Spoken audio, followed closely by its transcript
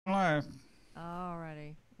live.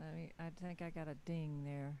 Alrighty. I think I got a ding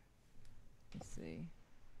there. Let's see.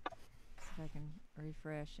 See if I can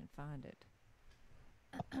refresh and find it.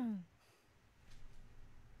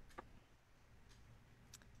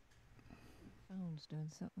 Phone's doing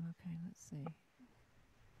something. Okay, let's see.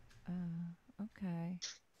 Okay.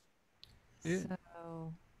 Yeah.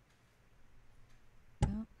 So,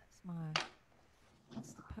 no,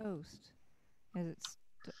 that's the post. I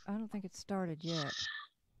don't think it's started yet.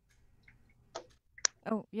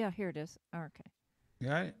 Oh, yeah, here it is. Okay.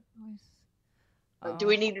 Got it? Do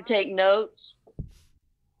we need to take notes?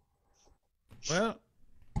 Well,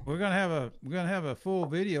 we're gonna have a full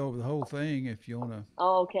video of the whole thing if you wanna.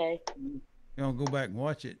 Oh, okay. You wanna go back and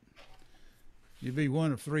watch it. You'd be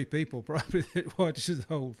one of 3 people probably that watches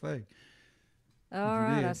the whole thing. All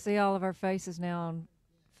right, I see all of our faces now on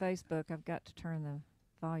Facebook. I've got to turn the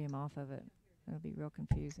volume off of it. It'll be real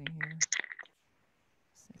confusing here.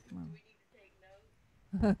 Let's see, come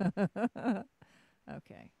on.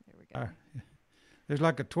 Okay, there we go. There's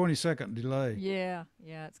like a 20-second delay. Yeah,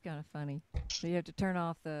 it's kind of funny. So you have to turn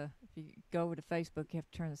off if you go over to Facebook, you have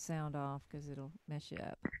to turn the sound off because it'll mess you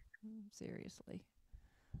up. Seriously.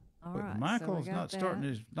 All right. Michael's not starting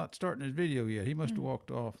his video yet. He must have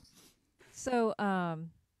walked off. So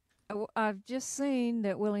I've just seen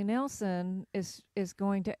that Willie Nelson is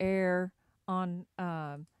going to air on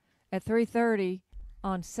at 3:30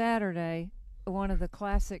 on Saturday, one of the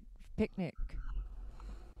classic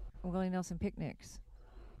Willie Nelson picnics.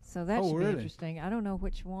 So that should be interesting. I don't know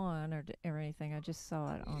which one or anything. I just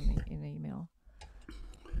saw it in the email.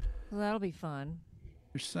 So that'll be fun.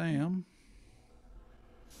 Here's Sam.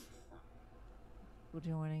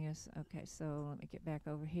 Joining us. Okay, so let me get back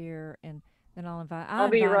over here, and then I'll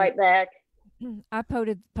be right back. I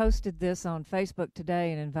posted this on Facebook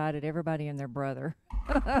today and invited everybody and their brother.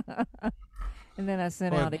 And then I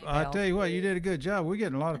sent out emails. I tell you what, you did a good job. We're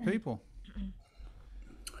getting a lot of people.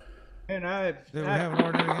 And I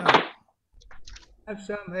have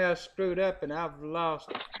somehow screwed up, and I've lost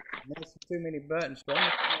too many buttons. So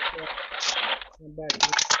I'm back.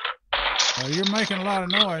 You're making a lot of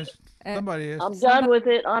noise. Somebody is. I'm done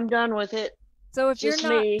with it. So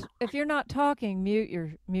if you're not talking, mute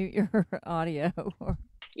your audio.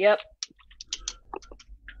 Yep.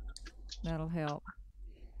 That'll help.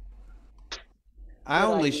 I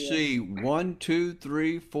only see 1, 2,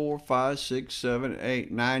 3, 4, 5, 6, 7,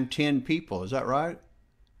 8, 9, 10 people. Is that right?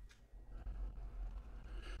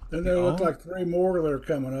 Then there look like 3 more that are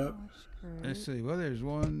coming up. Let's see. Well, there's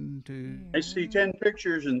 1, 2. I see 10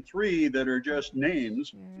 pictures and 3 that are just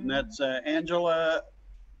names, and that's Angela,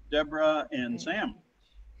 Deborah, and Sam.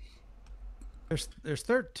 There's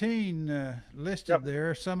 13 listed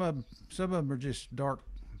there. Some of them are just dark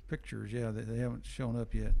pictures. Yeah, they haven't shown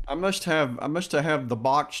up yet. I must have the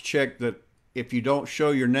box checked that if you don't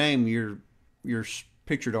show your name, your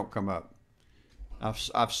picture don't come up.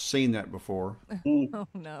 I've seen that before. Oh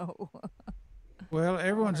no. Well,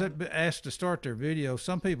 everyone's asked to start their video.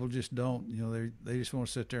 Some people just don't. They just want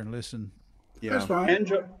to sit there and listen. Yeah, that's fine.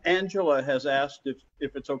 Angela has asked if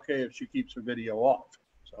it's okay if she keeps her video off.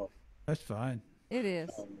 So that's fine. It is.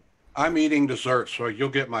 I'm eating dessert, so you'll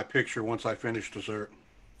get my picture once I finish dessert.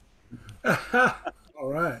 All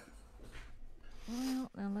right.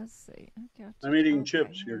 Well, now let's see. I'm eating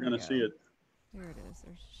chips. You're going to see it. Here it is.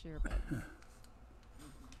 There's a share button.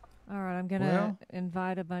 All right, I'm going to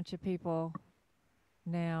invite a bunch of people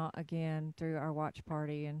now again through our watch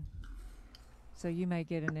party, and so you may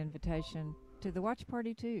get an invitation to the watch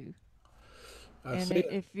party too.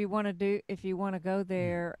 If you want to go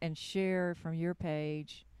there and share from your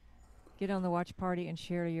page, get on the watch party and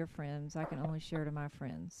share to your friends. I can only share to my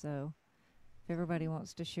friends, so if everybody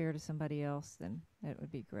wants to share to somebody else, then that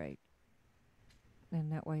would be great.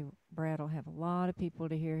 And that way Brad will have a lot of people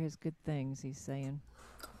to hear his good things he's saying.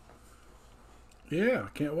 Yeah,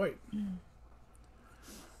 can't wait.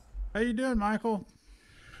 How you doing, Michael?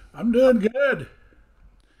 I'm doing good.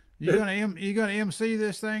 You gonna MC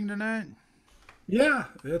this thing tonight? Yeah,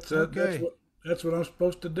 that's what I'm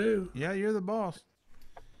supposed to do. Yeah, you're the boss.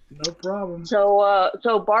 No problem.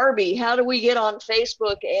 So Barbie, how do we get on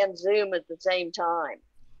Facebook and Zoom at the same time?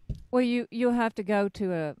 Well, you'll have to go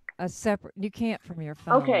to a separate. You can't from your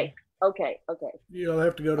phone. Okay. You'll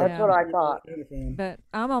have to go to. That's what I thought. But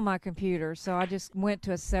I'm on my computer, so I just went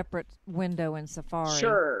to a separate window in Safari.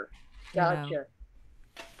 Sure. Gotcha.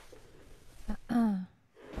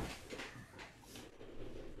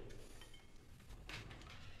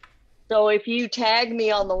 So if you tag me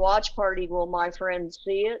on the watch party, will my friends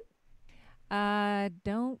see it? I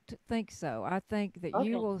don't think so. I think that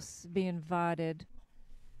you will be invited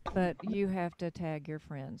but you have to tag your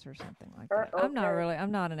friends or something like that. Okay.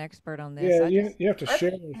 I'm not an expert on this. Yeah, you have to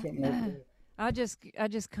share or something like that. I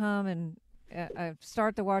just come and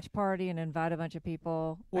start the watch party and invite a bunch of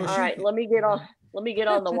people. Well, All right, let me get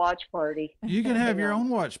on the watch party. You can have your own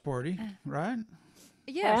watch party, right?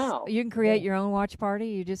 Yes, Wow. you can create your own watch party.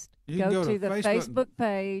 You just go to the Facebook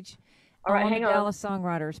page. All right, on hang the on. Dallas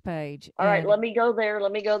Songwriters page. All right, let me go there.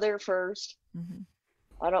 Let me go there first. Mhm.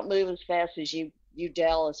 I don't move as fast as you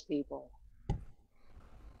Dallas people.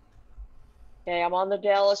 Okay, I'm on the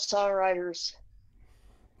Dallas Songwriters.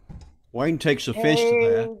 Wayne takes offense to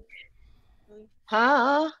that.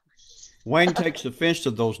 Huh? Wayne takes offense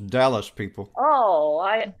to those Dallas people. Oh,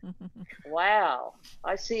 wow.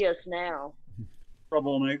 I see us now.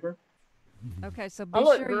 Troublemaker. Okay, so I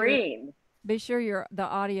look green. Be sure the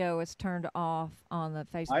audio is turned off on the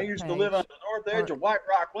Facebook I used page. to live on the north edge of White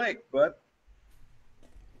Rock Lake, but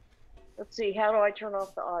Let's see, how do I turn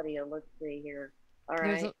off the audio? Let's see here. All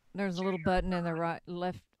right. There's a little button in the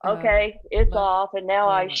left. Okay, it's left off, and now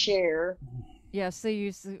I button. share. Yeah, see,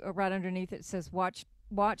 you see right underneath it says watch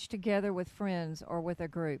together with friends or with a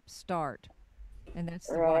group. Start, and that's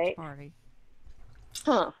the watch Right. party.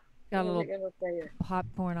 Huh. Got a What was little I gonna say?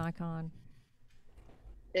 popcorn icon.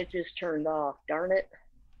 It just turned off. Darn it.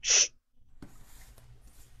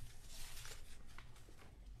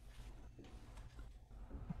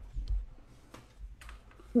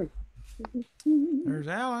 There's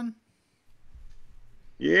Alan.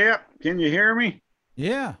 Yep. Can you hear me?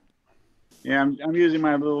 Yeah. Yeah, I'm using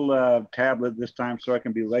my little tablet this time so I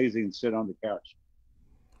can be lazy and sit on the couch.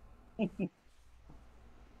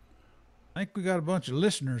 I think we got a bunch of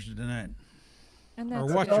listeners tonight. And Or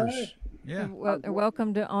that's watchers. Yeah. They're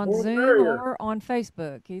welcome to on Well, Zoom there. or on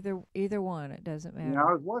Facebook. Either one. It doesn't matter. Yeah,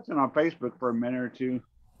 I was watching on Facebook for a minute or two.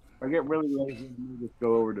 If I get really lazy, and just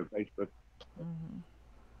go over to Facebook.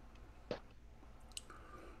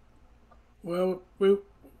 Well, we'll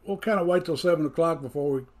kind of wait till 7 o'clock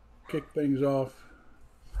before we kick things off.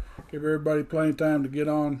 Give everybody plenty of time to get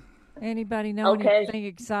on. Anybody know Okay. anything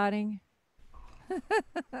exciting?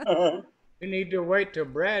 We need to wait till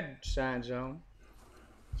Brad signs on,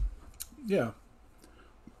 Yeah.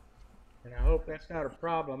 and I hope that's not a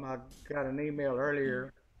problem. I got an email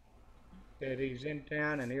earlier that he's in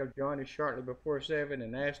town and he'll join us shortly before 7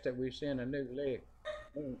 and asked that we send a new link.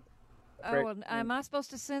 Oh, well, am I supposed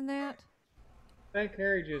to send that? I think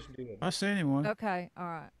Harry just did. I sent him one. Okay, all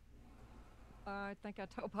right. I think I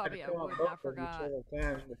told Bobby I would, and I forgot. Several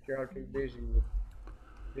times, but y'all too busy with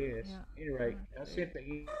this. Yeah. Anyway, I sent the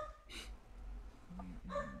email.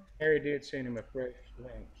 Harry did send him a fresh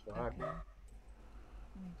link, so I Okay. Let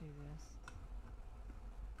me do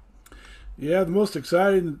this. Yeah, the most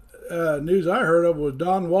exciting news I heard of was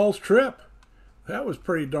Don Wall's trip. That was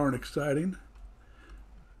pretty darn exciting.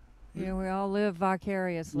 Yeah, we all live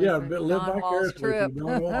vicariously. Yeah, through live Don Wall's vicariously trip. through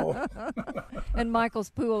Don Wall. And Michael's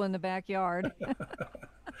pool in the backyard.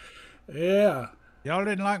 Yeah. Y'all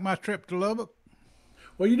didn't like my trip to Lubbock?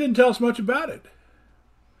 Well, you didn't tell us much about it.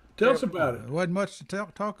 Tell us about it. There wasn't much to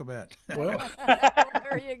talk about. Well,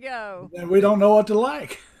 There you go. then we don't know what to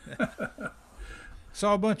like.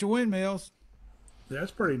 Saw a bunch of windmills.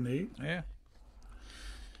 That's pretty neat. Yeah.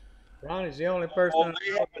 Ronnie's the only person. Oh,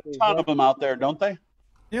 they have a ton of them out there, don't they?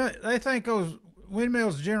 Yeah, they think those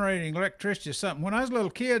windmills generating electricity or something. When I was a little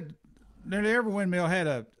kid, nearly every windmill had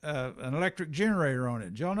an electric generator on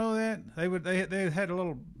it. Did y'all know that? They had a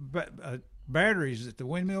little batteries that the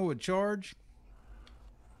windmill would charge.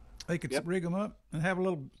 They could rig them up and have a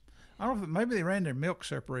little. I don't know if maybe they ran their milk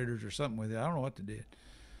separators or something with it. I don't know what they did,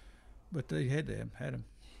 but they had them.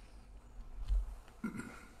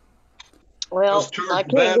 Well, Let's charge I the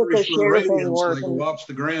can't get the batteries for the share radio thing so they can working. watch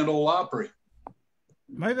the Grand Ole Opry.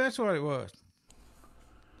 Maybe that's what it was.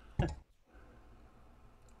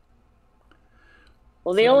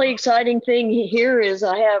 Well, the only exciting thing here is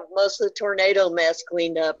I have most of the tornado mess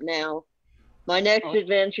cleaned up now. My next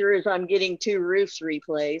adventure is I'm getting 2 roofs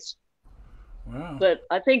replaced. Wow. But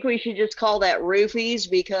I think we should just call that roofies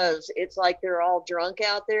because it's like they're all drunk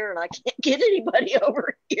out there and I can't get anybody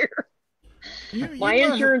over here. My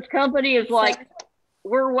insurance company is like,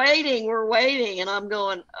 we're waiting. And I'm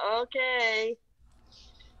going, okay.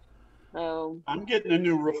 I'm getting a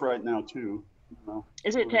new roof right now too.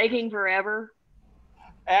 Is it taking forever?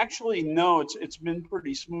 Actually, no, it's been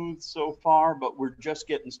pretty smooth so far, but we're just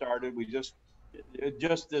getting started. We just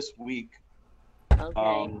this week.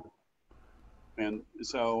 Okay. And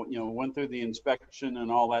so, went through the inspection and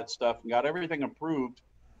all that stuff and got everything approved.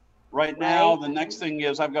 Right now, the next thing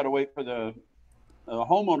is I've got to wait for the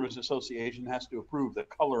homeowners association has to approve the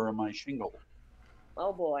color of my shingle.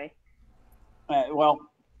 Oh boy. Well,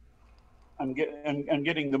 I'm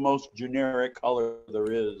getting the most generic color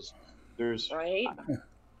there is. Right.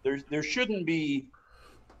 There shouldn't be,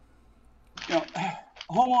 you know,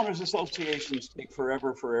 homeowners associations take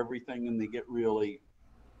forever for everything, and they get really,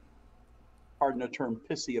 pardon the term,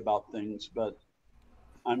 pissy about things. But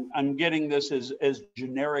I'm getting this as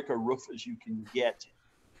generic a roof as you can get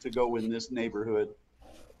to go in this neighborhood.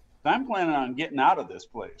 I'm planning on getting out of this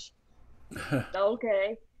place.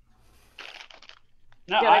 Okay.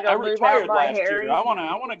 No, I retired last year. I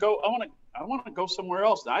want to go somewhere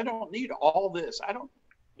else. I don't need all this.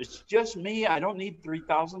 It's just me. I don't need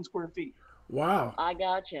 3,000 square feet. Wow. I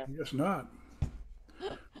got you. I guess not.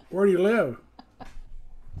 Where do you live?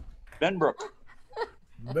 Benbrook.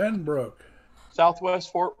 Benbrook.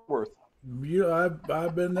 Southwest Fort Worth.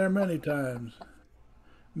 I've been there many times.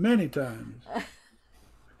 Many times.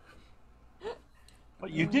 But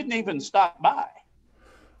you didn't even stop by.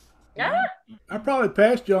 Yeah. I probably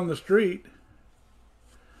passed you on the street.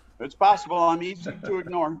 It's possible. I'm easy to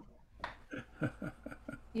ignore.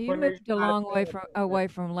 You moved a long way away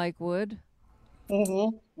from Lakewood.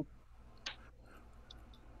 Mm-hmm.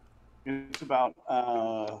 It's about.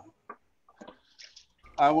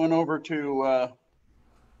 I went over to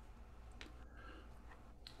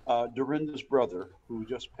Dorinda's brother, who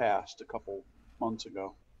just passed a couple months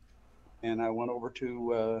ago, and I went over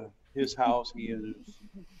to his house. He and his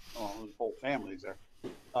whole family's there,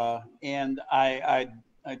 and I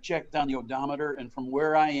checked on the odometer, and from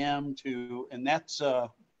where I am to, and that's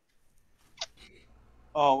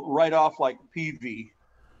right off like PV,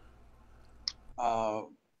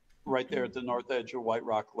 right there at the north edge of White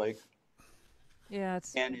Rock Lake. Yeah,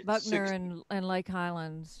 it's Buckner and Lake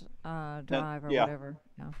Highlands Drive or whatever.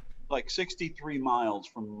 Yeah. Like 63 miles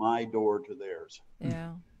from my door to theirs.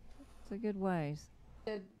 Yeah, it's a good ways.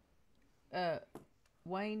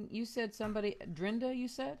 Wayne, you said somebody, Drinda, you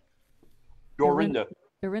said? Dorinda.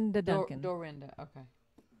 Dorinda Duncan. Dorinda, okay.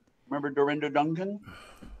 Remember Dorinda Duncan?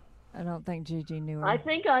 I don't think Gigi knew her. I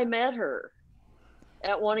think I met her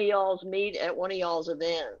at one of y'all's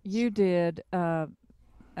events. You did.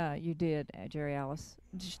 You did, Jerry Alice.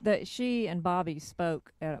 She and Bobby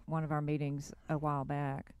spoke at one of our meetings a while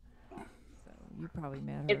back. So you probably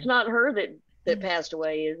met her. It's not her that passed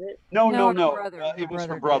away, is it? No. Brother, it was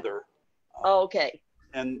her brother. Oh, okay.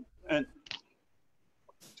 And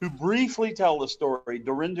to briefly tell the story,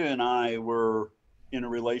 Dorinda and I were in a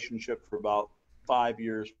relationship for about 5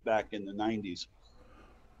 years back in the 90s.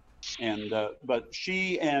 And but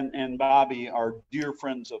she and Bobby are dear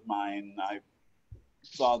friends of mine. I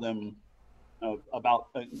saw them about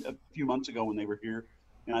a few months ago when they were here,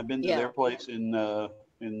 and I've been to their place in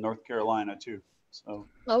North Carolina too. So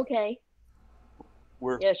okay.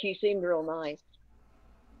 She seemed real nice.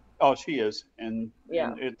 Oh, she is, and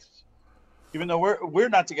it's, even though we're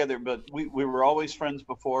not together, but we were always friends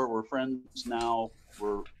before. We're friends now.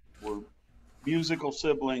 We're musical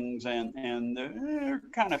siblings, and they're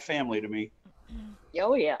kind of family to me.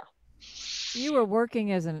 Oh yeah. You were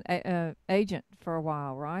working as an agent for a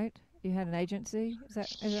while, right? You had an agency. Is that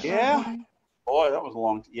right? Boy, that was a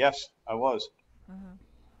long. Yes, I was.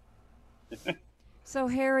 Uh-huh. So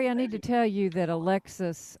Harry, I need to tell you that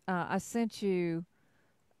Alexis, I sent you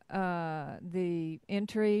the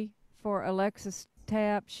entry for Alexis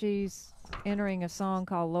Tapp. She's entering a song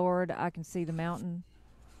called "Lord, I Can See the Mountain"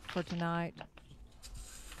 for tonight.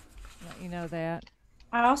 Let you know that.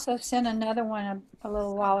 I also sent another one a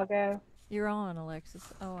little while ago. You're on, Alexis.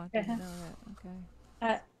 Oh, I didn't know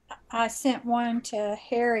that. Okay. I sent one to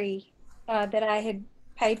Harry that I had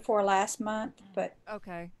paid for last month, but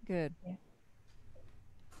okay, good. Yeah.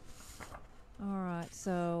 All right,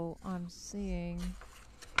 so I'm seeing.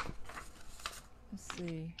 Let's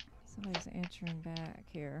see. Somebody's answering back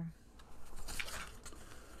here.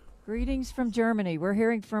 Greetings from Germany. We're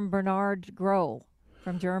hearing from Bernard Grohl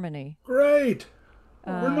from Germany. Great.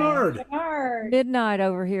 Bernard. Midnight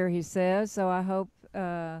over here, he says. So I hope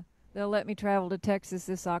they'll let me travel to Texas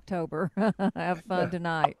this October. Have fun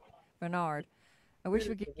tonight, Bernard. I wish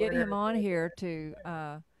we could get him on here to.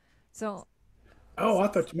 Oh, I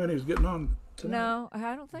thought you meant he was getting on tonight. No,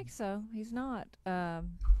 I don't think so. He's not.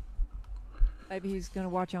 Maybe he's going to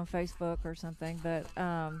watch on Facebook or something. But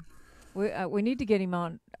we need to get him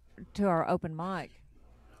on to our open mic.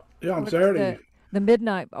 Yeah, on Saturday. The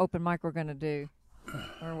midnight open mic we're going to do,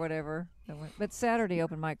 or whatever. But Saturday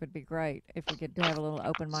open mic would be great if we could have a little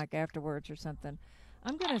open mic afterwards or something.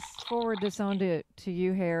 I'm going to forward this on to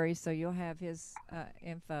you, Harry, so you'll have his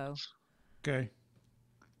info. Okay.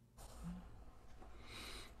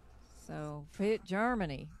 So,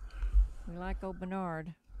 Germany. We like old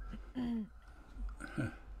Bernard.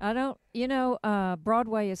 I don't.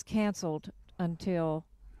 Broadway is canceled until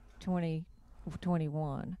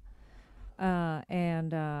 2021.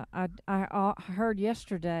 And I heard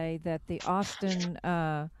yesterday that the Austin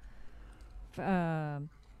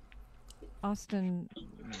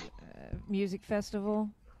Music Festival,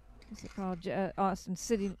 what's it called? Austin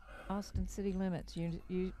City Limits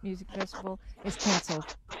Music Festival is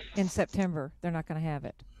canceled in September. They're not going to have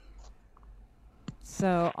it.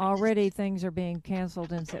 So already things are being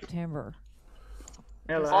canceled in September.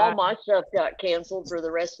 All my stuff got canceled for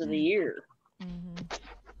the rest of the year. Mm-hmm.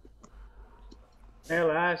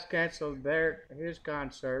 LI's canceled his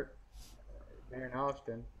concert there in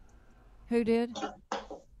Austin. Who did?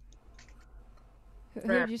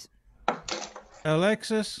 Who you...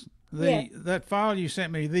 Alexis, Yes. that file you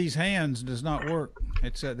sent me, these hands, does not work.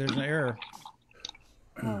 It's there's an error.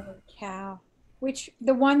 Holy cow.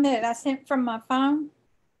 The one that I sent from my phone?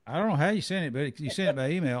 I don't know how you sent it, but you sent it by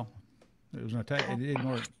email. It was it didn't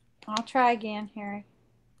work. I'll try again, Harry.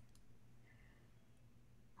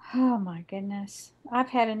 Oh my goodness. I've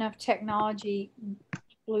had enough technology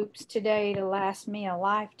loops today to last me a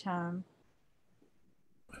lifetime.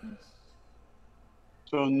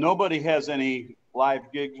 So nobody has any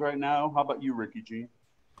live gigs right now. How about you, Ricky G?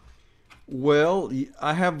 Well,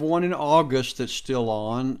 I have one in August that's still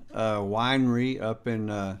on, winery up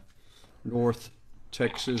in North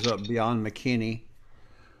Texas, up beyond McKinney.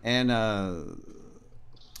 And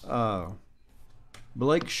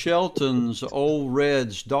Blake Shelton's Old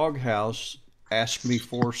Red's Doghouse asked me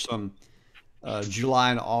for some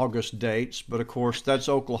July and August dates, but of course that's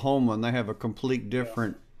Oklahoma and they have a complete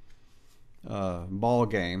different ball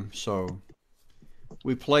game. So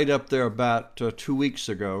we played up there about 2 weeks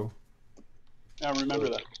ago. I remember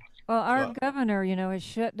that. Well, our governor, has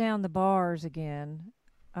shut down the bars again.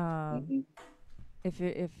 If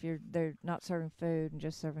they're not serving food and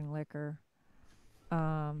just serving liquor.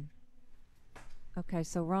 Okay,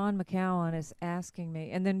 so Ron McCowan is asking me,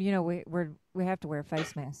 and then we have to wear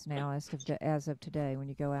face masks now as of today when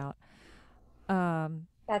you go out.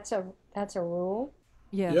 That's a rule.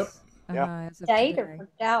 Yes. Yep. As of State today. or for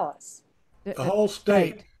Dallas? The whole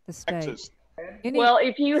state. The state. Texas. Well,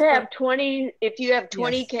 if you have 20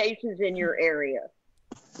 cases in your area,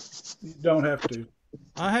 You don't have to.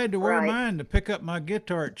 I had to wear Right. mine to pick up my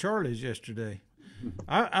guitar at Charlie's yesterday.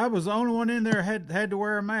 I was the only one in there had to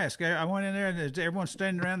wear a mask. I went in there and everyone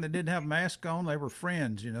standing around that didn't have a mask on. They were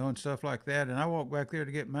friends, and stuff like that. And I walked back there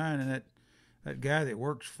to get mine, and that guy that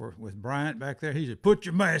works with Bryant back there, he said, "Put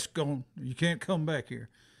your mask on. You can't come back here."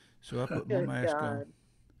 So I put my Good mask God. on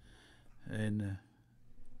and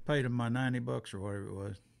paid him my $90 or whatever it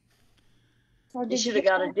was. Or you did should you have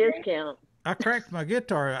got a get one? discount. I cracked my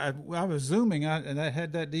guitar. I was zooming, and I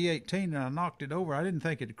had that D18, and I knocked it over. I didn't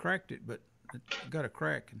think it cracked it, but it got a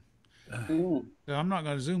crack. So I'm not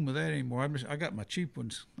going to zoom with that anymore. I got my cheap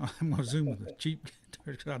ones. I'm going to zoom with the cheap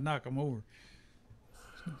guitars till I knock them over.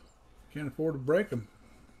 Can't afford to break them.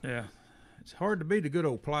 Yeah, it's hard to beat a good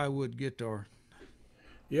old plywood guitar.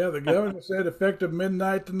 Yeah, the governor said effective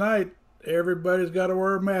midnight tonight, everybody's got to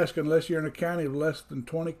wear a mask unless you're in a county of less than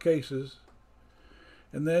 20 cases.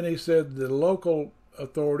 And then he said the local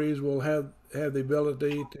authorities will have the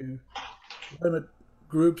ability to limit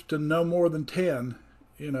groups to no more than 10.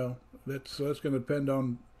 That's going to depend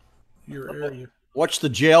on your area. What's the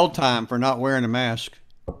jail time for not wearing a mask?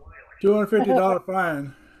 $250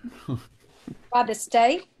 fine. By the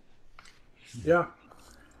state? Yeah.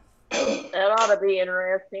 That ought to be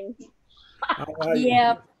interesting.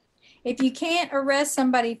 Yeah. If you can't arrest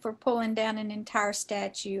somebody for pulling down an entire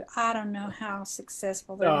statue, I don't know how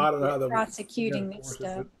successful they're I don't know how gonna be they'll prosecuting this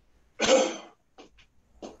stuff.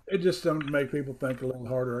 It just doesn't make people think a little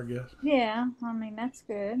harder, I guess. Yeah, that's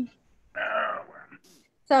good.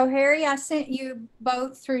 So Harry, I sent you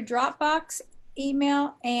both through Dropbox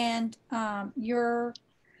email and your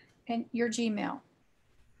Gmail.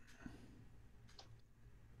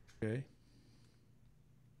 Okay.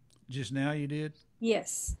 Just now you did?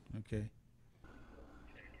 Yes. Okay.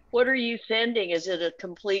 What are you sending? Is it a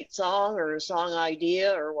complete song or a song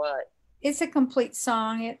idea or what? It's a complete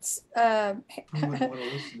song. It's You wouldn't want to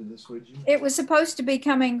listen to this, would you? it was supposed to be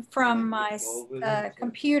coming from my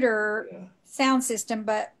computer sound system,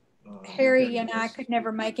 but Harry and I could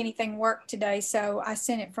never make anything work today, so I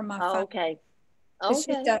sent it from my phone. Okay. It's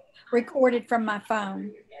just recorded from my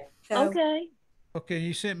phone. So Okay. Okay,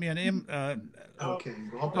 you sent me an Okay,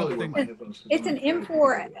 well, I'll probably work my headphones. it's an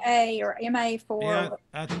M4A or MA4. yeah,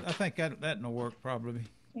 I think that'll work probably.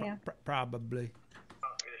 Yeah. Probably.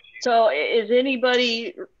 So is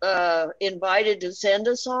anybody invited to send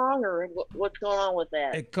a song or what's going on with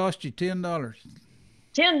that? It cost you $10.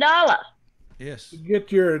 $10. Yes.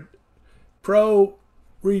 Get your pro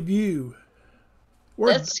review.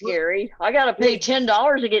 That's scary. I got to pay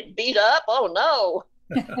 $10 to get beat up. Oh no.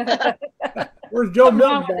 Where's Joe What's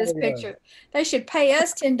wrong Milton? with this picture? They should pay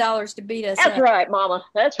us $10 to beat us That's up. right, Mama.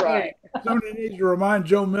 That's right. Somebody needs to remind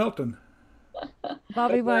Joe Milton.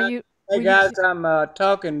 Bobby, while you Hey guys, I'm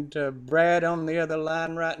talking to Brad on the other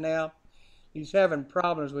line right now. He's having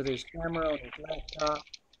problems with his camera on his laptop,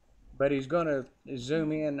 but he's going to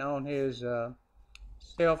zoom in on his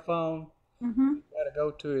cell phone. Mm-hmm. Got to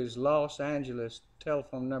go to his Los Angeles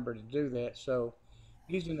telephone number to do that. So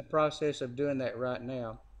he's in the process of doing that right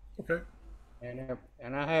now. Okay. And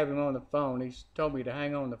I have him on the phone. He's told me to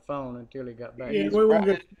hang on the phone until he got back. Yeah, we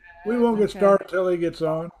won't get started till he gets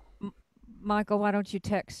on. Michael, why don't you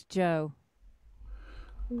text Joe?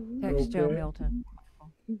 Text Joe Milton.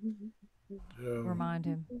 Remind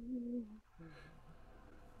him.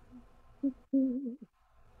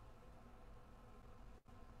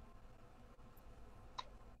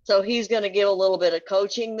 So he's going to give a little bit of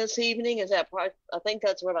coaching this evening. Is that part? I think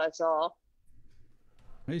that's what I saw.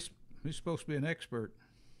 He's supposed to be an expert.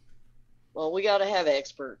 Well, we got to have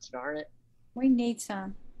experts, darn it. We need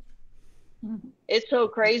some. It's so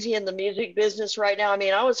crazy in the music business right now. I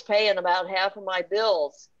mean, I was paying about half of my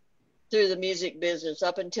bills through the music business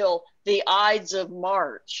up until the Ides of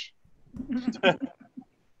March. That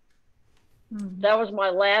was my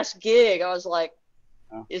last gig. I was like,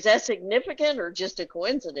 is that significant or just a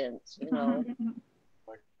coincidence? You know?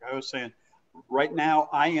 Like I was saying, right now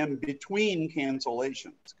I am between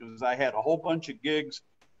cancellations because I had a whole bunch of gigs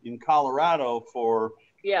in Colorado for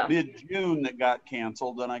mid-June that got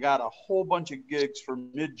canceled, and I got a whole bunch of gigs for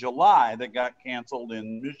mid-July that got canceled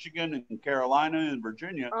in Michigan and Carolina and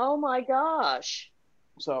Virginia. Oh my gosh.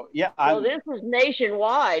 So yeah. So this is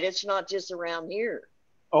nationwide. It's not just around here.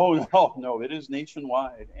 Oh no, it is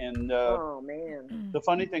nationwide. And oh man. The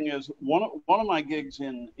funny thing is one of my gigs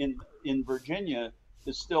in Virginia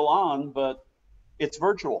is still on, but it's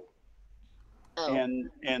virtual. Oh.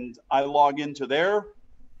 And I log into their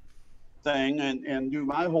thing and do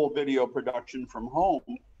my whole video production from home,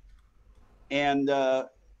 and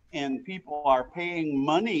people are paying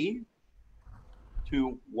money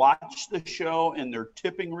to watch the show, and they're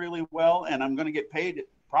tipping really well, and I'm going to get paid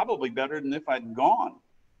probably better than if I'd gone,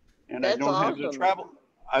 and that's I don't awesome. have to travel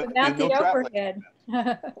without the overhead.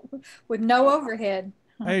 With no overhead.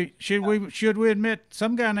 Hey, should we admit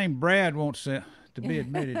some guy named Brad wants to be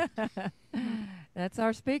admitted? That's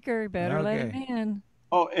our speaker. Better let him in.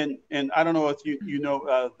 Oh, and I don't know if you know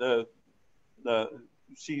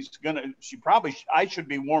I should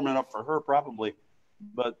be warming up for her probably,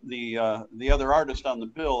 but the other artist on the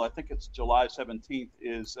bill, I think it's July 17th,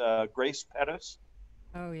 is Grace Pettis.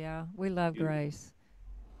 Oh yeah, we love Grace.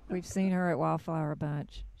 We've seen her at Wildflower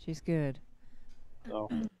Bunch. She's good. So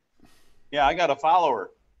yeah, I got to follow her.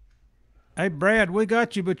 Hey Brad, we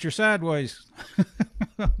got you, but you're sideways.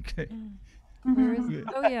 Okay. Where is he?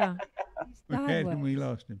 Oh yeah. We had him, we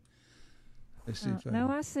lost him. Let's see if no,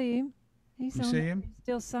 I see him. He's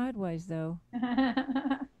still sideways though.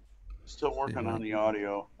 Still working on the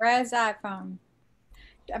audio. Brad's iPhone.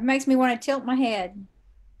 It makes me want to tilt my head.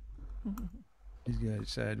 He's got it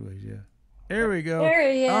sideways, yeah. There we go.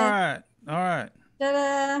 There he is. All right.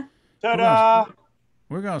 Ta-da. Ta-da.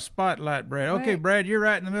 We're gonna spotlight Brad. Okay, Brad, you're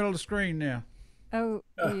right in the middle of the screen now. Oh,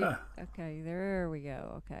 okay. There we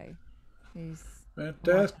go. Okay. He's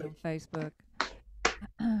fantastic. On Facebook.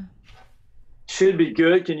 Should be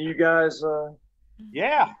good. Can you guys?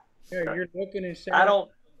 Yeah. Yeah, you're looking and saying.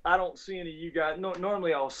 I don't see any of you guys. No,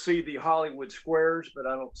 normally I'll see the Hollywood squares, but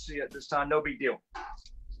I don't see it this time. No big deal.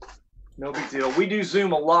 No big deal. We do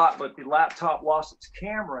Zoom a lot, but the laptop lost its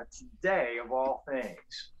camera today, of all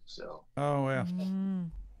things. So. Oh well.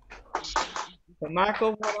 So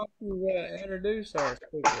Michael, why don't you introduce our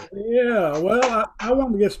speaker? Yeah, well, I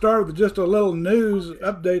wanted to get started with just a little news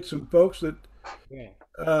update. Some folks that,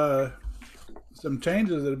 some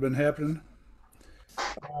changes that have been happening.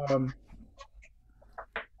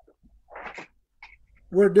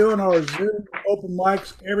 We're doing our Zoom open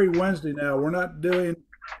mics every Wednesday now. We're not doing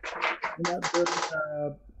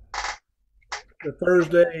the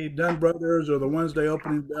Thursday Dunn Brothers or the Wednesday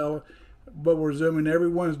opening bell, but we're Zooming every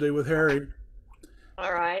Wednesday with Harry.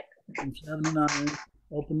 All right. From 7 to 9,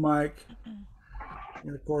 open mic.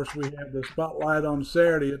 And of course, we have the spotlight on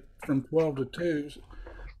Saturday from 12 to 2.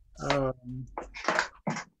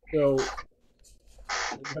 So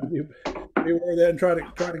be aware of that and try to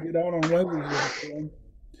get on Wednesdays.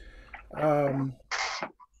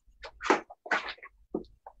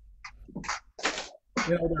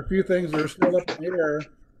 There are a few things that are still up in the air.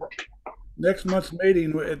 next month's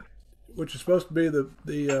meeting, which is supposed to be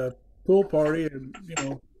the pool party and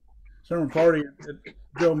summer party at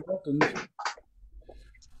Joe Milton's.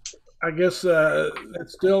 I guess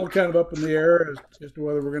it's still kind of up in the air as to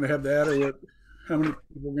whether we're going to have that or how many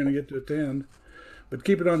people we're going to get to attend. But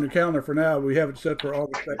keep it on your calendar for now. We have it set for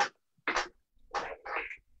August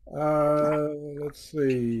 2nd. Let's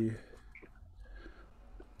see.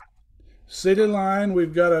 City Line,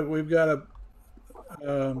 we've got a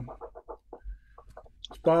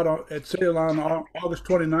spot at City Line on August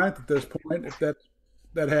 29th at this point, if that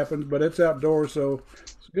happens. But it's outdoors, so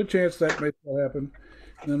it's a good chance that may still happen.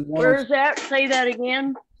 And then where's that? Say that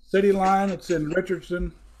again. City Line. It's in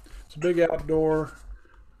Richardson. It's a big outdoor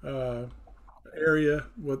area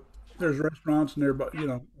there's restaurants nearby,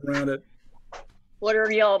 around it. What are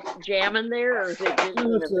y'all jamming there, or is it just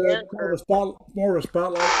an event? More of a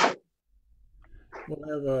spotlight.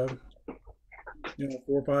 We'll have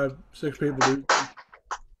 4, 5, 6 people do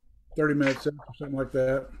 30-minute sets or something like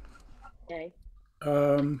that. Okay.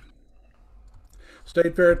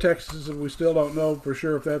 State Fair, Texas, we still don't know for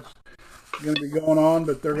sure if that's going to be going on,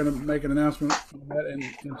 but they're going to make an announcement on that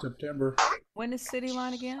in September. When is City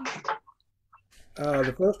Line again?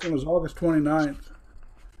 The first one was August 29th.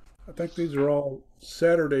 I think these are all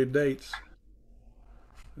Saturday dates.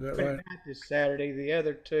 Is that right? This Saturday. The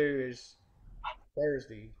other 2 is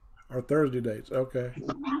Thursday. Or Thursday dates. Okay.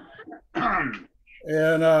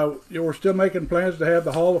 And we're still making plans to have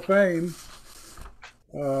the Hall of Fame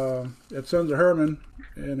at Sons of Herman,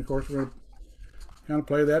 and of course we're going to kind of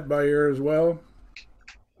play that by ear as well.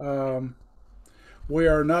 We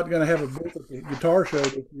are not going to have a booth at the guitar show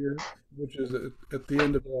this year, which is at the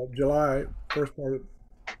end of July, first part of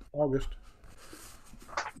August.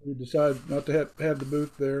 We decided not to have the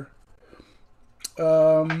booth there.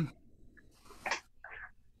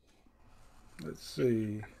 Let's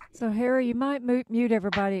see. So Harry, you might mute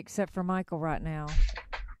everybody except for Michael right now,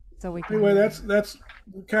 so we can. Anyway, that's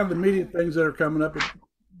kind of the immediate things that are coming up.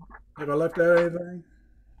 Have I left out anything?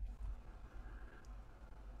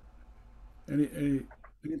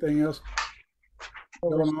 Anything else? We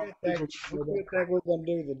still think we're going to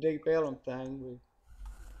do the Deep Ellum thing.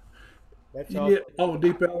 That's all. Yeah. Oh,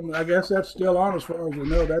 Deep Ellum. I guess that's still on as far as we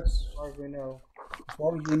know. As far as we know,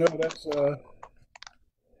 that's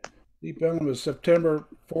Deep Ellum is September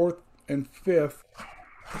 4th and 5th.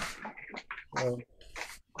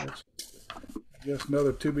 That's, I guess,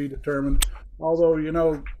 another to be determined. Although,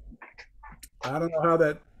 I don't know how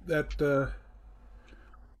that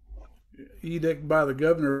edict by the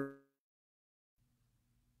governor.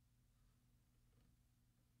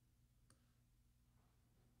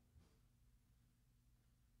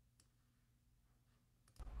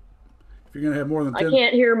 If you're going to have more than 10. I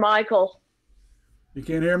can't hear Michael. You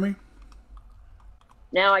can't hear me?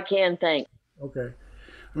 Now I can, thanks. Okay.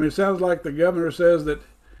 I mean, it sounds like the governor says that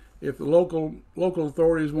if the local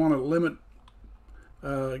authorities want to limit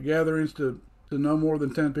gatherings to no more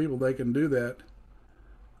than 10 people, they can do that.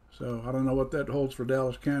 So I don't know what that holds for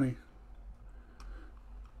Dallas County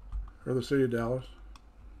or the city of Dallas.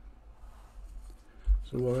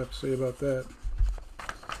 So we'll have to see about that.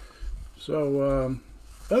 So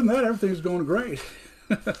other than that, everything's going great.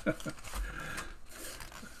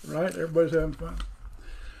 Right? Everybody's having fun.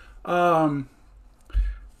 Well,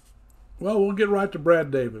 we'll get right to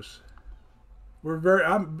Brad Davis.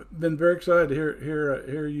 I've been very excited to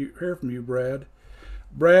hear from you, Brad.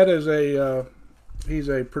 Brad is he's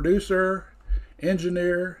a producer,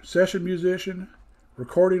 engineer, session musician,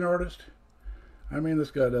 recording artist. I mean,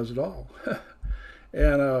 this guy does it all.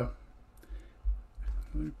 And let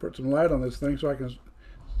me put some light on this thing so I can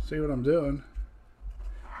see what I'm doing.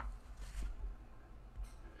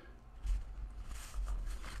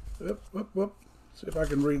 Whoop. See if I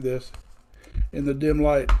can read this in the dim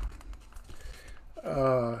light.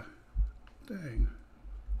 Dang.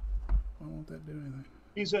 Why won't that do anything?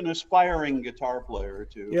 He's an aspiring guitar player,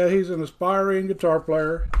 too. Yeah, he's an aspiring guitar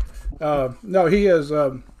player. No, he has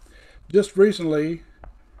just recently,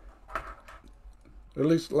 at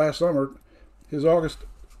least last summer, his August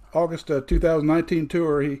 2019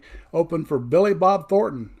 tour, he opened for Billy Bob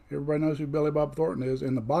Thornton. Everybody knows who Billy Bob Thornton is,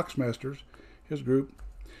 in the Boxmasters, his group.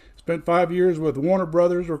 Spent 5 years with Warner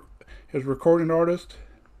Brothers as recording artist,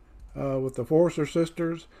 with the Forrester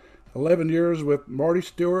Sisters, 11 years with Marty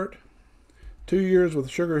Stewart, 2 years with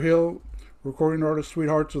Sugar Hill, recording artist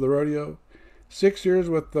Sweethearts of the Rodeo, 6 years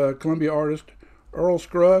with Columbia artist Earl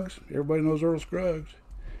Scruggs. Everybody knows Earl Scruggs.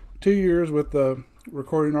 2 years with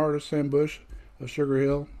recording artist Sam Bush of Sugar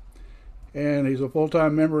Hill. And he's a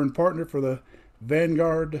full-time member and partner for the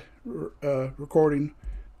Vanguard recording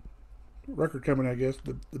record company, I guess,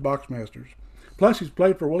 the Boxmasters. Plus, he's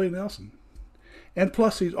played for Willie Nelson. And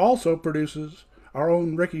plus, he also produces our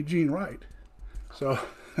own Ricky Jean Wright. So,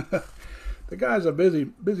 the guy's a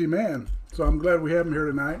busy man. So I'm glad we have him here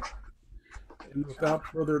tonight. And without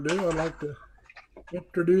further ado, I'd like to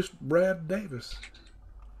introduce Brad Davis.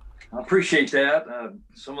 I appreciate that.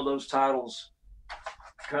 Some of those titles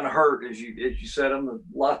kind of hurt as you said them.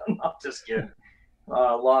 A lot. I'm just kidding.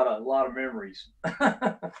 A lot of memories.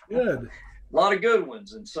 Good. A lot of good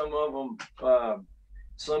ones, and some of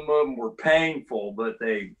them were painful, but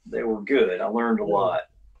they were good. I learned a lot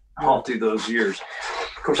all through those years.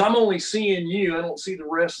 Of course, I'm only seeing you. I don't see the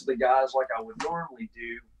rest of the guys like I would normally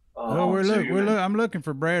do. I'm looking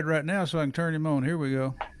for Brad right now, so I can turn him on. Here we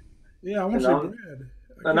go. Yeah, I want to see Brad.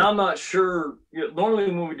 And I'm not sure. Normally,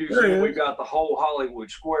 when we do Zoom, we've got the whole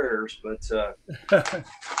Hollywood squares, but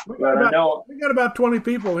we got about 20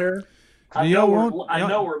 people here. I know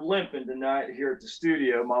we're limping tonight here at the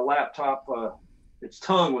studio. My laptop, its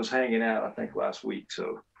tongue was hanging out, I think, last week.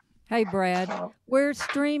 So, hey, Brad, we're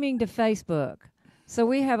streaming to Facebook, so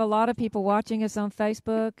we have a lot of people watching us on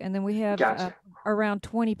Facebook, and then we have around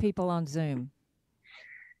 20 people on Zoom.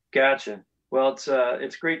 Gotcha. Well,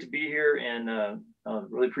 it's great to be here, and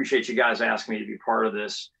really appreciate you guys asking me to be part of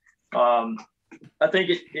this. I think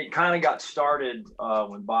it kind of got started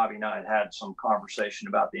when Bobby and I had some conversation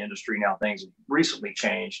about the industry. Now things have recently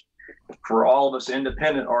changed. For all of us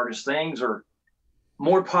independent artists, things are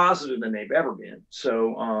more positive than they've ever been.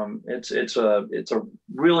 So it's a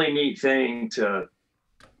really neat thing to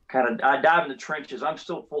kind of dive in the trenches. I'm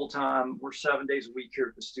still full-time. We're 7 days a week here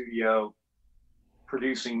at the studio,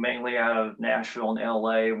 producing mainly out of Nashville and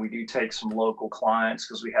LA. We do take some local clients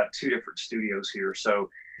because we have 2 different studios here. So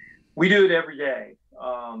we do it every day.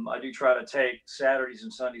 I do try to take Saturdays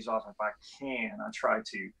and Sundays off if I can. I try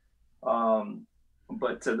to.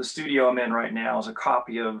 But the studio I'm in right now is a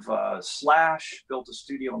copy of Slash built a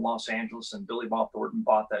studio in Los Angeles, and Billy Bob Thornton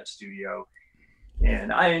bought that studio.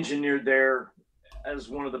 And I engineered there as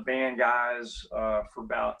one of the band guys for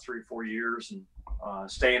about 3 or 4 years, and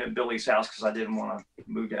staying at Billy's house because I didn't want to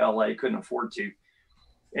move to LA, couldn't afford to.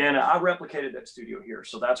 And I replicated that studio here.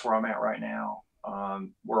 So that's where I'm at right now,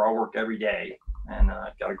 where I work every day. And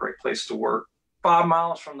I've got a great place to work, 5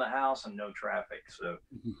 miles from the house and no traffic. So,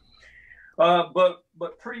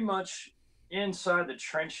 but pretty much inside the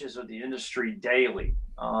trenches of the industry daily.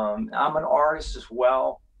 I'm an artist as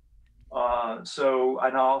well. So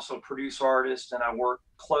I also produce artists, and I work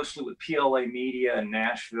closely with PLA Media in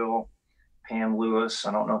Nashville. Pam Lewis,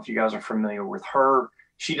 I don't know if you guys are familiar with her.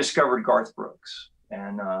 She discovered Garth Brooks,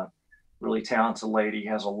 and really talented lady,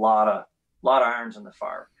 has a lot of irons in the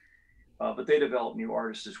fire. But they develop new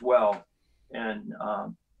artists as well. And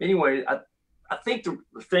anyway, I think the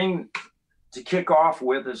thing to kick off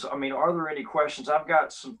with is, I mean, are there any questions? I've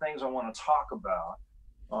got some things I want to talk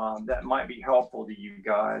about that might be helpful to you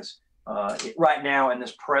guys right now in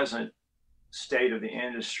this present state of the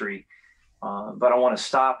industry. But I want to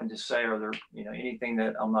stop and just say, are there, anything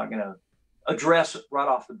that I'm not going to address right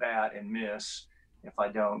off the bat and miss if I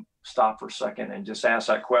don't stop for a second and just ask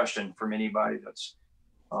that question from anybody that's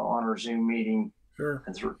on our Zoom meeting. Sure.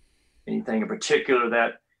 Is there anything in particular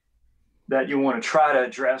that you want to try to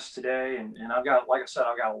address today? And I've got, like I said,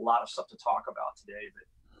 I've got a lot of stuff to talk about today, but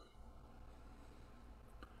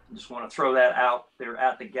I just want to throw that out there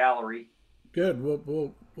at the gallery. Good.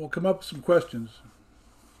 We'll come up with some questions.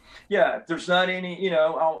 Yeah, if there's not any,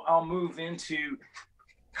 I'll move into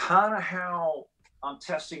kind of how I'm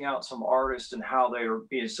testing out some artists and how they are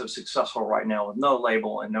being so successful right now with no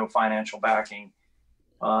label and no financial backing.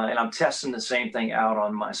 And I'm testing the same thing out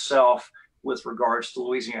on myself with regards to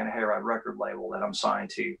Louisiana Hayride record label that I'm signed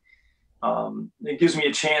to. It gives me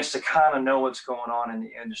a chance to kind of know what's going on in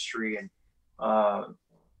the industry and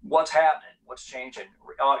what's happening, what's changing.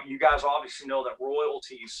 You guys obviously know that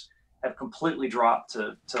royalties have completely dropped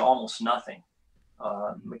to almost nothing,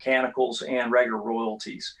 mechanicals and regular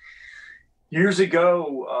royalties. Years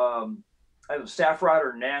ago, I was a staff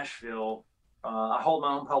writer in Nashville. I hold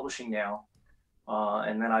my own publishing now,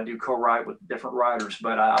 and then I do co-write with different writers,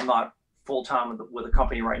 but I'm not full-time with a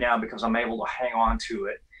company right now because I'm able to hang on to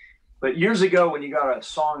it. But years ago, when you got a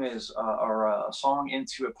song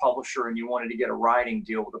into a publisher and you wanted to get a writing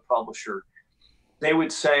deal with a publisher, they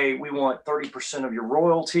would say, we want 30% of your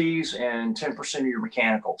royalties and 10% of your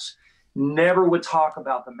mechanicals. Never would talk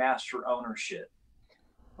about the master ownership.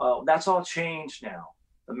 That's all changed now.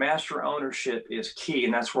 The master ownership is key,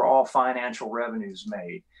 and that's where all financial revenue is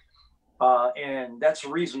made. And that's the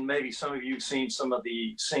reason maybe some of you have seen some of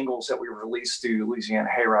the singles that we released through Louisiana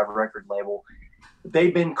Hayride record label.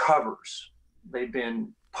 They've been covers. They've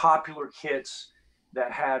been popular hits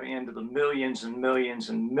that have into the millions and millions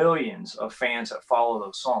and millions of fans that follow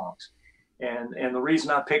those songs. And the reason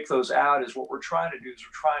I pick those out is what we're trying to do is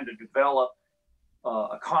we're trying to develop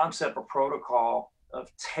a concept, a protocol of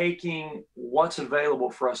taking what's available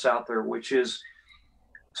for us out there, which is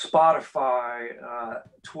Spotify,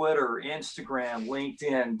 Twitter, Instagram,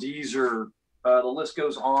 LinkedIn, Deezer, the list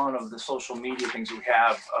goes on of the social media things we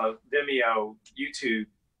have, Vimeo, YouTube,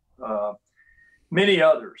 many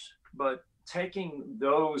others. But taking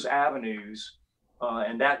those avenues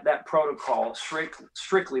and that protocol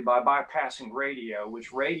strictly by bypassing radio,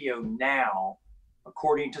 which radio now,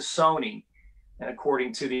 according to Sony and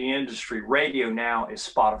according to the industry, radio now is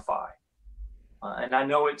Spotify. And I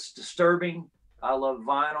know it's disturbing. I love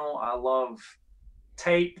vinyl. I love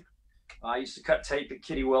tape. I used to cut tape at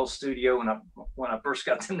Kitty Wells Studio when I first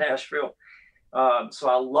got to Nashville. So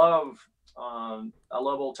I love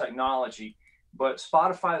old technology. But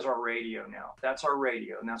Spotify is our radio now. That's our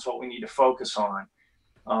radio, and that's what we need to focus on.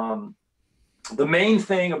 The main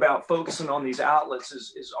thing about focusing on these outlets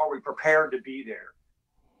is are we prepared to be there?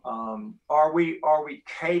 Are we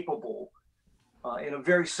capable in a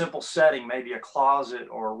very simple setting, maybe a closet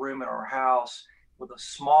or a room in our house with a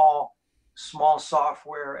small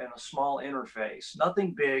software and a small interface?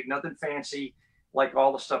 Nothing big, nothing fancy like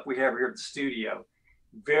all the stuff we have here at the studio.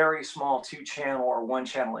 Very small 2-channel or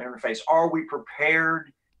 1-channel interface. Are we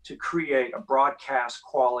prepared to create a broadcast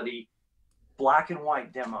quality black and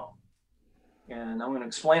white demo? And I'm going to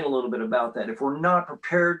explain a little bit about that. If we're not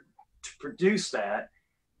prepared to produce that,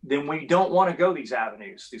 then we don't want to go these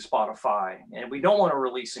avenues through Spotify, and we don't want to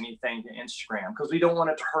release anything to Instagram because we don't want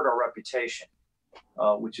it to hurt our reputation,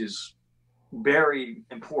 which is very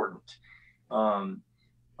important.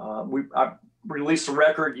 I released a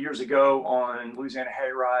record years ago on Louisiana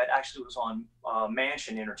Hayride. Actually, it was on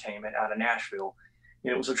Mansion Entertainment out of Nashville.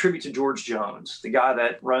 And it was a tribute to George Jones, the guy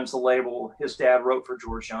that runs the label. His dad wrote for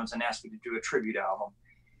George Jones and asked me to do a tribute album.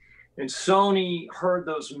 And Sony heard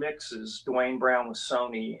those mixes, Dwayne Brown with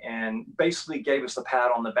Sony, and basically gave us the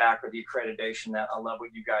pat on the back or the accreditation that I love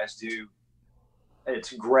what you guys do.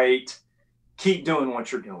 It's great. Keep doing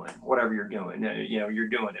what you're doing, whatever you're doing. You know, you're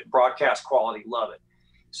doing it. Broadcast quality, love it.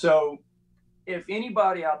 So if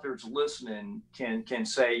anybody out there is listening can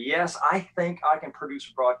say, yes, I think I can produce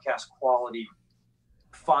a broadcast quality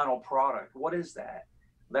final product. What is that?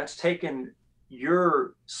 That's taking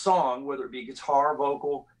your song, whether it be guitar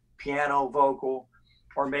vocal, piano vocal,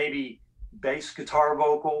 or maybe bass guitar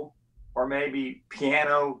vocal, or maybe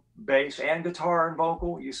piano, bass, and guitar and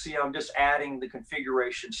vocal. You see, I'm just adding the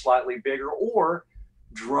configuration slightly bigger, or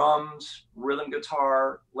drums, rhythm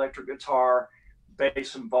guitar, electric guitar,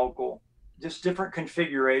 bass and vocal, just different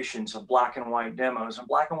configurations of black and white demos. And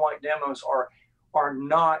black and white demos are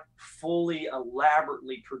not fully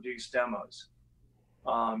elaborately produced demos.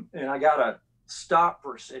 And I gotta stop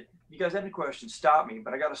for a second. You guys have any questions, stop me,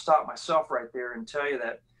 but I gotta stop myself right there and tell you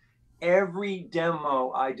that every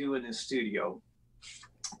demo I do in this studio,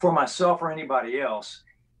 for myself or anybody else,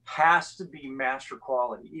 has to be master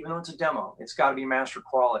quality. Even though it's a demo, it's gotta be master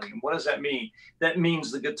quality. And what does that mean? That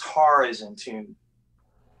means the guitar is in tune,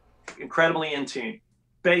 incredibly in tune.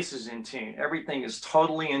 Bass is in tune. Everything is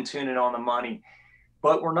totally in tune and on the money.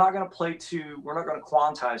 But we're not going to we're not going to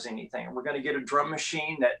quantize anything. We're going to get a drum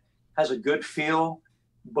machine that has a good feel,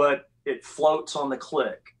 but it floats on the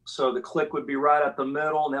click. So the click would be right at the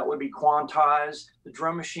middle, and that would be quantized. The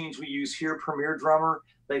drum machines we use here, Premier Drummer,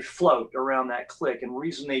 they float around that click. And the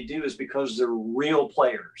reason they do is because they're real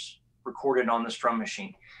players recorded on this drum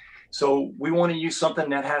machine. So we want to use something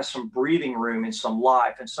that has some breathing room and some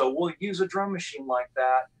life. And so we'll use a drum machine like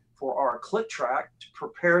that for our click track to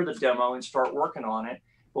prepare the demo and start working on it.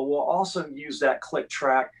 But we'll also use that click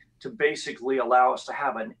track to basically allow us to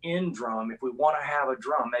have an end drum. If we want to have a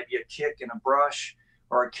drum, maybe a kick and a brush,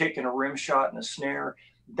 or a kick and a rim shot and a snare,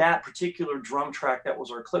 that particular drum track that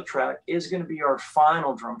was our click track is going to be our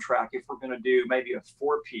final drum track if we're going to do maybe a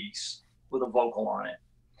 4-piece with a vocal on it.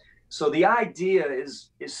 So the idea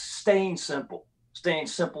is staying simple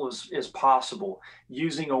as possible,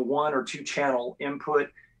 using a 1 or 2 channel input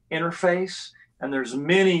interface. And there's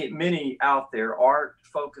many out there: Art,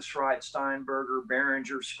 Focusrite, Steinberger,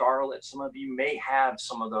 Behringer, Scarlett. Some of you may have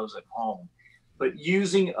some of those at home, but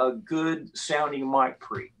using a good sounding mic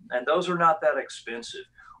pre, and those are not that expensive.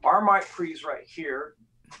 Our mic pre's right here.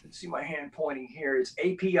 You can see my hand pointing here. It's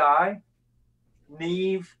API,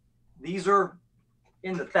 Neve. These are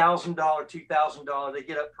in the $1,000, $2,000. They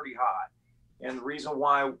get up pretty high. And the reason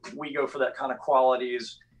why we go for that kind of quality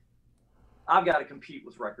is I've got to compete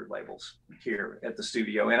with record labels here at the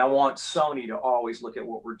studio, and I want Sony to always look at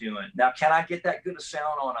what we're doing. Now, can I get that good a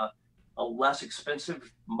sound on a less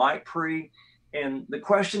expensive mic pre? And the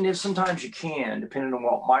question is, sometimes you can, depending on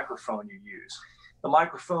what microphone you use. The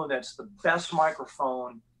microphone that's the best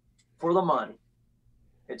microphone for the money.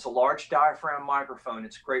 It's a large diaphragm microphone.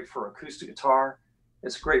 It's great for acoustic guitar.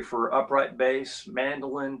 It's great for upright bass,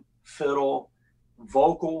 mandolin, fiddle,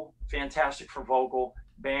 vocal, fantastic for vocal,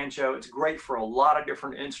 banjo. It's great for a lot of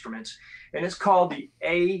different instruments. And it's called the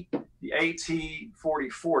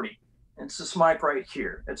AT4040. It's this mic right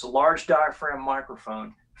here. It's a large diaphragm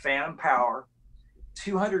microphone, phantom power,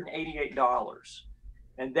 $288.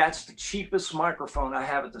 And that's the cheapest microphone I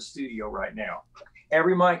have at the studio right now.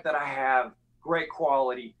 Every mic that I have, great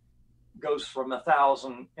quality, goes from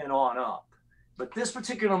 $1,000 and on up. But this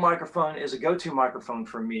particular microphone is a go-to microphone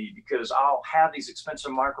for me because I'll have these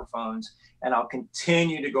expensive microphones and I'll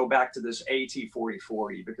continue to go back to this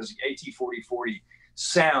AT4040 because the AT4040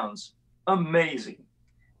 sounds amazing.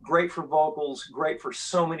 Great for vocals, great for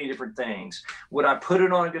so many different things. Would I put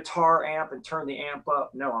it on a guitar amp and turn the amp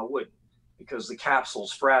up? No, I wouldn't, because the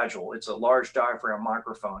capsule's fragile. It's a large diaphragm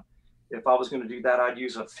microphone. If I was going to do that, I'd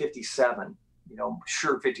use a 57,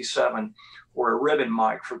 Shure 57, or a ribbon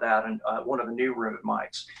mic for that, and one of the new ribbon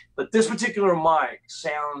mics. But this particular mic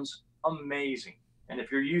sounds amazing. And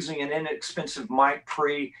if you're using an inexpensive mic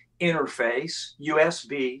pre interface,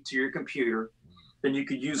 USB to your computer, then you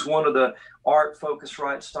could use one of the Art,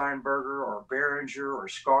 Focusrite, Steinberger, or Behringer, or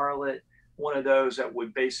Scarlett, one of those that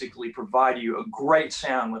would basically provide you a great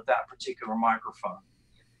sound with that particular microphone.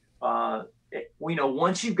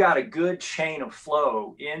 Once you've got a good chain of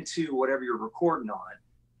flow into whatever you're recording on,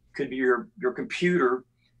 could be your computer,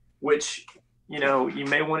 which you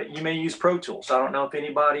may use Pro Tools. I don't know if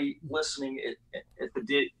anybody listening at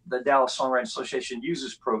the Dallas Songwriting Association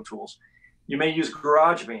uses Pro Tools. You may use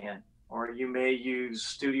GarageBand, or you may use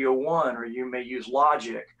Studio One, or you may use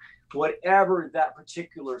Logic. Whatever that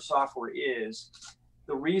particular software is,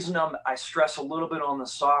 the reason I stress a little bit on the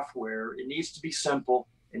software, it needs to be simple,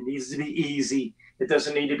 it needs to be easy, it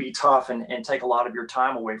doesn't need to be tough and take a lot of your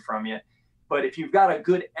time away from you. But if you've got a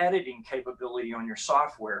good editing capability on your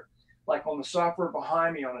software, like on the software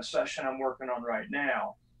behind me on the session I'm working on right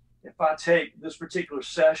now, if I take this particular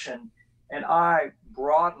session and I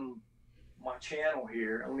broaden my channel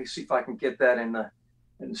here, let me see if I can get that in the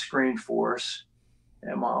screen for us.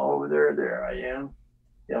 Am I over there? There I am.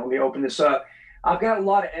 Yeah, let me open this up. I've got a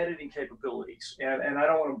lot of editing capabilities, and I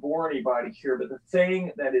don't want to bore anybody here, but the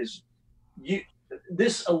thing that is,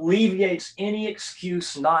 this alleviates any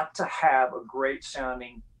excuse not to have a great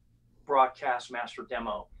sounding broadcast master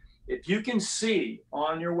demo. If you can see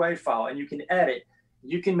on your WAV file and you can edit,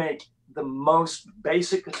 you can make the most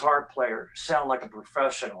basic guitar player sound like a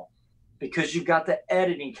professional because you've got the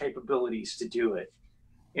editing capabilities to do it.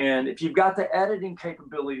 And if you've got the editing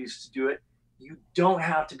capabilities to do it, you don't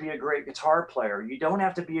have to be a great guitar player. You don't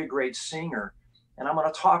have to be a great singer. And I'm going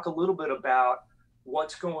to talk a little bit about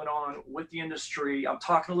what's going on with the industry. I'm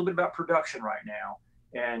talking a little bit about production right now.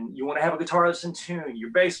 And you want to have a guitar that's in tune.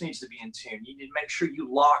 Your bass needs to be in tune. You need to make sure you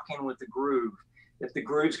lock in with the groove. If the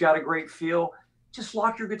groove's got a great feel, just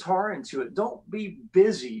lock your guitar into it. Don't be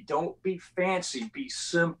busy. Don't be fancy. Be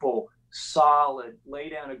simple, solid. Lay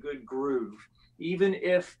down a good groove. Even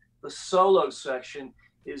if the solo section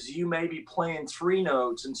is you may be playing 3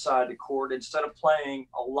 notes inside the chord instead of playing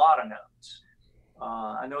a lot of notes.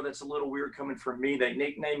 I know that's a little weird coming from me. They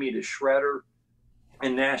nicknamed me the Shredder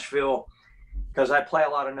in Nashville because I play a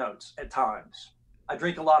lot of notes at times. I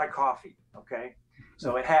drink a lot of coffee, okay?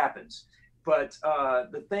 So it happens. But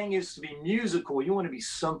the thing is, to be musical, you want to be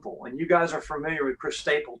simple. And you guys are familiar with Chris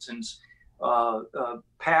Stapleton's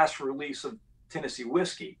past release of Tennessee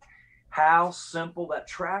Whiskey. How simple that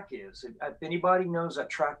track is. If anybody knows that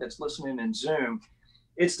track that's listening in Zoom,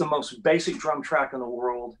 it's the most basic drum track in the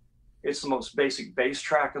world. It's the most basic bass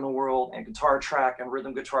track in the world, and guitar track and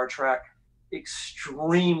rhythm guitar track.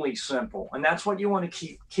 Extremely simple. And that's what you want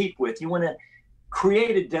to keep with. You want to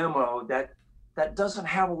create a demo that doesn't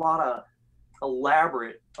have a lot of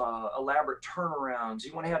elaborate turnarounds.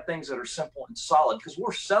 You want to have things that are simple and solid because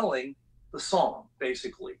we're selling the song,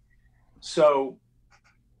 basically. So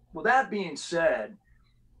with that being said,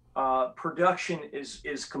 production is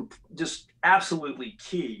just absolutely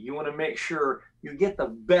key. You want to make sure you get the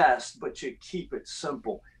best, but you keep it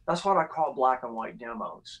simple. That's what I call black and white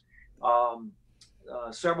demos.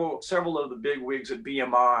 Several of the big wigs at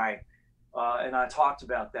BMI, and I talked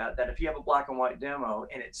about that if you have a black and white demo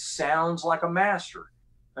and it sounds like a master,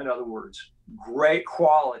 in other words, great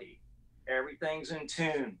quality, everything's in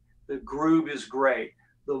tune, the groove is great,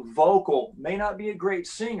 the vocal may not be a great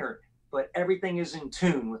singer, but everything is in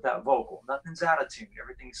tune with that vocal. Nothing's out of tune.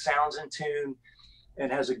 Everything sounds in tune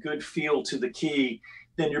and has a good feel to the key.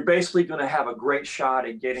 Then you're basically going to have a great shot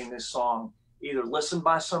at getting this song either listened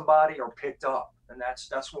by somebody or picked up. And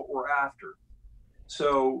that's what we're after.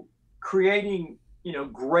 So creating,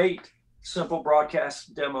 great simple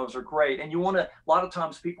broadcast demos are great. And you want to, a lot of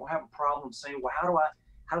times people have a problem saying, well,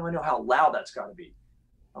 how do I know how loud that's got to be?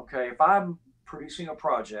 Okay. If I'm producing a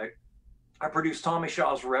project, I produced Tommy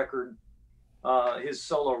Shaw's record, his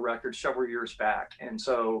solo record several years back. And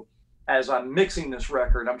so as I'm mixing this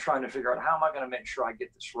record, I'm trying to figure out how am I going to make sure I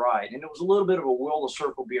get this right. And it was a little bit of a Will the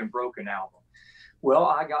Circle Being Broken album. Well,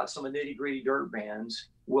 I got some Nitty Gritty Dirt Band's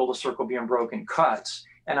Will the Circle Being Broken cuts,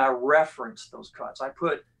 and I referenced those cuts. I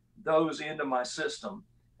put those into my system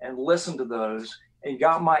and listened to those and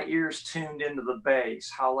got my ears tuned into the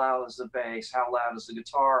bass. How loud is the bass? How loud is the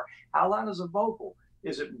guitar? How loud is the vocal?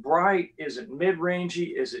 Is it bright? Is it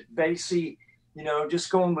mid-rangey? Is it bassy?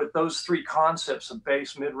 Just going with those three concepts of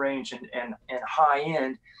bass, mid-range, and high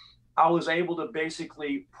end, I was able to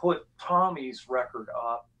basically put Tommy Shaw's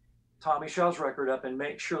record up and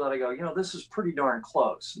make sure that I go, this is pretty darn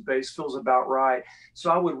close. The bass feels about right. So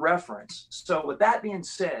I would reference. So with that being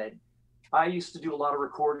said, I used to do a lot of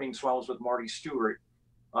recordings while I was with Marty Stewart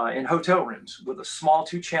in hotel rooms with a small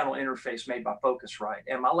 2-channel interface made by Focusrite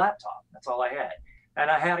and my laptop. That's all I had. And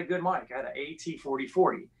I had a good mic. I had an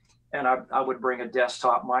AT4040. And I would bring a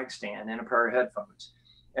desktop mic stand and a pair of headphones.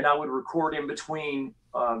 And I would record in between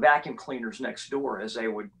vacuum cleaners next door as they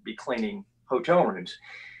would be cleaning hotel rooms.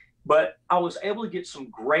 But I was able to get some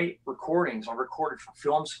great recordings. I recorded for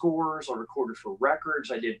film scores. I recorded for records.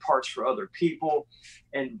 I did parts for other people.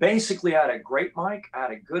 And basically, I had a great mic. I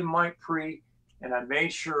had a good mic pre. And I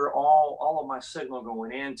made sure all of my signal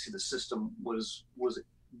going into the system was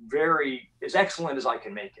as excellent as I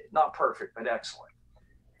can make it. Not perfect, but excellent.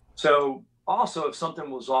 So also, if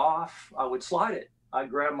something was off, I would slide it.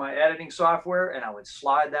 I'd grab my editing software and I would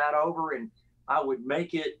slide that over and I would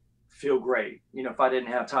make it feel great, if I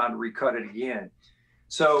didn't have time to recut it again.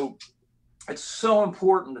 So it's so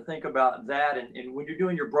important to think about that. And when you're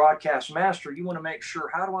doing your broadcast master, you want to make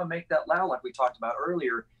sure, how do I make that loud like we talked about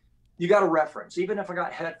earlier? You got to reference. Even if I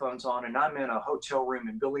got headphones on and I'm in a hotel room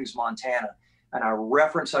in Billings, Montana, and I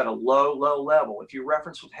reference at a low level. If you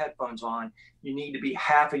reference with headphones on, you need to be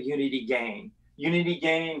half a unity gain. Unity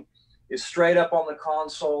gain is straight up on the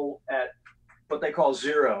console at what they call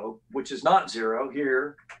 0, which is not 0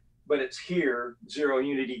 here, but it's here, 0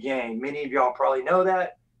 unity gain. Many of y'all probably know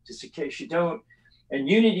that, just in case you don't. And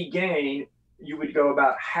unity gain, you would go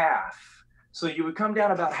about half. So you would come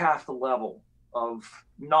down about half the level of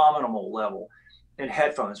nominal level in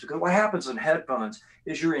headphones, because what happens in headphones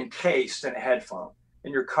is you're encased in a headphone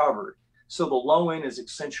and you're covered. So the low end is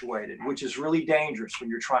accentuated, which is really dangerous when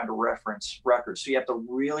you're trying to reference records. So you have to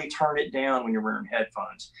really turn it down when you're wearing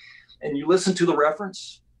headphones. And you listen to the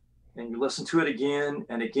reference and you listen to it again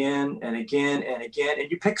and again and again and again, and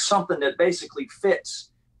you pick something that basically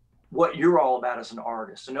fits what you're all about as an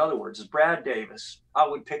artist. In other words, as Brad Davis, I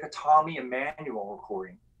would pick a Tommy Emmanuel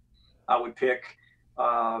recording. I would pick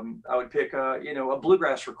a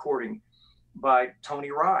bluegrass recording by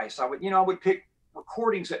Tony Rice. I would pick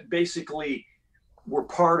recordings that basically were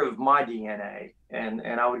part of my DNA. And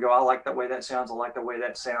I would go, I like the way that sounds. I like the way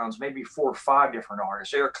that sounds. Maybe 4 or 5 different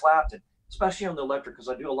artists. Eric Clapton, especially on the electric, because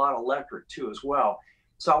I do a lot of electric too as well.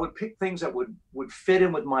 So I would pick things that would fit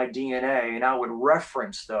in with my DNA, and I would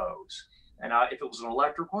reference those. And if it was an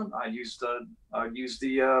electric one, I'd use the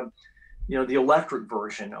electric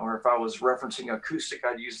version, or if I was referencing acoustic,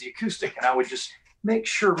 I'd use the acoustic, and I would just make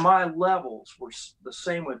sure my levels were the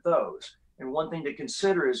same with those. And one thing to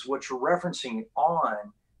consider is what you're referencing on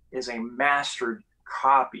is a mastered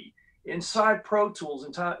copy. Inside Pro Tools,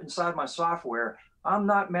 inside my software, I'm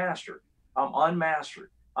not mastered. I'm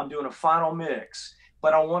unmastered. I'm doing a final mix,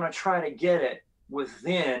 but I want to try to get it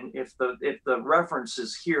within, if the reference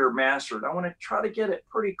is here mastered, I want to try to get it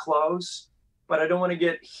pretty close, but I don't want to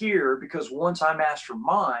get here, because once I master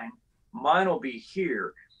mine will be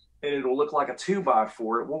here and it'll look like a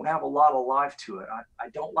 2x4. It won't have a lot of life to it. I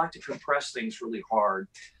don't like to compress things really hard.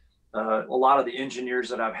 A lot of the engineers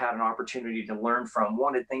that I've had an opportunity to learn from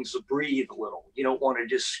wanted things to breathe a little. You don't want to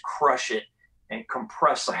just crush it and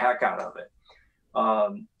compress the heck out of it.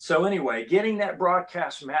 So anyway, getting that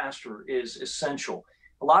broadcast master is essential.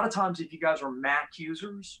 A lot of times, if you guys are Mac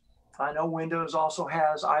users, I know Windows also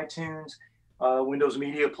has iTunes, Windows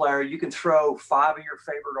Media Player. You can throw 5 of your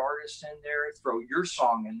favorite artists in there, throw your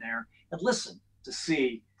song in there, and listen to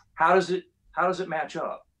see how does it match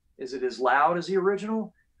up. Is it as loud as the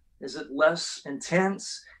original? Is it less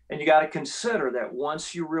intense? And you got to consider that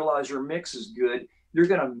once you realize your mix is good, you're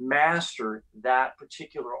going to master that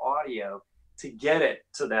particular audio to get it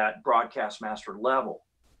to that broadcast master level.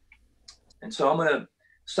 And so I'm going to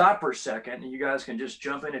stop for a second, and you guys can just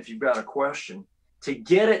jump in if you've got a question. To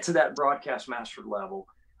get it to that broadcast master level,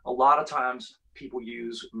 a lot of times people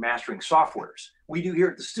use mastering softwares. We do here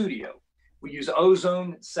at the studio. We use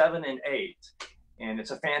Ozone 7 and 8, and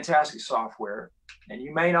it's a fantastic software, and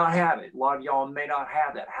you may not have it. A lot of y'all may not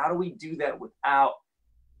have that. How do we do that without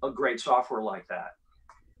a great software like that?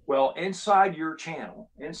 Well, inside your channel,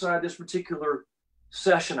 inside this particular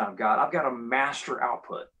session I've got a master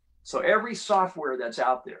output. So every software that's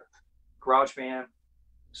out there, GarageBand,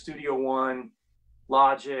 Studio One,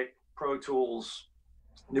 Logic, Pro Tools,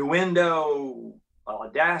 Nuendo,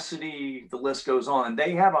 Audacity, the list goes on.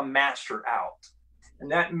 They have a master out.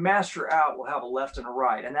 And that master out will have a left and a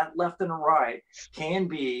right. And that left and a right can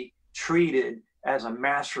be treated as a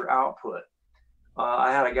master output.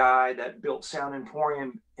 I had a guy that built Sound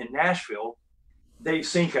Emporium in Nashville, Dave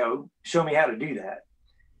Cinco, show me how to do that.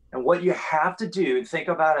 And what you have to do, think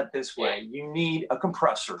about it this way, you need a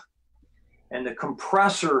compressor. And the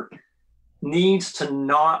compressor needs to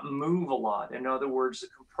not move a lot. In other words, the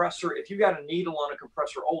compressor, if you got a needle on a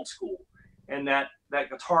compressor old school, and that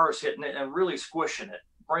guitar is hitting it and really squishing it,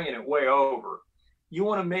 bringing it way over, you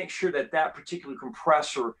want to make sure that that particular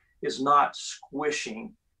compressor is not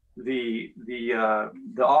squishing the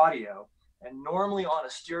audio. And normally on a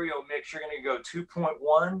stereo mix, you're going to go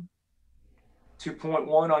 2.1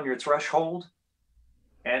 on your threshold.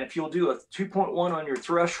 And if you'll do a 2.1 on your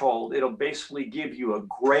threshold, it'll basically give you a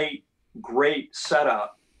great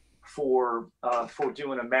setup for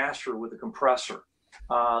doing a master with a compressor.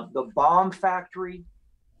 The Bomb Factory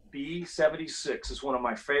B76 is one of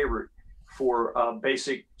my favorite for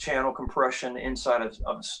basic channel compression inside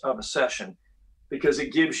of a session, because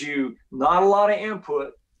it gives you not a lot of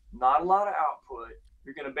input, not a lot of output.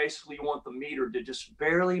 You're going to basically want the meter to just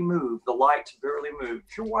barely move, the light to barely move.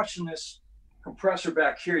 If you're watching this compressor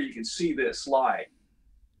back here, you can see this light.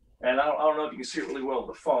 And I don't know if you can see it really well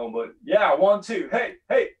with the phone, but yeah, 1, 2, hey,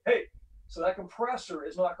 hey, hey. So that compressor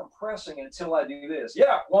is not compressing until I do this.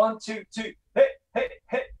 Yeah, 1, 2, 2, hey, hey,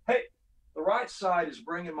 hey, hey. The right side is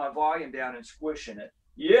bringing my volume down and squishing it.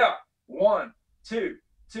 Yeah, 1, 2,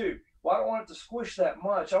 2. Well, I don't want it to squish that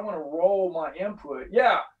much. I want to roll my input.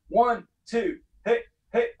 Yeah, 1, 2, hey,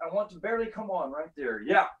 hey. I want to barely come on right there.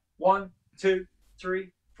 Yeah, 1, 2,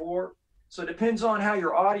 3, 4. So it depends on how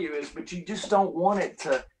your audio is, but you just don't want it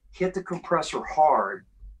to hit the compressor hard.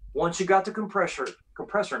 Once you got the compressor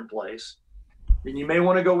in place, then you may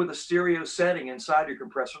want to go with a stereo setting inside your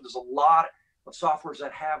compressor. There's a lot of softwares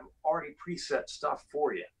that have already preset stuff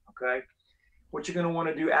for you, okay? What you're going to want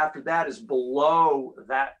to do after that is below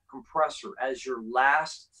that compressor as your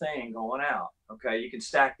last thing going out, okay? You can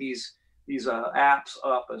stack these apps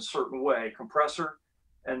up a certain way, compressor,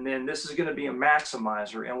 and then this is going to be a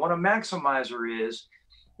maximizer. And what a maximizer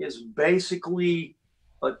is basically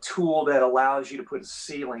a tool that allows you to put a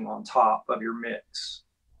ceiling on top of your mix.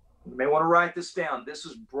 You may want to write this down. This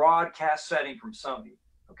is broadcast setting from Sony,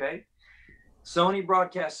 okay? Sony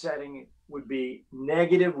broadcast setting would be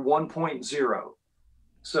 -1.0.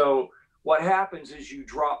 So what happens is you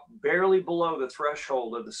drop barely below the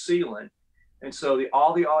threshold of the ceiling, and so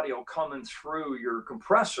all the audio coming through your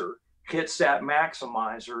compressor hits that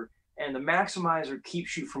maximizer, and the maximizer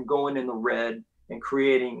keeps you from going in the red and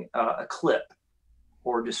creating a clip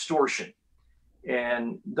or distortion.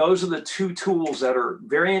 And those are the two tools that are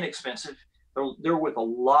very inexpensive. They're with a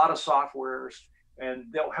lot of softwares,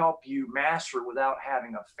 and they'll help you master without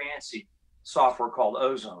having a fancy software called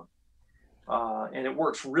Ozone. And it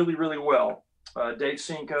works really, really well. Dave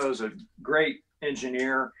Cinco is a great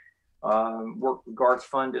engineer. Worked with Garth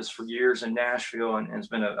Fundis for years in Nashville, and has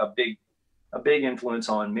been a big influence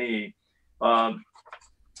on me. But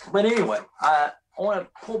anyway, I want to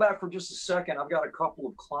pull back for just a second. I've got a couple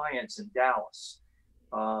of clients in Dallas,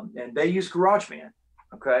 and they use GarageBand,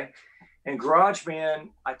 okay? And GarageBand,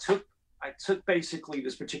 I took basically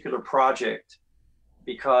this particular project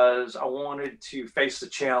because I wanted to face the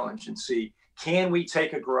challenge and see, can we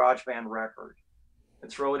take a GarageBand record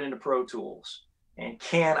and throw it into Pro Tools? And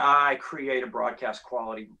can I create a broadcast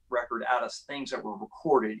quality record out of things that were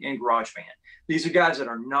recorded in GarageBand? These are guys that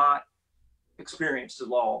are not experienced at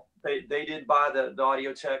all. They did buy the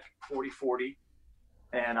Audio-Tech 4040,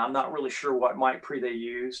 and I'm not really sure what mic pre they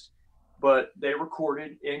used, but they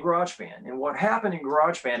recorded in GarageBand. And what happened in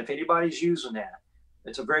GarageBand, if anybody's using that,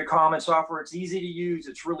 it's a very common software. It's easy to use.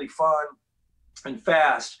 It's really fun and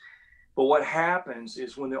fast. But what happens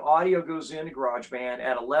is when the audio goes into GarageBand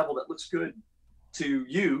at a level that looks good to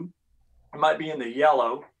you, it might be in the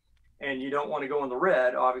yellow, and you don't want to go in the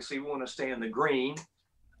red. Obviously, we want to stay in the green,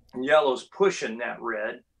 and yellow's pushing that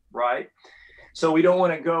red, right? So we don't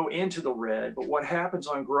want to go into the red. But what happens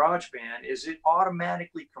on GarageBand is it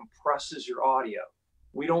automatically compresses your audio.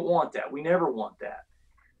 We don't want that. We never want that.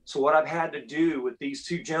 So what I've had to do with these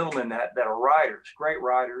two gentlemen that are writers, great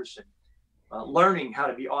writers, and learning how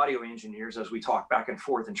to be audio engineers as we talk back and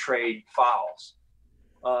forth and trade files,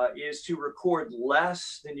 is to record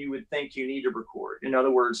less than you would think you need to record. In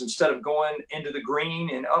other words, instead of going into the green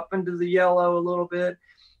and up into the yellow a little bit,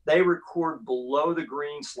 they record below the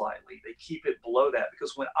green slightly. They keep it below that,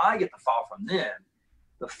 because when I get the file from them,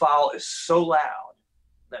 the file is so loud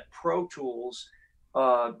that Pro Tools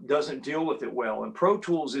doesn't deal with it well. And Pro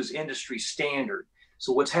Tools is industry standard.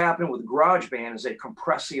 So what's happened with GarageBand is they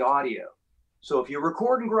compress the audio. So if you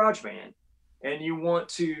record in GarageBand and you want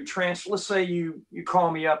to let's say you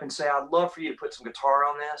call me up and say, I'd love for you to put some guitar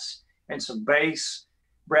on this and some bass,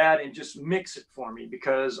 Brad, and just mix it for me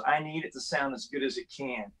because I need it to sound as good as it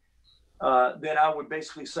can. Then I would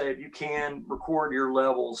basically say, if you can, record your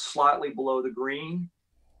levels slightly below the green.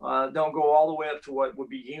 Don't go all the way up to what would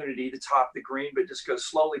be unity, the top of the green, but just go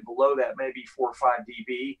slowly below that, maybe 4 or 5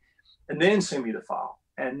 dB, and then send me the file.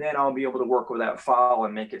 And then I'll be able to work with that file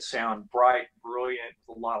and make it sound bright, brilliant,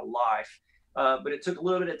 with a lot of life. But it took a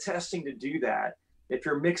little bit of testing to do that. If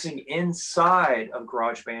you're mixing inside of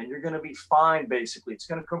GarageBand, you're going to be fine, basically. It's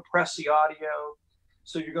going to compress the audio.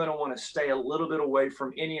 So you're going to want to stay a little bit away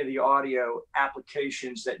from any of the audio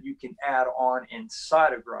applications that you can add on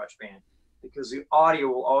inside of GarageBand, because the audio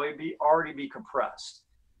will already be compressed.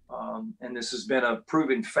 And this has been a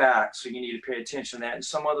proven fact, so you need to pay attention to that. And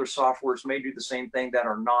some other softwares may do the same thing that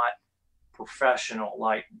are not professional,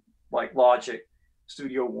 like Logic,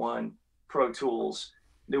 Studio One, Pro Tools,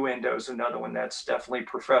 Nuendo's another one that's definitely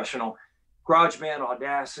professional. GarageBand,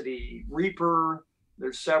 Audacity, Reaper,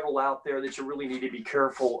 there's several out there that you really need to be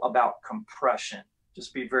careful about compression.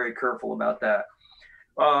 Just be very careful about that.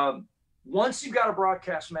 Once you've got a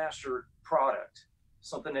Broadcast Master product,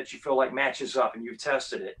 something that you feel like matches up and you've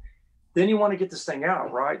tested it, then you want to get this thing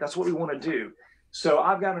out, right? That's what we want to do. So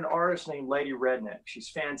I've got an artist named Lady Redneck. She's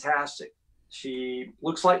fantastic. She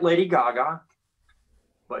looks like Lady Gaga,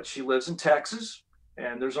 but she lives in Texas,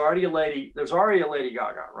 and there's already a Lady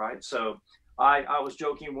Gaga, right? So I was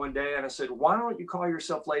joking one day and I said, why don't you call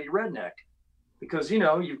yourself Lady Redneck? Because, you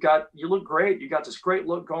know, you look great. You got this great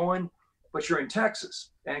look going, but you're in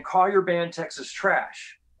Texas, and call your band Texas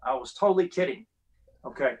Trash. I was totally kidding.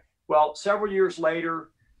 Okay. Well, several years later,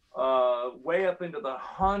 way up into the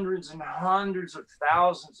hundreds and hundreds of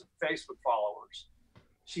thousands of Facebook followers,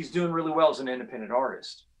 she's doing really well as an independent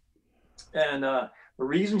artist. And the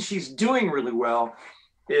reason she's doing really well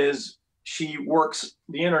is she works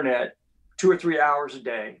the internet 2 or 3 hours a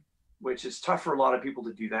day, which is tough for a lot of people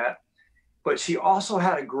to do that. But she also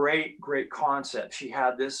had a great concept. She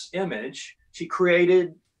had this image. She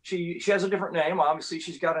has a different name. Obviously,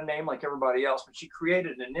 she's got a name like everybody else, but she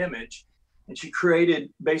created an image, and she created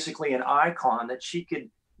basically an icon that she could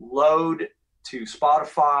load to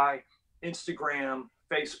Spotify, Instagram,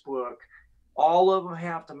 Facebook. All of them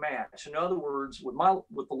have to match. In other words, with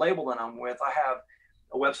the label that I'm with, I have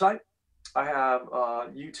a website, I have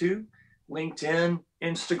YouTube, LinkedIn,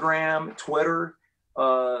 Instagram, Twitter,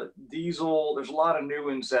 Diesel. There's a lot of new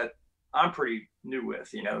ones that I'm pretty new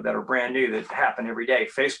with, you know, that are brand new that happen every day.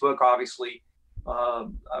 Facebook, obviously. I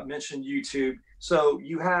mentioned YouTube. So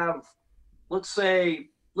you have, let's say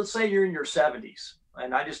you're in your 70s,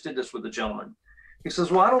 and I just did this with a gentleman. He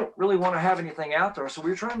says, well, I don't really want to have anything out there. So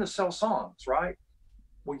we're trying to sell songs, right?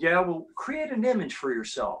 Well, yeah, well, create an image for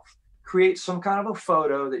yourself. Create some kind of a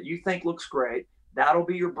photo that you think looks great. That'll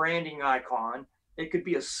be your branding icon. It could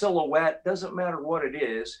be a silhouette, doesn't matter what it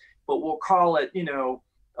is, but we'll call it, you know,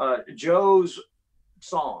 Joe's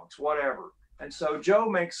songs, whatever. And so Joe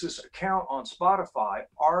makes this account on Spotify,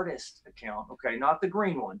 artist account, okay, not the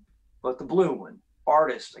green one, but the blue one,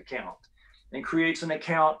 artist account, and creates an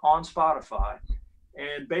account on Spotify.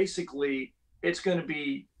 And basically it's going to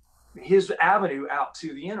be his avenue out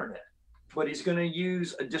to the internet, but he's going to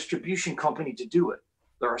use a distribution company to do it.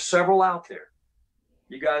 There are several out there.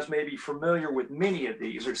 You guys may be familiar with many of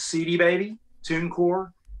these. There's CD Baby,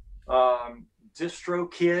 TuneCore,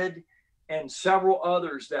 DistroKid, and several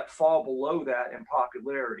others that fall below that in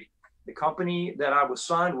popularity. The company that I was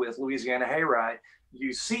signed with, Louisiana Hayride,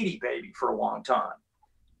 used CD Baby for a long time.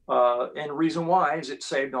 And the reason why is it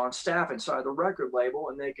saved on staff inside the record label,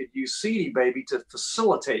 and they could use CD Baby to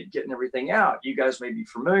facilitate getting everything out. You guys may be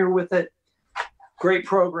familiar with it. great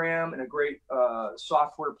program and a great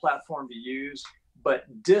software platform to use, but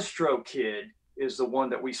DistroKid is the one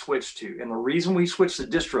that we switched to. And the reason we switched to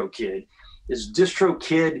DistroKid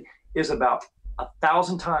is about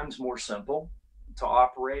 1,000 times more simple to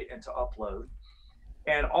operate and to upload.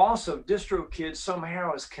 And also DistroKid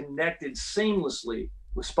somehow is connected seamlessly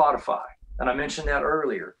with Spotify. And I mentioned that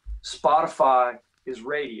earlier. Spotify is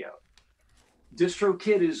radio.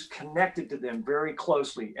 DistroKid is connected to them very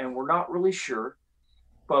closely, and we're not really sure.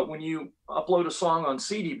 But when you upload a song on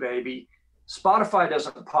CD Baby, Spotify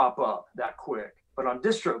doesn't pop up that quick. But on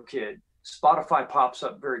DistroKid, Spotify pops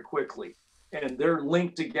up very quickly, and they're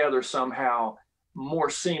linked together somehow more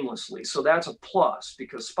seamlessly. So that's a plus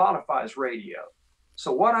because Spotify is radio.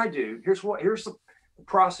 So what I do, here's the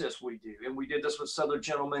process we do. And we did this with Southern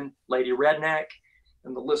Gentleman, Lady Redneck,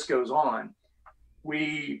 and the list goes on.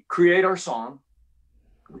 We create our song.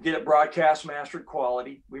 We get it broadcast mastered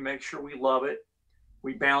quality. We make sure we love it.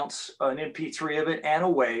 We bounce an MP3 of it and a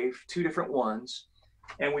WAV, 2 different ones.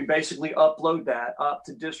 And we basically upload that up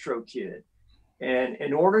to DistroKid. And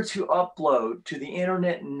in order to upload to the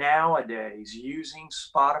internet nowadays using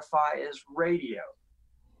Spotify as radio,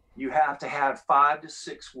 you have to have 5 to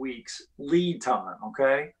 6 weeks lead time,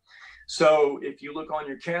 okay? So if you look on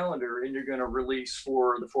your calendar and you're going to release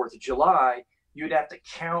for the 4th of July, you'd have to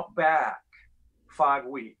count back 5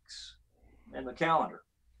 weeks in the calendar.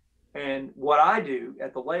 And what I do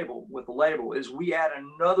at the label, with the label, is we add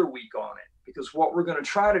another week on it, because what we're going to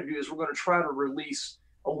try to do is we're going to try to release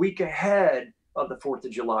a week ahead of the 4th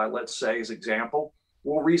of July, let's say, as example.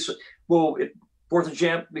 If 4th of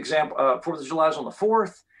July is on the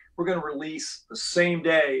 4th, we're going to release the same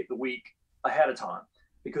day, the week ahead of time.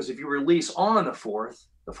 Because if you release on the 4th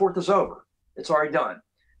is over. It's already done.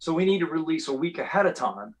 So we need to release a week ahead of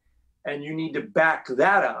time, and you need to back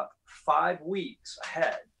that up 5 weeks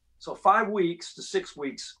ahead. So 5 weeks to 6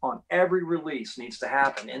 weeks on every release needs to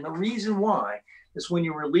happen. And the reason why is when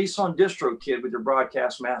you release on DistroKid with your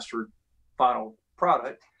broadcast mastered final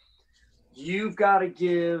product, you've got to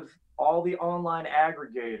give all the online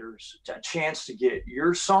aggregators a chance to get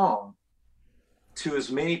your song to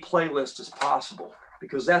as many playlists as possible,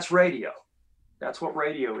 because that's radio. That's what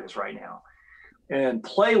radio is right now. And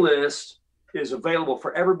playlist is available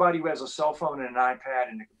for everybody who has a cell phone and an iPad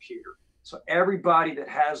and a computer. So everybody that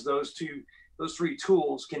has those 3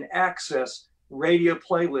 tools can access radio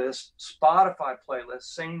playlist, Spotify playlist,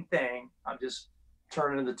 same thing. I'm just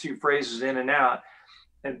turning the 2 phrases in and out.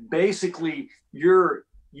 And basically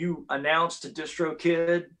you announce to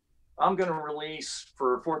DistroKid, I'm going to release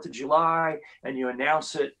for 4th of July, and you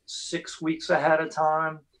announce it 6 weeks ahead of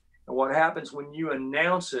time. And what happens when you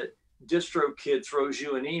announce it, DistroKid throws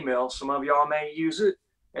you an email. Some of y'all may use it.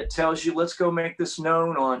 It tells you, let's go make this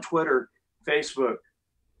known on Twitter, Facebook,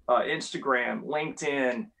 Instagram,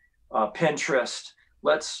 LinkedIn, Pinterest.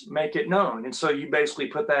 Let's make it known. And so you basically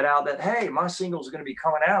put that out that, hey, my single is going to be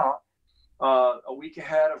coming out a week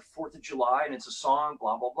ahead of 4th of July, and it's a song,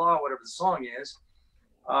 blah, blah, blah, whatever the song is.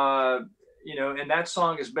 And that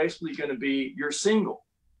song is basically going to be your single.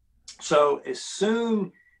 So as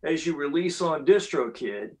soon as you release on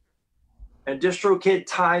DistroKid, and DistroKid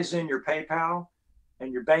ties in your PayPal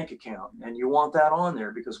and your bank account, and you want that on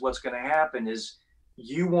there, because what's going to happen is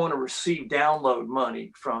you want to receive download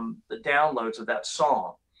money from the downloads of that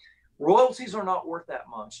song. Royalties are not worth that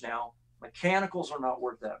much now. Mechanicals are not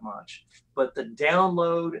worth that much, but the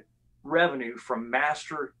download revenue from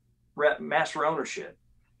master ownership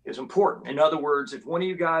is important. In other words, if one of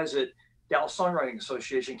you guys at Dallas Songwriting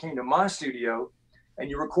Association came to my studio and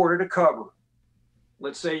you recorded a cover,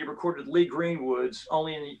 let's say you recorded Lee Greenwood's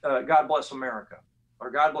Only in God Bless America or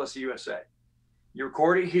God Bless the USA. You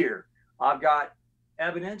record it here. I've got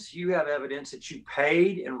evidence, you have evidence that you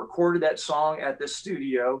paid and recorded that song at this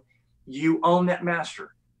studio. You own that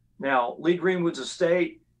master. Now, Lee Greenwood's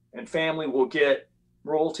estate and family will get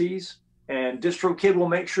royalties, and DistroKid will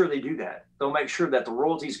make sure they do that. They'll make sure that the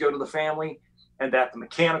royalties go to the family and that the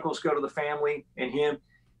mechanicals go to the family and him.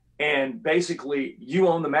 And basically, you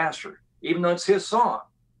own the master. Even though it's his song,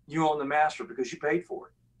 you own the master because you paid for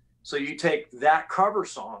it. So you take that cover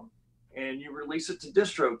song and you release it to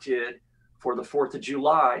DistroKid for the 4th of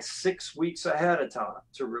July, 6 weeks ahead of time,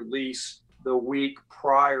 to release the week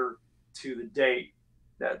prior to the date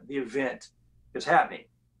that the event is happening.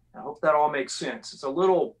 I hope that all makes sense. It's a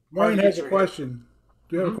little... Wayne has a question.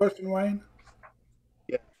 Do you have a question, Wayne?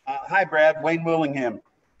 Yeah. Hi, Brad. Wayne Willingham.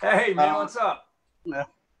 Hey, man, what's up? Yeah.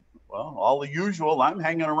 Well, all the usual. I'm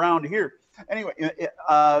hanging around here. Anyway,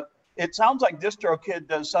 it sounds like DistroKid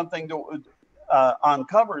does something to, on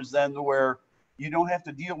covers then, where you don't have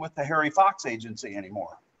to deal with the Harry Fox agency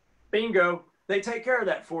anymore. Bingo. They take care of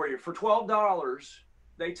that for you. For $12,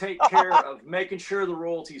 they take care of making sure the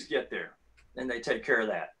royalties get there, and they take care of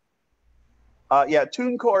that. Yeah,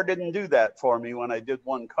 TuneCore didn't do that for me when I did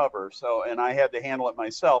one cover, so, and I had to handle it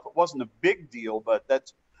myself. It wasn't a big deal, but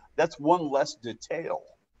that's one less detail.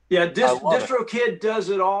 Yeah, DistroKid does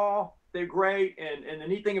it all. They're great, and the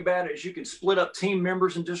neat thing about it is you can split up team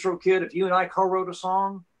members in DistroKid. If you and I co-wrote a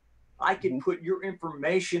song, I can put your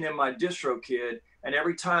information in my DistroKid, and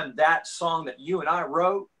every time that song that you and I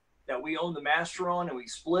wrote, that we own the master on and we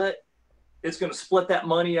split, it's going to split that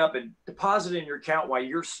money up and deposit it in your account while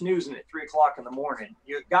you're snoozing at 3 o'clock in the morning.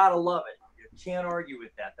 You got to love it. You can't argue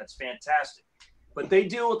with that. That's fantastic. But they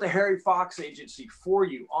deal with the Harry Fox agency for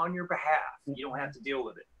you on your behalf. You don't have to deal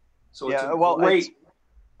with it. So it's great.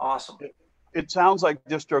 Awesome. It sounds like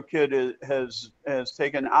DistroKid has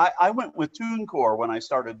taken, I went with TuneCore when I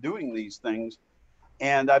started doing these things,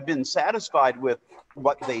 and I've been satisfied with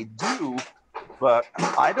what they do, but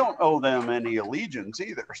I don't owe them any allegiance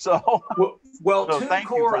either. So, so thank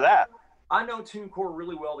you for that. I know TuneCore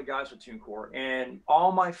really well, the guys with TuneCore, and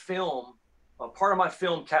all my film, part of my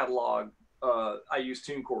film catalog, I use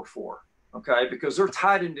TuneCore for, okay, because they're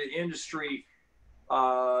tied into industry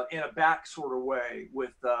in a back sort of way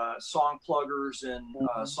with song pluggers and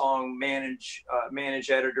song manage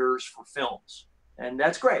editors for films, and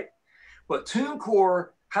that's great. But TuneCore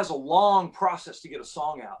has a long process to get a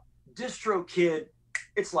song out. DistroKid,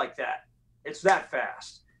 it's like that. It's that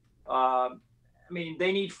fast. I mean,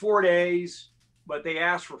 they need 4 days, but they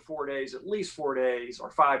ask for 4 days, at least 4 days or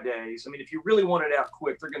 5 days. I mean, if you really want it out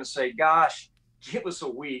quick, they're going to say, gosh, give us a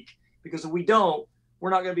week, because if we don't, we're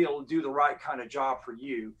not going to be able to do the right kind of job for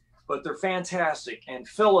you. But they're fantastic. And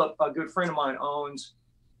Philip, a good friend of mine, owns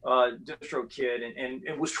DistroKid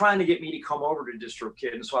and was trying to get me to come over to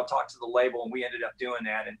DistroKid. And so I talked to the label and we ended up doing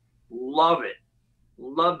that, and love it.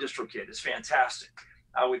 Love DistroKid. It's fantastic.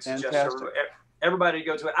 I would suggest everybody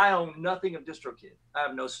go to it. I own nothing of DistroKid. I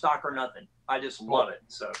have no stock or nothing. I just love it.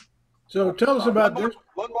 So tell us about this.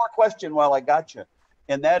 One more question while I got you.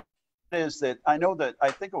 And that is that I know that I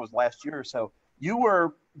think it was last year or so, you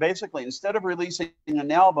were basically, instead of releasing an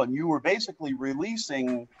album, you were basically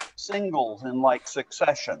releasing singles in like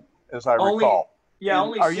succession, as I recall. Yeah,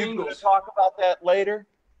 only are singles. You going to talk about that later?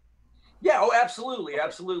 Yeah, oh, absolutely,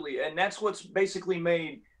 absolutely. And that's what's basically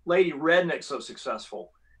made Lady Redneck so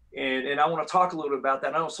successful. And I want to talk a little bit about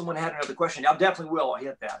that. I know someone had another question. I definitely will. I'll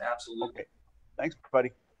hit that. Absolutely. Okay. Thanks,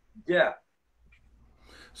 buddy. Yeah.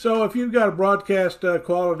 So if you've got a broadcast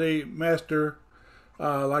quality master,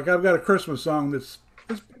 like I've got a Christmas song it's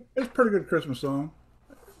a pretty good Christmas song.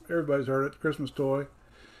 Everybody's heard it, Christmas Toy.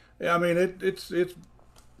 I mean, it's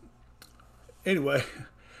anyway.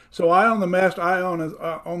 So I own the master. I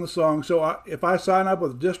own the song. So if I sign up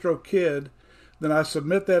with DistroKid, then I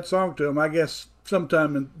submit that song to them, I guess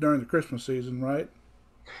sometime during the Christmas season, right?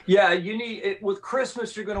 Yeah, you need it with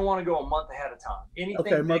Christmas. You're going to want to go a month ahead of time.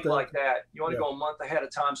 Anything big like that, you want to go a month ahead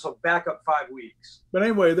of time. So back up 5 weeks. But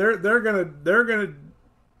anyway, they're gonna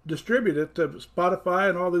distribute it to Spotify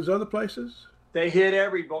and all these other places. They hit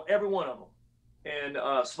every one of them, and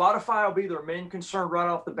Spotify will be their main concern right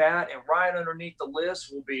off the bat, and right underneath the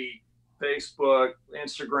list will be Facebook,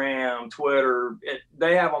 Instagram, Twitter.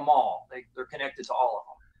 They have them all. They're connected to all of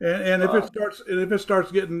them. And if it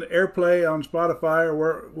starts getting airplay on Spotify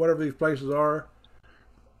or whatever these places are,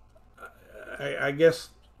 I guess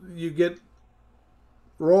you get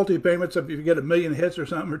royalty payments if you get 1 million hits or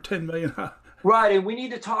something, or 10 million. Right, and we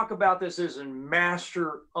need to talk about this as in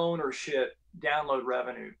master ownership download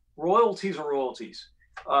revenue. Royalties are royalties,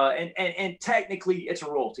 and technically it's a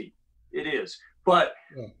royalty. It is, but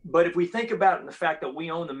if we think about it in the fact that we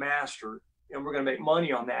own the master, and we're going to make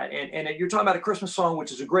money on that. And you're talking about a Christmas song,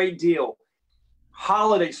 which is a great deal.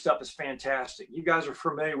 Holiday stuff is fantastic. You guys are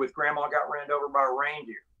familiar with Grandma Got Ran Over by a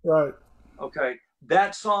Reindeer. Right. Okay.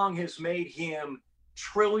 That song has made him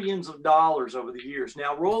trillions of dollars over the years.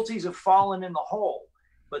 Now, royalties have fallen in the hole,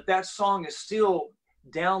 but that song is still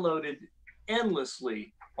downloaded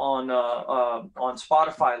endlessly on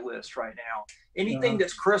Spotify list right now. Anything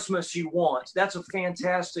that's Christmas you want, that's a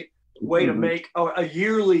fantastic way to make a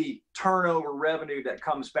yearly turnover revenue that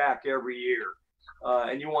comes back every year.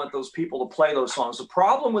 And you want those people to play those songs. The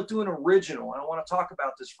problem with doing original, and I want to talk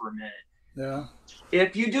about this for a minute. Yeah.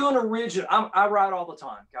 If you do an original, I write all the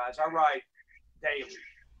time, guys. I write daily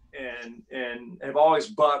and have always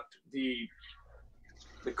bucked the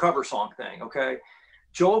cover song thing, okay?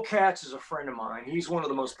 Joel Katz is a friend of mine. He's one of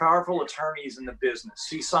the most powerful attorneys in the business.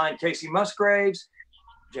 He signed Casey Musgraves,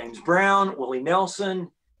 James Brown, Willie Nelson.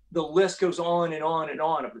 The list goes on and on and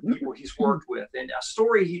on of the people he's worked with. And a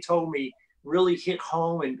story he told me really hit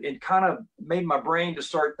home and kind of made my brain to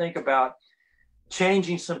start think about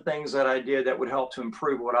changing some things that I did that would help to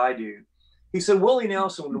improve what I do. He said, Willie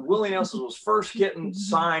Nelson, when Willie Nelson was first getting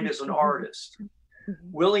signed as an artist,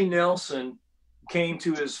 Willie Nelson came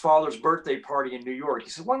to his father's birthday party in New York. He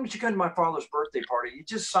said, why don't you come to my father's birthday party? He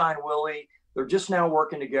just signed Willie. They're just now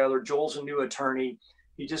working together. Joel's a new attorney.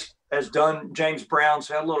 He just has done James Brown,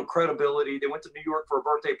 so had a little credibility. They went to New York for a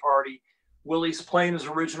birthday party. Willie's playing his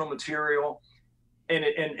original material.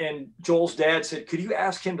 And Joel's dad said, could you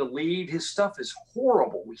ask him to leave? His stuff is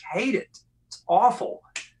horrible. We hate it. It's awful.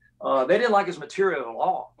 They didn't like his material at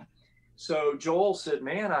all. So Joel said,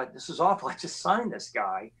 man, this is awful. I just signed this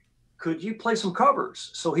guy. Could you play some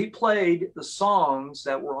covers? So he played the songs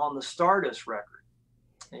that were on the Stardust record.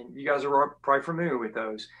 And you guys are probably familiar with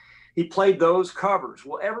those. He played those covers.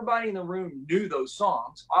 Well, everybody in the room knew those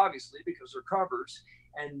songs, obviously, because they're covers.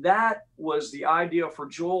 And that was the idea for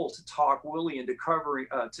Joel to talk Willie into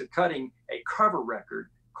cutting a cover record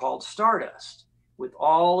called Stardust with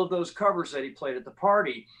all of those covers that he played at the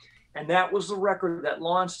party. And that was the record that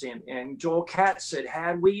launched him. And Joel Katz said,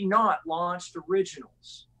 had we not launched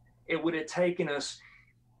originals, it would have taken us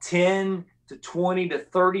 10 to 20 to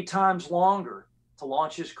 30 times longer to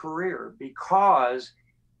launch his career because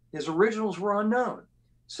his originals were unknown.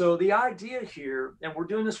 So the idea here, and we're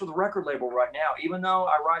doing this with a record label right now, even though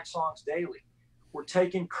I write songs daily, we're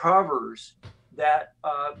taking covers that,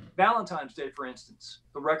 Valentine's Day, for instance,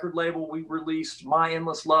 the record label, we released My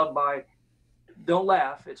Endless Love by, don't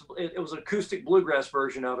laugh, it was an acoustic bluegrass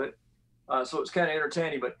version of it, so it's kind of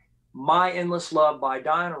entertaining, but My Endless Love by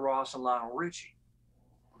Diana Ross and Lionel Richie.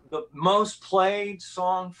 The most played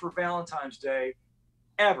song for Valentine's Day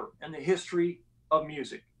ever in the history of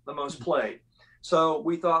music, the most played. So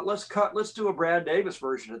we thought, let's do a Brad Davis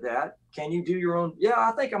version of that. Can you do your own? Yeah,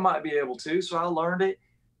 I think I might be able to. So I learned it,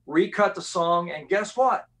 recut the song, and guess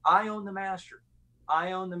what? I own the master.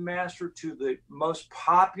 I own the master to the most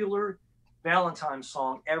popular Valentine's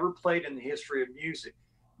song ever played in the history of music.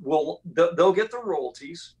 Well, they'll get the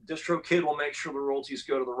royalties. DistroKid will make sure the royalties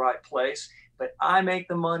go to the right place, but I make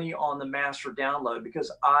the money on the master download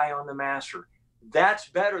because I own the master. That's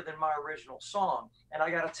better than my original song. And I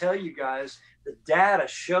got to tell you guys, the data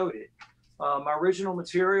showed it. My original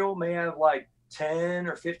material may have like 10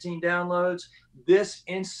 or 15 downloads. This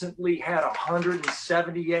instantly had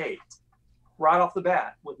 178 right off the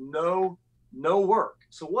bat with no work.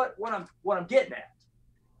 So what I'm getting at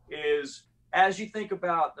is, as you think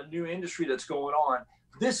about the new industry that's going on,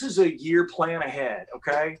 this is a year plan ahead,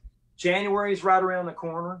 okay? January is right around the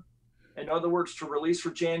corner. In other words, to release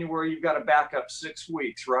for January, you've got to back up 6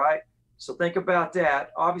 weeks, right? So think about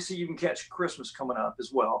that. Obviously, you can catch Christmas coming up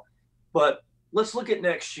as well. But let's look at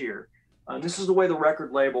next year. This is the way the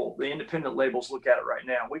record label, the independent labels look at it right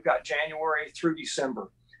now. We've got January through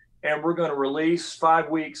December, and we're going to release 5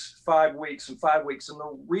 weeks, 5 weeks, and 5 weeks. And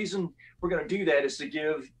the reason we're going to do that is to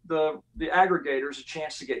give the aggregators a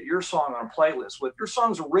chance to get your song on a playlist. With your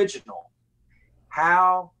song's original,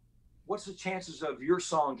 what's the chances of your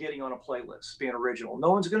song getting on a playlist, being original?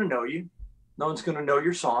 No one's going to know you. No one's going to know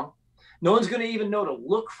your song. No one's going to even know to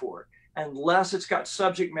look for it unless it's got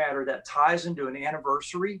subject matter that ties into an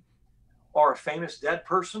anniversary or a famous dead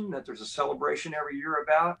person that there's a celebration every year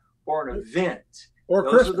about, or an event. Or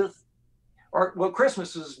Christmas. Well,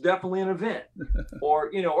 Christmas is definitely an event,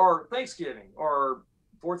 or Thanksgiving, or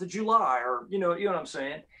 4th of July, or you know what I'm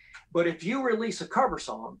saying. But if you release a cover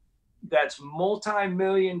song that's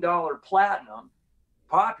multi-million-dollar platinum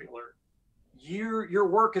popular, your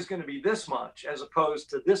work is going to be this much as opposed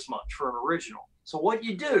to this much for an original. So what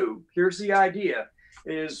you do, here's the idea,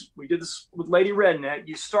 is we did this with Lady Redneck.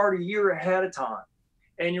 You start a year ahead of time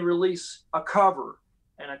and you release a cover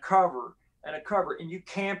and a cover and a cover, and you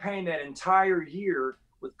campaign that entire year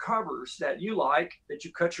with covers that you like, that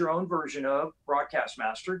you cut your own version of, broadcast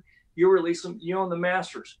master. You release them, you own the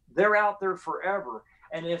masters. They're out there forever.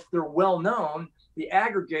 And if they're well known, the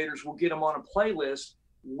aggregators will get them on a playlist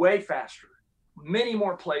way faster. Many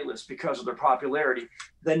more playlists because of their popularity.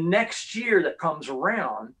 The next year that comes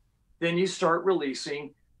around, then you start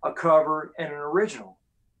releasing a cover and an original,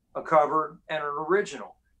 a cover and an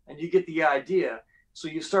original, and you get the idea. So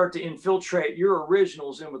you start to infiltrate your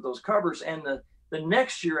originals in with those covers, and the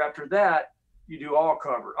next year after that, you do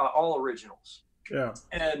all originals. Yeah.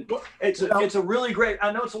 And it's a really great,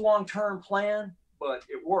 I know it's a long-term plan, but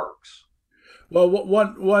it works. Well,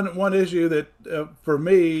 one issue that for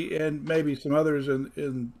me and maybe some others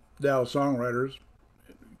in Dallas Songwriters,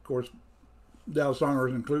 of course, Dallas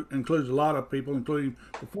Songwriters includes a lot of people, including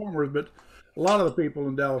performers, but a lot of the people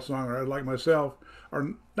in Dallas Songwriters, like myself, are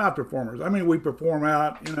not performers. I mean, we perform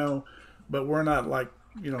out, but we're not like,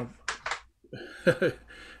 you know,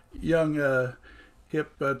 young,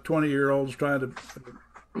 hip 20-year-olds trying to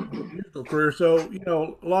musical career. So, you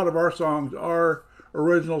know, a lot of our songs are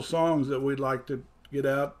original songs that we'd like to get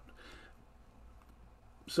out.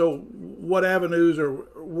 So what avenues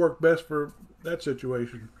work best for that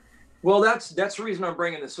situation? Well, that's the reason I'm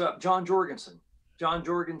bringing this up. John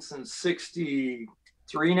Jorgensen's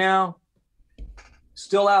 63 now,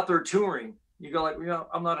 still out there touring. You go like, you know,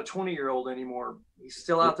 I'm not a 20-year-old anymore. He's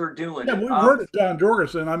still out there doing it. Yeah, we've heard of John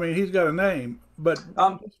Jorgensen. I mean, he's got a name, but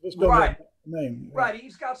right. Name. Right.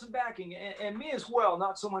 He's got some backing, and me as well,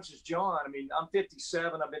 not so much as John. I mean, I'm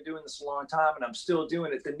 57. I've been doing this a long time, and I'm still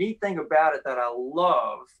doing it. The neat thing about it that I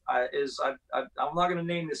love is I'm not going to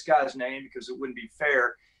name this guy's name because it wouldn't be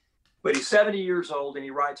fair, but he's 70 years old, and he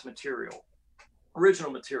writes material, original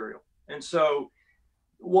material. And so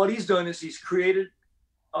what he's done is he's created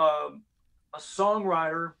a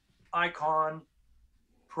songwriter icon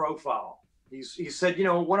profile. He said, you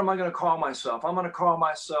know, what am I going to call myself? I'm going to call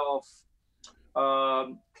myself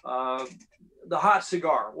the hot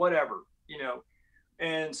cigar, whatever, you know.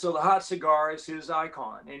 And so the hot cigar is his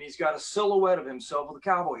icon, and he's got a silhouette of himself with a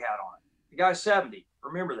cowboy hat on. The guy's 70,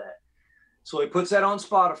 remember that. So he puts that on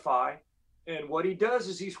Spotify, and what he does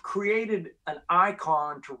is he's created an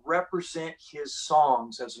icon to represent his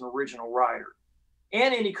songs as an original writer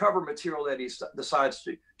and any cover material that he decides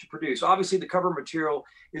to produce. Obviously, the cover material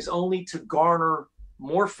is only to garner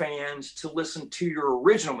more fans to listen to your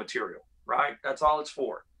original material. Right? That's all it's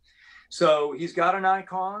for. So he's got an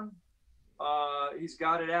icon. He's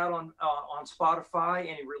got it out on Spotify,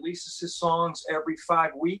 and he releases his songs every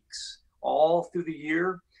 5 weeks, all through the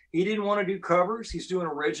year. He didn't want to do covers. He's doing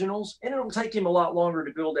originals, and it'll take him a lot longer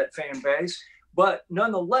to build that fan base. But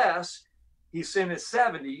nonetheless, he's in his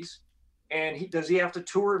 70s, and does he have to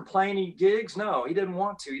tour and play any gigs? No, he doesn't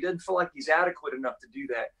want to. He doesn't feel like he's adequate enough to do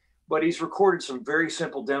that. But he's recorded some very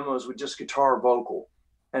simple demos with just guitar vocal.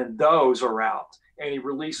 And those are out, and he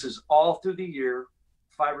releases all through the year,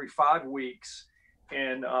 every 5 weeks.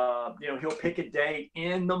 And, you know, he'll pick a date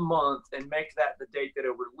in the month and make that the date that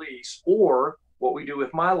it'll release. Or what we do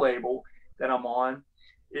with my label that I'm on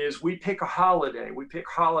is we pick a holiday. We pick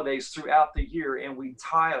holidays throughout the year, and we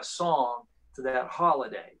tie a song to that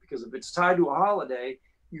holiday. Because if it's tied to a holiday,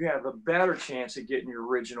 you have a better chance of getting your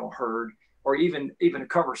original heard, or even a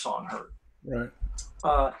cover song heard. Right.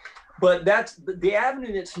 But that's the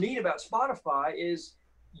avenue that's neat about Spotify is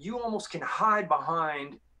you almost can hide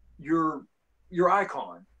behind your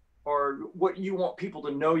icon or what you want people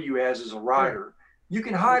to know you as a writer. You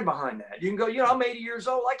can hide behind that. You can go, you know, I'm 80 years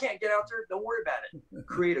old. I can't get out there. Don't worry about it.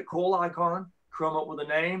 Create a cool icon, come up with a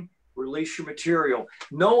name, release your material.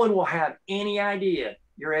 No one will have any idea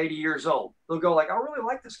you're 80 years old. They'll go like, I really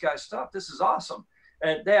like this guy's stuff. This is awesome.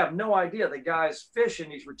 And they have no idea the guy's fishing.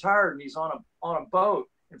 He's retired and he's on a boat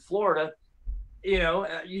in Florida. You know,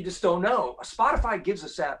 you just don't know. Spotify gives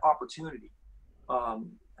us that opportunity.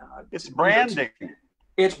 It's branding.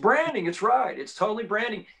 It's branding. It's right. It's totally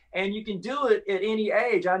branding. And you can do it at any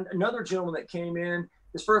age. Another gentleman that came in,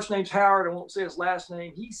 his first name's Howard. I won't say his last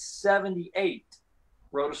name. He's 78.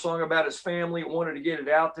 Wrote a song about his family, wanted to get it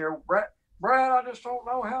out there. Brad, I just don't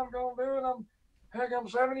know how I'm going to do it. I'm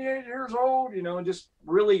 78 years old, you know, and just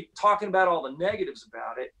really talking about all the negatives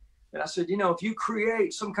about it. And I said, you know, if you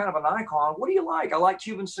create some kind of an icon, what do you like? I like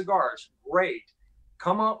Cuban cigars. Great.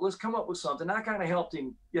 Let's come up with something. I kind of helped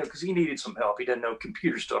him, you know, because he needed some help. He doesn't know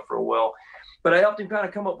computer stuff real well. But I helped him kind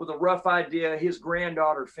of come up with a rough idea. His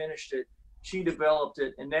granddaughter finished it. She developed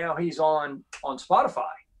it. And now he's on Spotify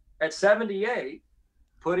at 78,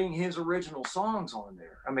 putting his original songs on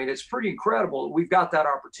there. I mean, it's pretty incredible. We've got that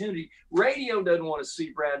opportunity. Radio doesn't want to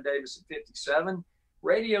see Brad Davis at 57.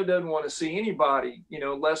 Radio doesn't want to see anybody, you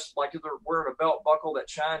know, less like if they're wearing a belt buckle that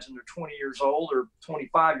shines and they're 20 years old or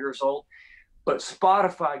 25 years old. But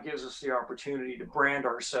Spotify gives us the opportunity to brand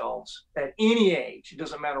ourselves at any age. It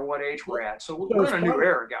doesn't matter what age we're at. So we're in a new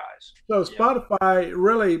era, guys. So Spotify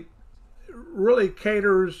really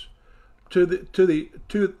caters to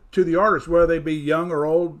the artists, whether they be young or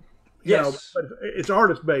old. You know, but it's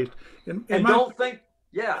artist based. And don't think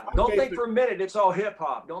for a minute it's all hip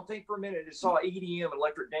hop. Don't think for a minute it's all EDM,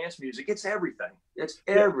 electric dance music. It's everything. It's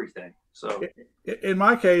everything. So in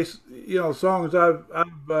my case, you know, songs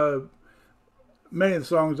many of the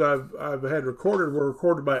songs I've had recorded were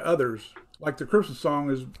recorded by others. Like the Christmas song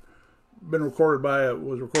was recorded by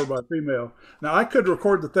a female. Now I could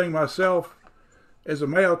record the thing myself as a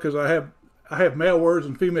male because I have male words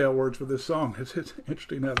and female words for this song. It's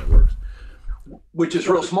interesting how that works. Which is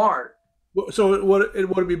real smart. So would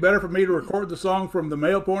it be better for me to record the song from the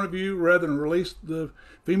male point of view rather than release the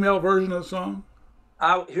female version of the song?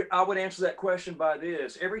 I would answer that question by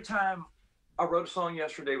this. Every time I wrote a song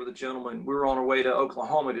yesterday with a gentleman, we were on our way to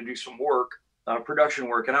Oklahoma to do some work, production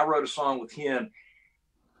work, and I wrote a song with him.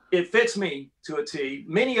 It fits me to a T.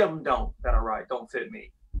 Many of them that I write don't fit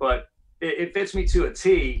me, but it fits me to a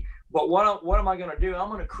T. But what am I going to do? I'm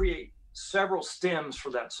going to create several stems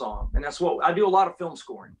for that song. And that's what I do, a lot of film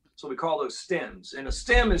scoring. So we call those stems. And a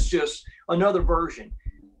stem is just another version.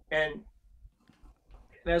 And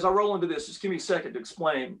as I roll into this, just give me a second to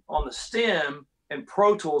explain. On the stem and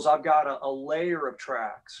Pro Tools, I've got a layer of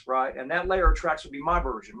tracks, right? And that layer of tracks would be my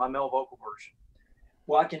version, my male vocal version.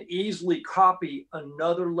 Well, I can easily copy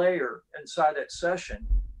another layer inside that session,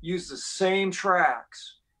 use the same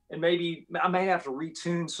tracks, and maybe I may have to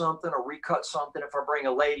retune something or recut something if I bring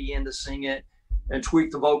a lady in to sing it and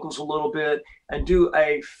tweak the vocals a little bit and do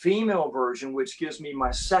a female version, which gives me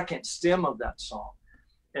my second stem of that song.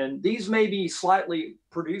 And these may be slightly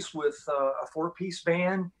produced with a 4-piece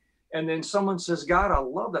band. And then someone says, God, I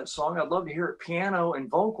love that song. I'd love to hear it piano and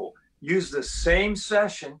vocal. Use the same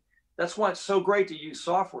session. That's why it's so great to use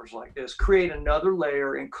softwares like this. Create another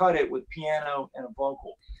layer and cut it with piano and a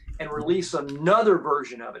vocal and release another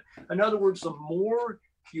version of it. In other words, the more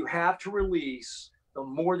you have to release, the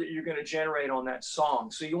more that you're going to generate on that song.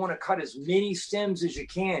 So you want to cut as many stems as you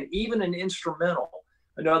can, even an instrumental.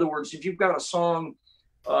 In other words, if you've got a song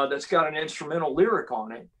that's got an instrumental lyric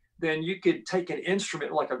on it, then you could take an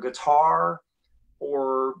instrument like a guitar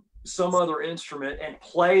or some other instrument and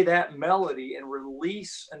play that melody and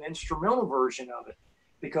release an instrumental version of it.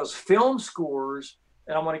 Because film scores,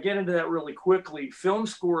 and I'm going to get into that really quickly, film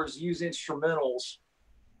scores use instrumentals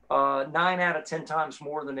 9 out of 10 times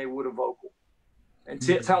more than they would a vocal. And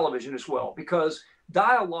television as well, because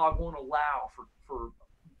dialogue won't allow for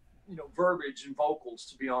verbiage and vocals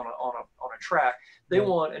to be on a track. They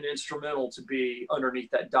want an instrumental to be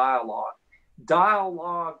underneath that dialogue.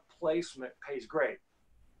 Dialogue placement pays great,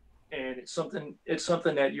 and it's something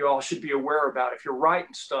that you all should be aware about. If you're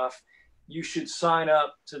writing stuff, you should sign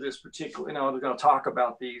up to this particular. They're going to talk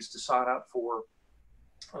about these to sign up for.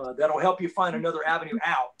 That'll help you find another avenue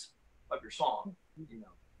out of your song.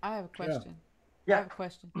 I have a question. Yeah. I have a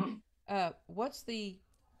question. What's the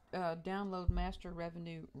download master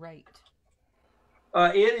revenue rate?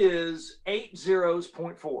 It is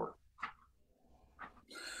 80.4.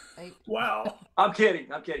 Wow. I'm kidding.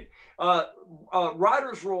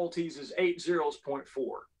 Writer's royalties is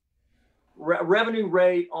 80.4. Revenue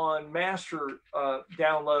rate on master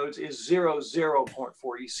downloads is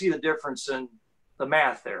 0.4. You see the difference in the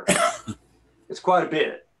math there. It's quite a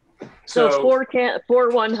bit. So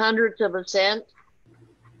 4/100ths of a cent.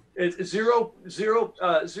 It's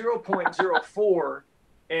 0.04,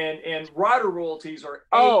 and writer royalties are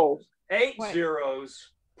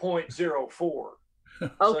 80.04.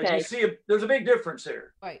 Okay. So you see, there's a big difference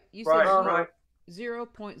there. Wait, you said right?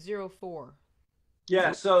 0.04.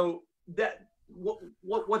 Yeah. So that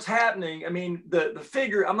what's happening? I mean, the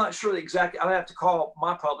figure. I'm not sure exactly. I have to call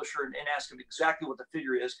my publisher and ask him exactly what the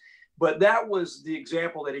figure is. But that was the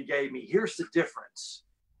example that he gave me. Here's the difference.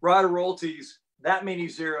 Writer royalties, that many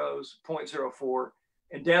zeros, 0.04,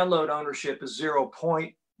 and download ownership is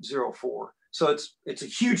 0.04. So it's a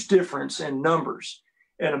huge difference in numbers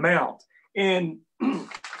and amount. And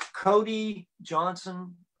Cody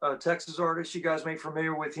Johnson, a Texas artist, you guys may be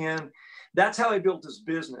familiar with him. That's how he built his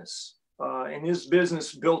business. And his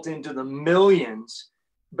business built into the millions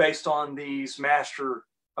based on these master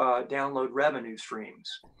download revenue streams.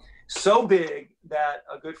 So big that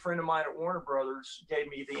a good friend of mine at Warner Brothers gave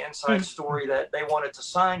me the inside story that they wanted to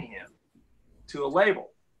sign him to a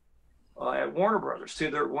label at Warner Brothers, to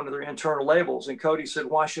one of their internal labels. And Cody said,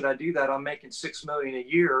 "Why should I do that? I'm making $6 million a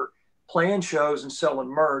year playing shows and selling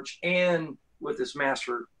merch and with this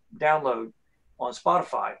master download on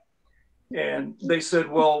Spotify." And they said,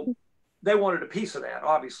 well, they wanted a piece of that,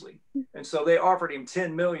 obviously. And so they offered him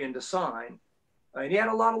 $10 million to sign. And he had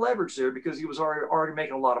a lot of leverage there because he was already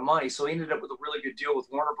making a lot of money. So he ended up with a really good deal with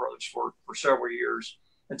Warner Brothers for several years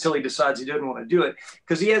until he decides he didn't want to do it,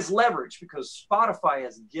 because he has leverage, because Spotify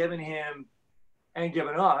has given him and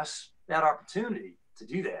given us that opportunity to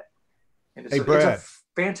do that. And it's, it's a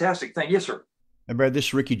fantastic thing. Yes, sir. Hey, Brad, this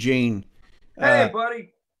is Ricky Jean. Hey,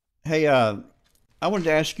 buddy. Hey, I wanted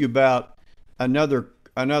to ask you about another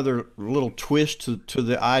little twist to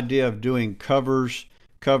the idea of doing covers,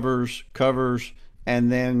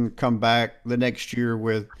 and then come back the next year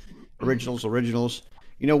with originals.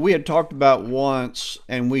 We had talked about once,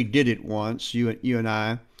 and we did it once, you and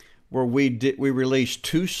I, where we released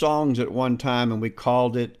 2 songs at one time, and we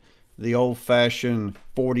called it the old-fashioned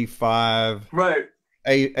 45, right?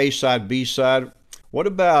 A side, B side. What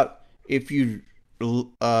about if you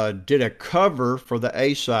did a cover for the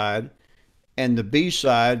A side and the B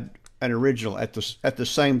side an original at the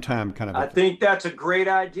same time, kind of? I think that's a great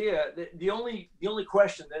idea. The only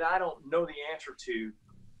question that I don't know the answer to,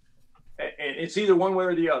 and it's either one way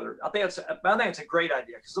or the other. I think it's a great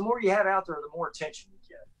idea, because the more you have out there, the more attention you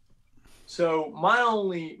get. So my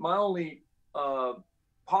only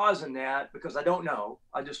pause in that, because I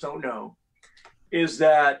just don't know, is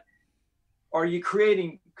that, are you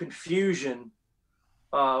creating confusion?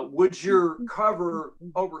 Would your cover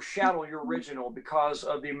overshadow your original because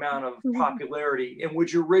of the amount of popularity, and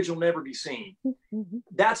would your original never be seen?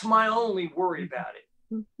 That's my only worry about it.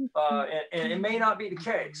 And it may not be the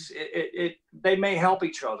case. They may help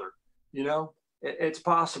each other, it's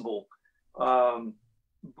possible.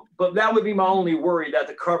 But that would be my only worry, that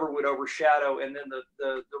the cover would overshadow, and then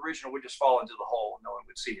the original would just fall into the hole and no one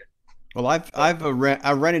would see it. Well,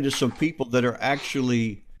 I ran into some people that are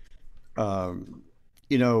actually,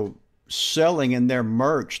 selling in their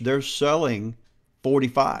merch. They're selling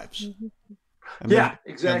 45s. I mean, yeah,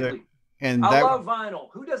 exactly. And I love vinyl.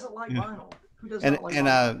 Who doesn't like vinyl? Who doesn't like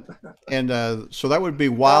vinyl? So that would be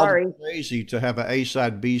wild and crazy to have an A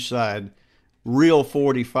side, B side, real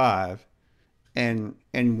 45, and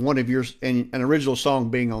one of yours, and an original song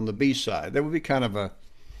being on the B side. That would be kind of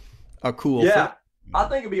a cool thing. I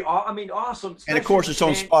think it'd be, awesome. And of course, it's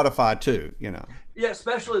on Spotify too, Yeah,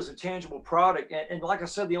 especially as a tangible product. And like I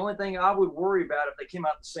said, the only thing I would worry about if they came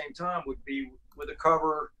out at the same time would be, would the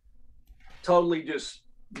cover totally just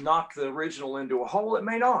knock the original into a hole? It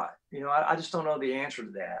may not. I just don't know the answer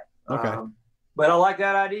to that. Okay. But I like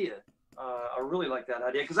that idea. I really like that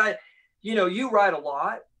idea, because you write a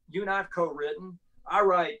lot. You and I have co-written. I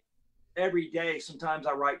write every day. Sometimes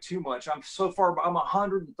I write too much. I'm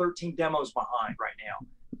 113 demos behind right now.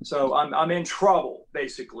 So I'm in trouble,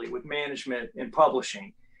 basically, with management and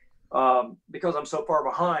publishing, because I'm so far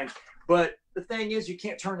behind. But the thing is, you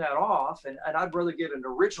can't turn that off. And I'd rather get an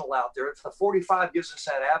original out there. If the 45 gives us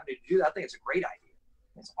that avenue to do that, I think it's a great idea.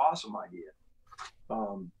 It's an awesome idea.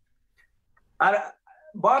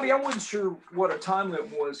 Bobby, I wasn't sure what a time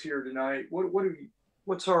limit was here tonight.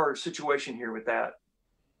 What's our situation here with that?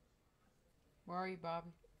 Where are you,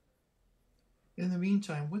 Bobby? In the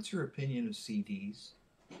meantime, what's your opinion of CDs?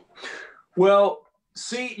 Well,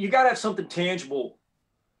 see, you got to have something tangible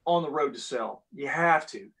on the road to sell. You have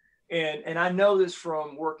to. And I know this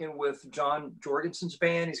from working with John Jorgensen's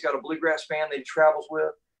band. He's got a bluegrass band that he travels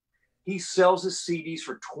with. He sells his CDs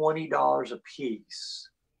for $20 a piece.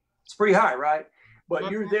 It's pretty high, right? But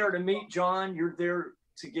you're there to meet John. You're there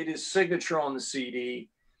to get his signature on the CD.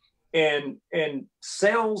 And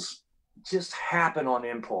sales just happen on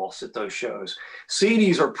impulse at those shows.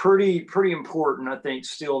 CDs are pretty important, I think,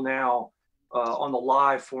 still now on the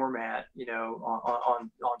live format, on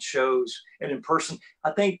shows and in person.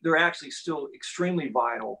 I think they're actually still extremely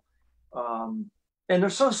vital. And they're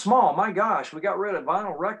so small. My gosh, we got rid of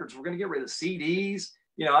vinyl records. We're going to get rid of CDs.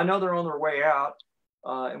 I know they're on their way out,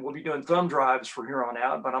 and we'll be doing thumb drives from here on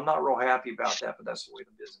out, but I'm not real happy about that, but that's the way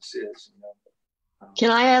the business is.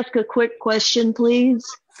 Can I ask a quick question, please?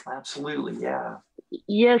 Absolutely, yeah.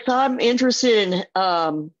 Yes, I'm interested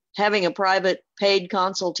in having a private paid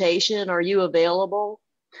consultation. Are you available?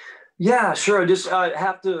 Yeah, sure. I just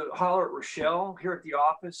have to holler at Rochelle here at the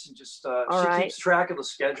office, and just she keeps track of the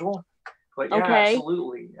schedule. But yeah, okay.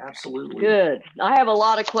 Absolutely. Good. I have a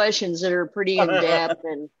lot of questions that are pretty in depth,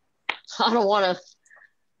 and I don't want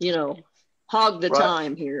to, hog the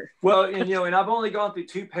time here. Well, and I've only gone through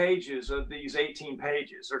 2 pages of these 18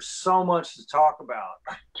 pages. There's so much to talk about.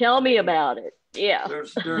 Tell me about it. Yeah.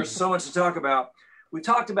 There's so much to talk about. We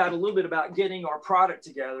talked about a little bit about getting our product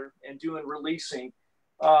together and doing releasing.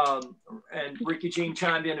 And Ricky Jean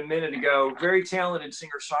chimed in a minute ago. Very talented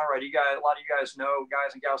singer-songwriter. A lot of you guys know,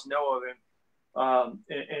 guys and gals know of him.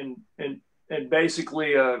 And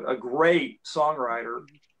basically a great songwriter.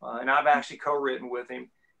 And I've actually co-written with him.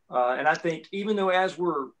 And I think even though as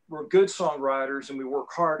we're good songwriters and we work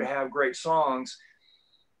hard to have great songs,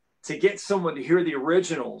 to get someone to hear the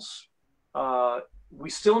originals, we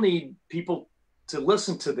still need people to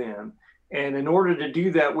listen to them. And in order to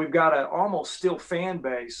do that, we've got an almost still fan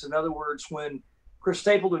base. In other words, when Chris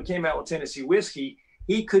Stapleton came out with Tennessee Whiskey,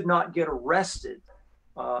 he could not get arrested.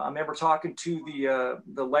 I remember talking to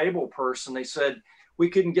the label person. They said, we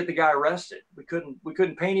couldn't get the guy arrested. We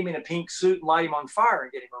couldn't paint him in a pink suit and light him on fire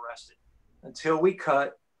and get him arrested until we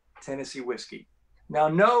cut Tennessee Whiskey. Now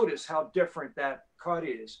notice how different that cut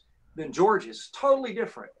is than George's. Totally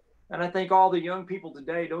different. And I think all the young people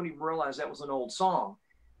today don't even realize that was an old song.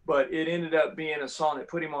 but it ended up being a song that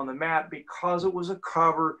put him on the map because it was a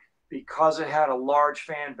cover, because it had a large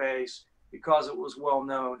fan base, because it was well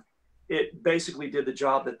known. It basically did the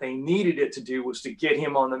job that they needed it to do, was to get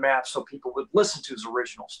him on the map so people would listen to his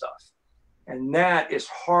original stuff. And that is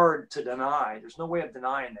hard to deny. There's no way of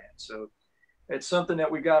denying that. So it's something that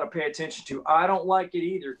we've got to pay attention to. I don't like it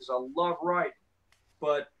either because I love writing,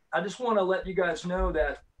 but I just want to let you guys know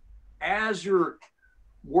that as you're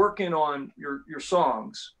working on your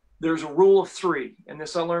songs, there's a rule of three. And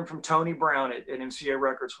this I learned from Tony Brown at MCA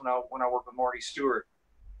Records when I worked with Marty Stewart.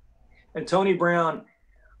 And Tony Brown,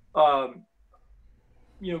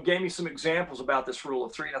 gave me some examples about this rule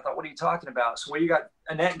of three. And I thought, what are you talking about? So you got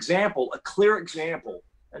an example, a clear example,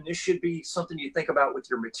 and this should be something you think about with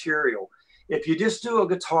your material. If you just do a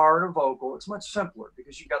guitar and a vocal, it's much simpler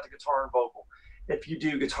because you got the guitar and vocal. If you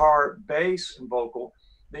do guitar, bass, and vocal,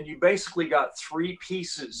 then you basically got three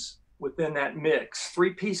pieces within that mix, three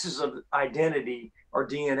pieces of identity or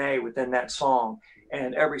DNA within that song.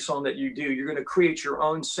 And every song that you do, you're going to create your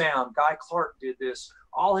own sound. Guy Clark did this.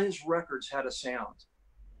 All his records had a sound.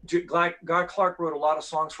 Guy Clark wrote a lot of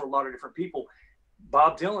songs for a lot of different people.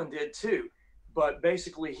 Bob Dylan did too. But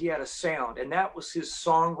basically he had a sound, and that was his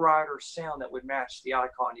songwriter sound that would match the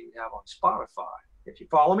icon you would have on Spotify, if you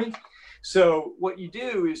follow me. So what you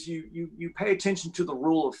do is you pay attention to the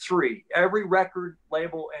rule of three. Every record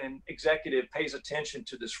label and executive pays attention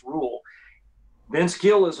to this rule. Vince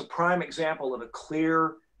Gill is a prime example of a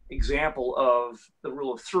clear example of the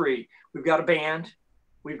rule of three. We've got a band,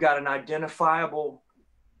 we've got an identifiable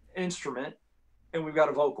instrument, and we've got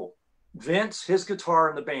a vocal. Vince, his guitar,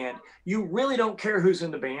 and the band. You really don't care who's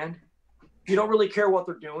in the band. You don't really care what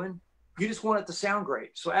they're doing. You just want it to sound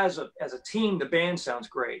great. So as a team, the band sounds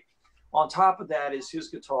great. On top of that is his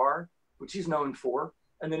guitar, which he's known for,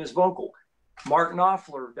 and then his vocal. Mark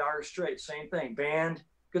Knopfler, Dire Straits, same thing. Band,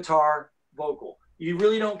 guitar, vocal. You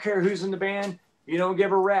really don't care who's in the band. You don't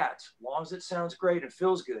give a rat's, as long as it sounds great and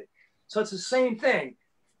feels good. So it's the same thing.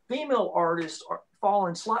 Female artists fall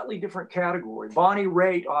in slightly different category. Bonnie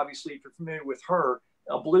Raitt, obviously, if you're familiar with her,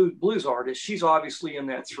 a blues artist, she's obviously in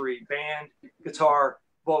that three: band, guitar,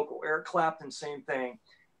 vocal. Eric Clapton, same thing.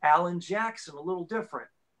 Alan Jackson, a little different.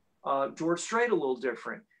 George Strait, a little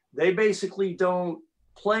different. They basically don't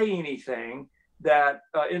play anything that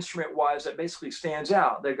instrument-wise that basically stands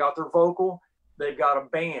out. They've got their vocal, they've got a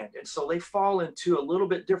band, and so they fall into a little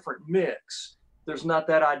bit different mix. There's not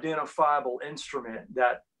that identifiable instrument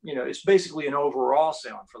that, it's basically an overall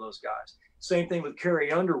sound for those guys. Same thing with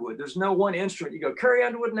Carrie Underwood. There's no one instrument. You go, Carrie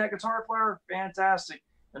Underwood and that guitar player, fantastic.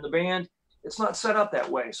 And the band, it's not set up that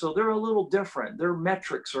way. So they're a little different. Their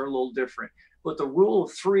metrics are a little different. But the rule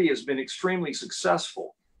of three has been extremely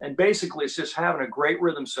successful. And basically, it's just having a great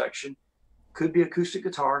rhythm section. Could be acoustic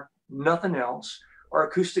guitar, nothing else, or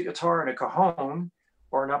acoustic guitar and a cajon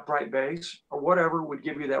or an upright bass or whatever would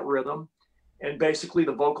give you that rhythm. And basically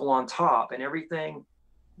the vocal on top, and everything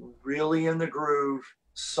really in the groove,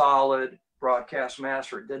 solid, broadcast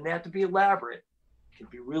master. It doesn't have to be elaborate. It can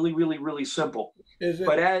be really, really, really simple.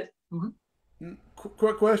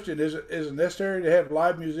 Quick question: Is it necessary to have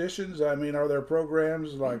live musicians? I mean, are there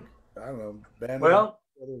programs like, I don't know, band? Well,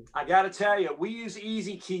 I got to tell you, we use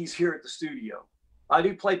easy keys here at the studio. I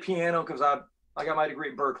do play piano because I got my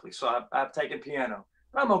degree at Berkeley, so I've taken piano.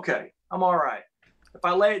 But I'm okay. I'm all right. If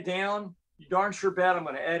I lay it down, you darn sure bet I'm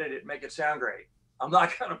going to edit it and make it sound great. I'm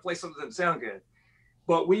not going to play something that doesn't sound good.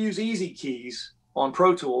 But we use easy keys on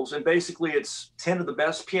Pro Tools, and basically it's 10 of the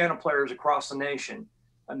best piano players across the nation.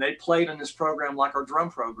 And they played in this program like our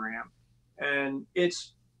drum program. And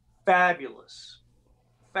it's fabulous.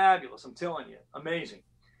 Fabulous, I'm telling you. Amazing.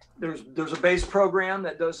 There's a bass program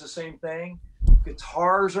that does the same thing.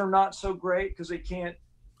 Guitars are not so great because they can't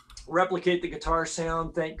replicate the guitar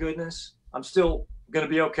sound, thank goodness. I'm still going to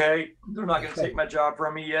be okay. They're not going to take my job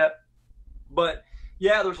from me yet. But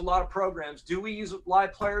yeah, there's a lot of programs. Do we use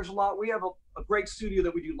live players a lot? We have a great studio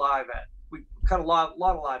that we do live at. We cut a lot of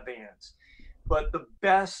live bands. But the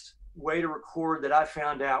best way to record that I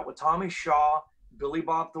found out with Tommy Shaw, Billy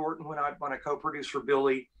Bob Thornton, when I co-produced for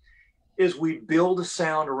Billy, is we build a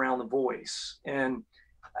sound around the voice. And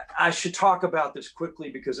I should talk about this quickly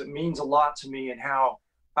because it means a lot to me and how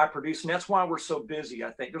I produce. And that's why we're so busy,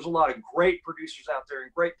 I think. There's a lot of great producers out there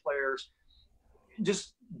and great players,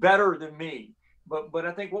 just better than me. But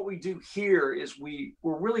I think what we do here is we're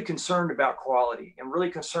really concerned about quality and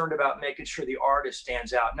really concerned about making sure the artist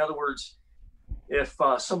stands out. In other words, if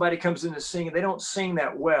somebody comes in to sing and they don't sing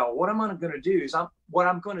that well, what I'm going to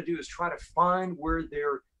do is try to find where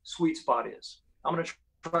their sweet spot is. I'm going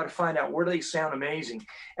to try to find out where they sound amazing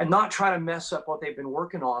and not try to mess up what they've been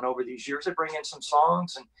working on over these years. They bring in some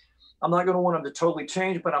songs, and I'm not going to want them to totally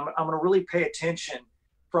change, but I'm going to really pay attention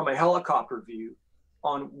from a helicopter view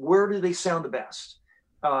on where do they sound the best.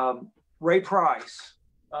 Ray Price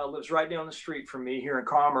lives right down the street from me here in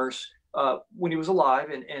Commerce when he was alive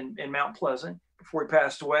in Mount Pleasant before he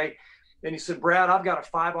passed away. And he said, Brad, I've got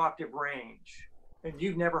a 5-octave range and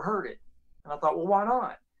you've never heard it. And I thought, well, why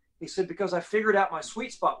not? He said, because I figured out my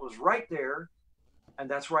sweet spot was right there, and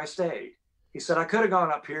that's where I stayed. He said, I could have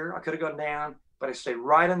gone up here, I could have gone down, but I stayed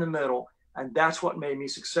right in the middle, and that's what made me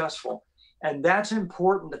successful. And that's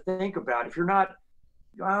important to think about. If you're not,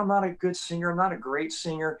 I'm not a good singer, I'm not a great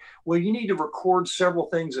singer, well, you need to record several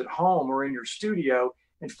things at home or in your studio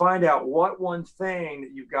and find out what one thing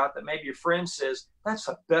that you've got that maybe your friend says, that's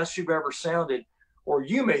the best you've ever sounded. Or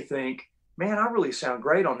you may think, man, I really sound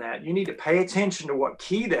great on that. You need to pay attention to what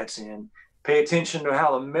key that's in, pay attention to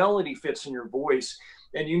how the melody fits in your voice.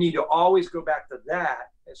 And you need to always go back to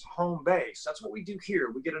that as home base. That's what we do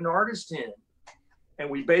here. We get an artist in and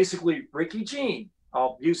we basically, Ricky Jean,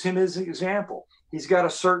 I'll use him as an example. He's got a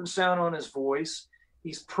certain sound on his voice.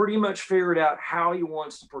 He's pretty much figured out how he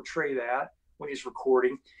wants to portray that when he's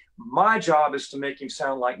recording. My job is to make him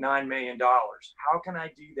sound like $9 million. How can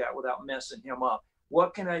I do that without messing him up?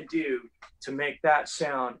 What can I do to make that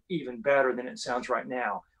sound even better than it sounds right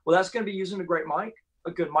now? Well, that's going to be using a great mic,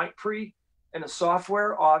 a good mic pre, and a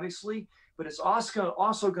software, obviously, but it's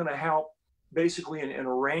also going to help basically in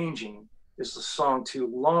arranging. Is the song too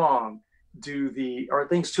long? Are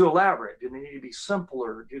things too elaborate? Do they need to be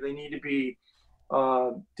simpler? Do they need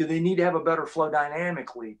to have a better flow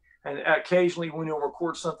dynamically? And occasionally when you'll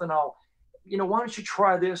record something, why don't you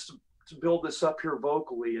try this to build this up here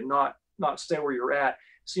vocally and not stay where you're at.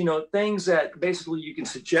 So, things that basically you can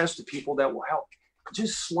suggest to people that will help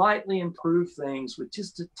just slightly improve things with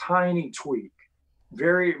just a tiny tweak.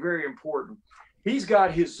 Very, very important. He's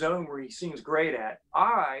got his zone where he sings great at.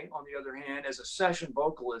 I, on the other hand, as a session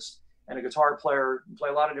vocalist and a guitar player, play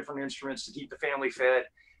a lot of different instruments to keep the family fed.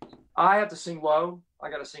 I have to sing low.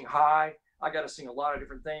 I got to sing high. I got to sing a lot of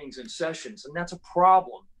different things in sessions. And that's a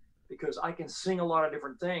problem because I can sing a lot of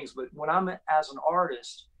different things. But when I'm as an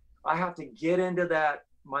artist, I have to get into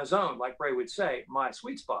my zone, like Ray would say, my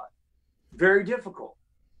sweet spot. Very difficult.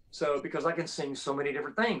 So, because I can sing so many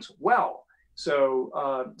different things well. So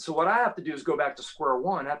what I have to do is go back to square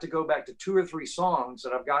one. I have to go back to 2 or 3 songs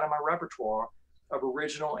that I've got in my repertoire of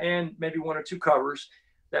original and maybe 1 or 2 covers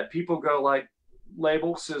that people go like,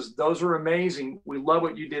 label says, those are amazing. We love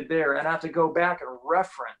what you did there. And I have to go back and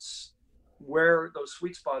reference where those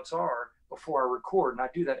sweet spots are before I record. And I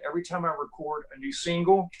do that every time I record a new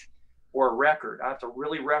single or a record. I have to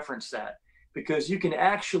really reference that because you can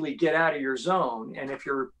actually get out of your zone. And if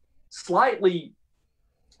you're slightly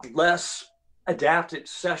less adept at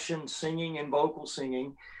session singing and vocal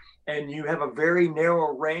singing, and you have a very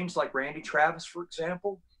narrow range, like Randy Travis, for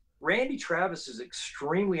example, Randy Travis is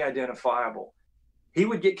extremely identifiable. He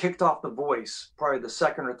would get kicked off The Voice probably the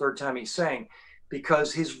 2nd or 3rd time he sang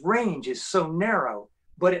because his range is so narrow,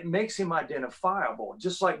 but it makes him identifiable.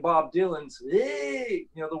 Just like Bob Dylan's, hey,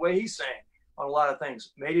 the way he sang on a lot of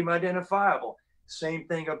things made him identifiable. Same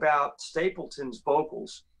thing about Stapleton's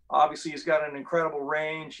vocals. Obviously, he's got an incredible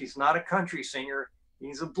range. He's not a country singer.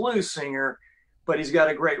 He's a blues singer, but he's got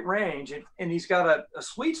a great range. And he's got a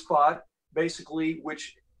sweet spot, basically,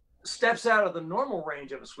 which steps out of the normal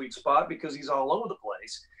range of a sweet spot because he's all over the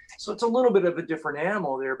place. So it's a little bit of a different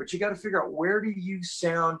animal there, but you got to figure out where do you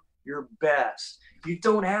sound your best. You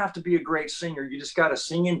don't have to be a great singer. You just got to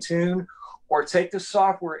sing in tune or take the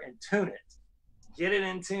software and tune it. Get it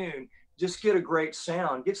in tune. Just get a great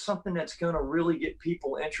sound. Get something that's going to really get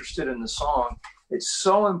people interested in the song. It's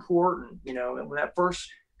so important, and when that first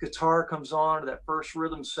guitar comes on, or that first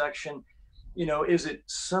rhythm section, is it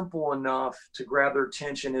simple enough to grab their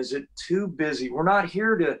attention? Is it too busy? We're not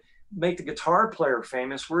here to make the guitar player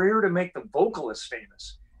famous. We're here to make the vocalist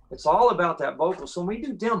famous. It's all about that vocal. So when we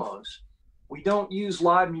do demos, we don't use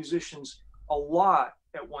live musicians a lot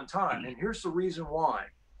at one time. And here's the reason why.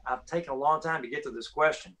 I've taken a long time to get to this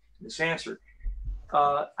question, this answer.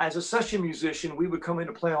 As a session musician, we would come in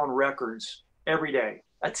to play on records every day,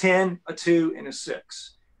 a 10, a 2, and a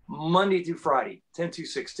 6. Monday through Friday,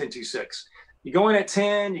 10-2-6, 10-2-6. You go in at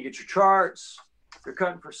 10, you get your charts, you're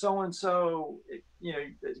cutting for so-and-so,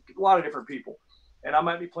 a lot of different people. And I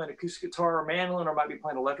might be playing acoustic guitar or mandolin, or I might be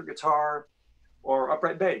playing electric guitar or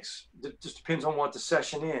upright bass. It just depends on what the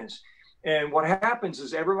session is. And what happens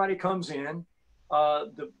is everybody comes in,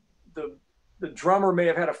 the drummer may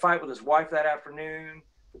have had a fight with his wife that afternoon,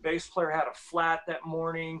 the bass player had a flat that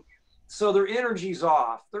morning, so their energy's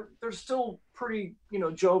off. They're still pretty, you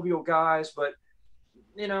know, jovial guys, but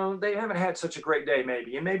you know, they haven't had such a great day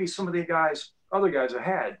maybe. And maybe some of the other guys have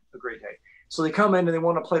had a great day. So they come in and they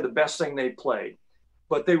want to play the best thing they played,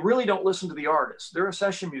 but they really don't listen to the artist. They're a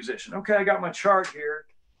session musician. Okay, I got my chart here.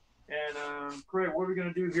 And great, what are we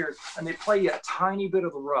going to do here? And they play you a tiny bit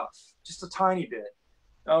of the rough, just a tiny bit.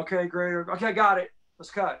 Okay, great. Okay, I got it.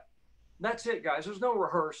 Let's cut. That's it, guys. There's no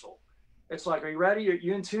rehearsal. It's like, are you ready?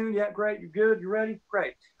 You in tune? Yeah, great. You good? You ready?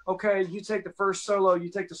 Great. Okay, you take the first solo, you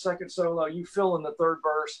take the second solo, you fill in the third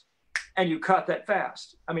verse, and you cut that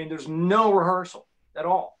fast. I mean, there's no rehearsal at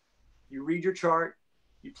all. You read your chart,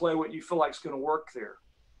 you play what you feel like is going to work there.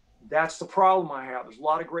 That's the problem I have. There's a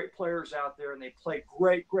lot of great players out there, and they play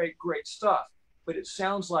great, great, great stuff, but it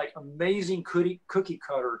sounds like amazing cookie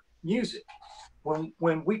cutter music.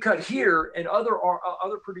 When we cut here, and other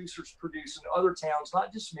producers produce in other towns,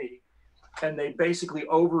 not just me, and they basically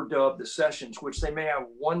overdub the sessions, which they may have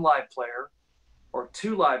one live player or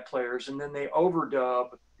two live players, and then they overdub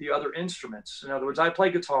the other instruments. In other words, I play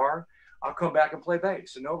guitar, I'll come back and play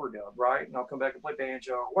bass and overdub, right? And I'll come back and play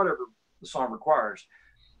banjo or whatever the song requires.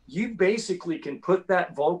 You basically can put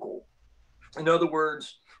that vocal. In other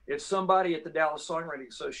words, if somebody at the Dallas Songwriting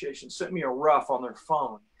Association sent me a rough on their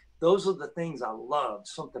phone, those are the things I love.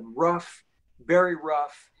 Something rough, very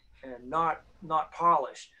rough, and not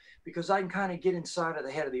polished, because I can kind of get inside of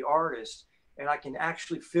the head of the artist, and I can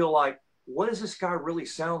actually feel like, what does this guy really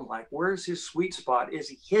sound like? Where's his sweet spot? Is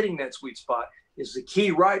he hitting that sweet spot? Is the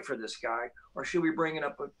key right for this guy? Or should we bring it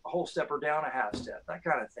up a whole step or down a half step? That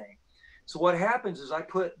kind of thing. So what happens is I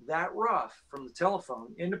put that rough from the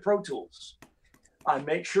telephone into Pro Tools. I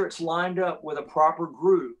make sure it's lined up with a proper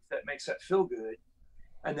groove that makes that feel good.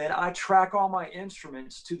 And then I track all my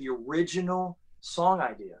instruments to the original song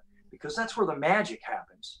idea, because that's where the magic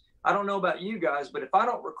happens. I don't know about you guys, but if I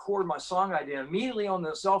don't record my song idea immediately on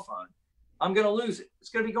the cell phone, I'm going to lose it.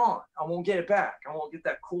 It's going to be gone. I won't get it back. I won't get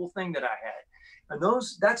that cool thing that I had. And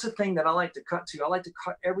that's a thing that I like to cut to. I like to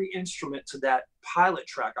cut every instrument to that pilot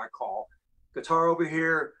track I call. Guitar over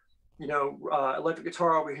here, you know, electric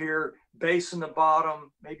guitar over here, bass in the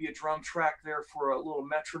bottom, maybe a drum track there for a little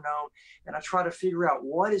metronome. And I try to figure out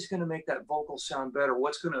what is going to make that vocal sound better,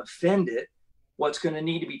 what's going to offend it, what's going to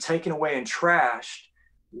need to be taken away and trashed,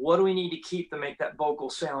 what do we need to keep to make that vocal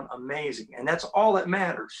sound amazing? And that's all that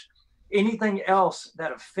matters. Anything else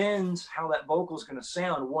that offends how that vocal is going to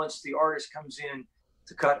sound once the artist comes in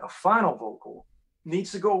to cut a final vocal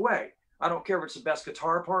needs to go away. I don't care if it's the best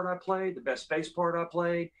guitar part I played, the best bass part I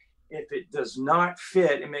played. If it does not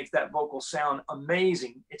fit and makes that vocal sound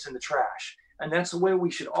amazing, it's in the trash. And that's the way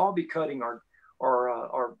we should all be cutting our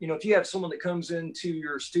you know, if you have someone that comes into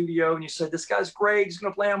your studio and you say, this guy's great, he's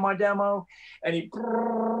going to play on my demo, and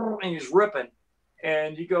he's ripping,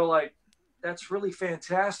 and you go like, that's really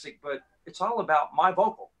fantastic, but it's all about my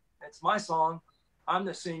vocal. It's my song. I'm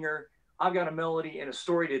the singer. I've got a melody and a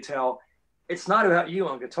story to tell. It's not about you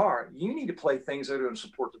on guitar. You need to play things that are going to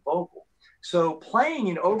support the vocal. So playing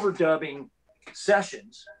and overdubbing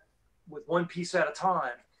sessions with one piece at a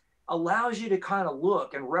time allows you to kind of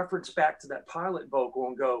look and reference back to that pilot vocal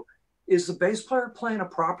and go, is the bass player playing a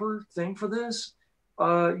proper thing for this?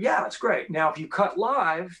 Yeah, it's great. Now, if you cut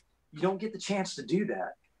live, you don't get the chance to do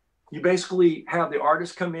that. You basically have the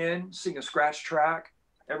artist come in, sing a scratch track.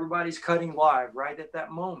 Everybody's cutting live right at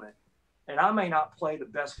that moment. And I may not play the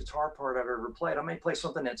best guitar part I've ever played. I may play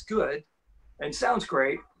something that's good and sounds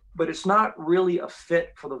great, but it's not really a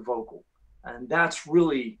fit for the vocal. And that's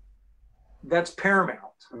paramount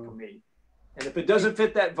for me. And if it doesn't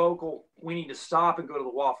fit that vocal, we need to stop and go to the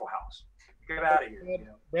Waffle House. Get out of here. You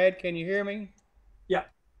know? Brad, can you hear me? Yeah.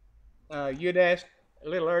 You'd asked a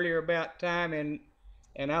little earlier about time,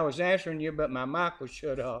 and I was answering you, but my mic was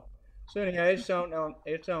shut off. So anyhow,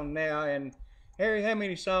 it's on now. And Harry, how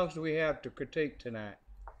many songs do we have to critique tonight?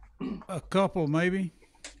 A couple, maybe.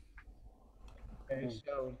 Okay,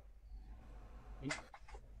 so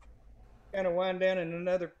kind of wind down in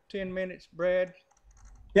another 10 minutes, Brad.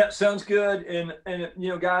 Yeah, sounds good. And you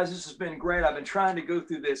know, guys, this has been great. I've been trying to go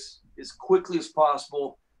through this as quickly as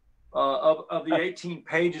possible. Of the 18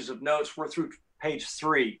 pages of notes, we're through page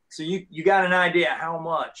 3. So you got an idea how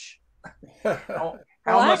much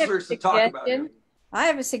much there's to talk about here. I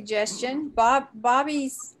have a suggestion.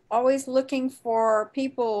 Bobby's always looking for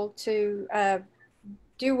people to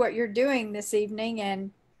do what you're doing this evening,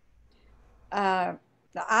 and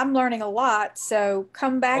I'm learning a lot. So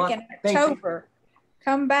come back in October.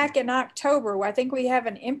 come back in October. I think we have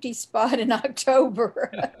an empty spot in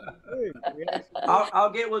October.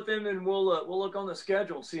 I'll get with them and we'll look on the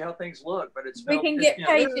schedule and see how things look. But it's we can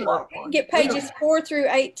get pages 4 through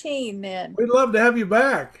 18 then. We'd love to have you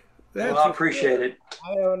back. Well, I appreciate it.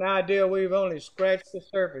 I have an idea we've only scratched the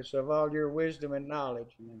surface of all your wisdom and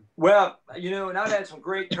knowledge. Well, and I've had some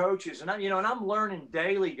great coaches, and I'm learning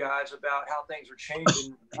daily, guys, about how things are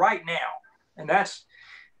changing right now, and that's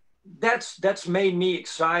made me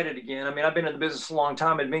excited again. I mean, I've been in the business a long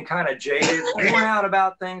time and been kind of jaded, worn out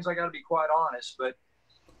about things. I got to be quite honest, but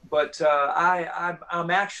I'm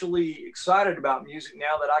actually excited about music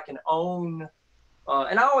now that I can own.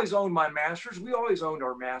 And I always owned my masters. We always owned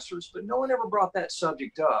our masters, but no one ever brought that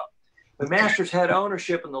subject up. The masters had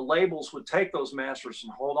ownership, and the labels would take those masters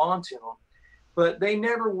and hold on to them, but they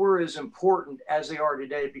never were as important as they are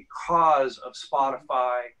today because of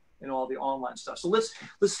Spotify and all the online stuff. So let's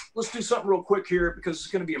do something real quick here because it's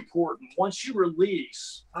going to be important. Once you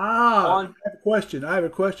release, I have a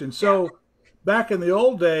question. So back in the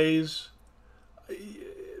old days,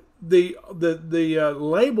 the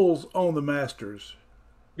labels own the masters.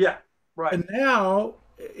 Yeah, right. And now,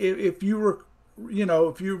 if you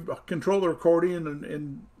control the recording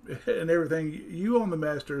and everything, you own the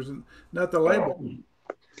masters and not the label.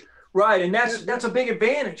 Right, and that's a big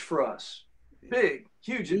advantage for us. Big,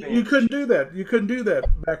 huge advantage. You couldn't do that. You couldn't do that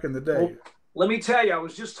back in the day. Well, let me tell you, I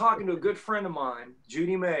was just talking to a good friend of mine,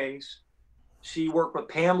 Judy Mays. She worked with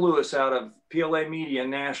Pam Lewis out of PLA Media in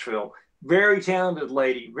Nashville. Very talented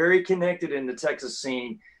lady, very connected in the Texas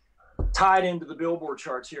scene, tied into the Billboard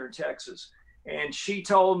charts here in Texas. And she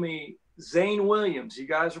told me Zane Williams, you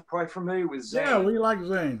guys are probably familiar with Zane. Yeah, we like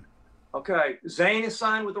Zane. Okay, Zane is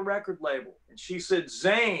signed with a record label. And she said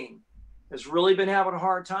Zane has really been having a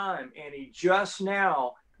hard time. And he just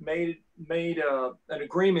now made an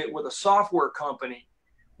agreement with a software company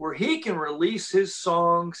where he can release his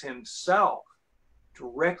songs himself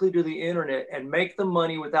directly to the internet and make the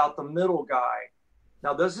money without the middle guy.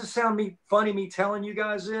 Now, does this sound funny, me telling you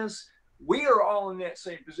guys this? We are all in that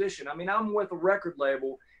same position. I mean, I'm with a record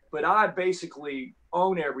label, but I basically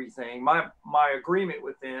own everything, my agreement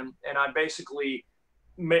with them, and I basically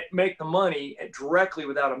make the money directly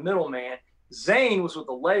without a middleman. Zane was with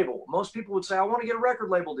the label. Most people would say, I want to get a record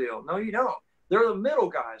label deal. No, you don't. They're the middle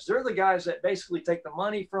guys. They're the guys that basically take the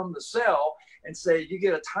money from the sale and say, you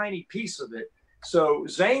get a tiny piece of it. So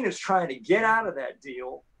Zane is trying to get out of that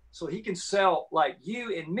deal so he can sell like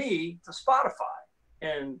you and me to Spotify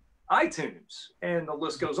and iTunes, and the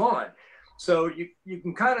list goes on. So you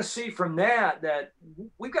can kind of see from that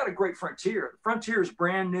we've got a great frontier. The frontier is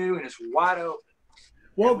brand new and it's wide open.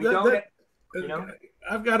 Well,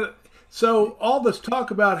 I've got it. So all this talk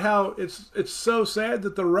about how it's so sad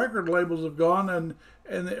that the record labels have gone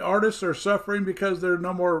and the artists are suffering because there are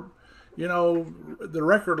no more, the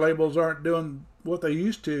record labels aren't doing what they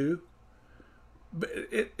used to.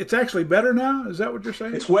 It's actually better now? Is that what you're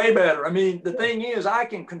saying? It's way better. I mean, the thing is, I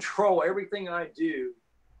can control everything I do,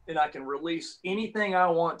 and I can release anything I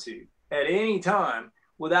want to at any time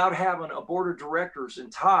without having a board of directors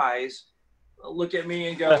and ties look at me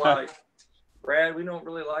and go like, Brad, we don't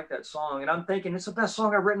really like that song. And I'm thinking, it's the best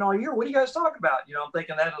song I've written all year. What do you guys talk about? I'm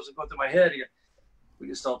thinking that doesn't go through my head. We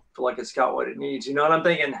just don't feel like it's got what it needs. And I'm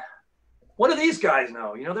thinking, what do these guys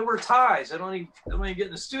know? They wear ties. They don't even get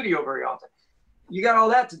in the studio very often. You got all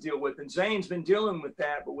that to deal with, and Zane's been dealing with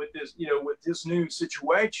that. But with this, with this new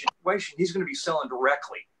situation, he's going to be selling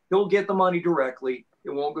directly. He'll get the money directly. It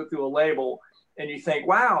won't go through a label. And you think,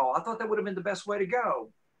 wow, I thought that would have been the best way to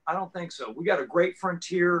go. I don't think so. We got a great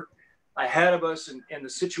frontier ahead of us, and the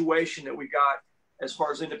situation that we got as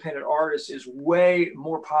far as independent artists is way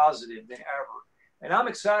more positive than ever. And I'm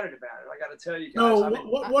excited about it. I got to tell you guys. No,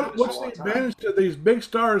 what's the advantage to these big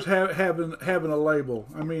stars having a label?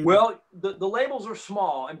 I mean, well, the labels are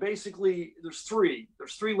small, and basically there's three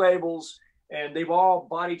labels, and they've all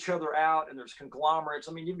bought each other out, and there's conglomerates.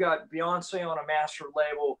 I mean, you've got Beyonce on a master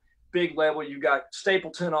label, big label. You've got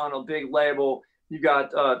Stapleton on a big label. You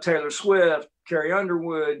got Taylor Swift, Carrie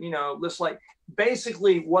Underwood. It's like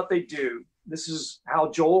basically what they do. This is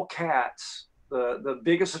how Joel Katz, the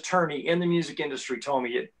biggest attorney in the music industry, told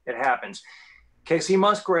me it happens. Casey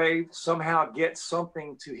Musgrave somehow gets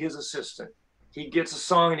something to his assistant. He gets a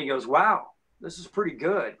song and he goes, wow, this is pretty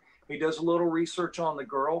good. He does a little research on the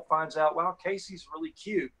girl, finds out, wow, Casey's really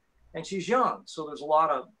cute and she's young. So there's a lot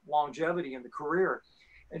of longevity in the career.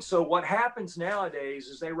 And so what happens nowadays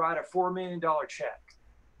is they write a $4 million check,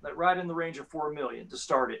 right in the range of $4 million to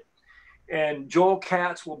start it. And Joel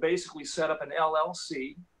Katz will basically set up an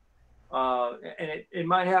LLC. And it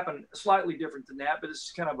might happen slightly different than that, but this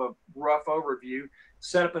is kind of a rough overview.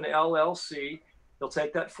 set up an LLC. He'll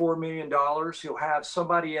take that $4 million. He'll have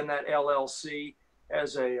somebody in that LLC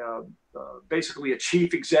as basically a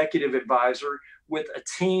chief executive advisor with a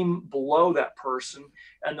team below that person.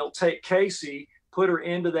 And they'll take Casey, put her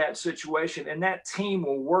into that situation, and that team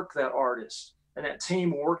will work that artist. And that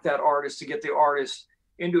team will work that artist to get the artist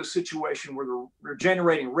into a situation where they're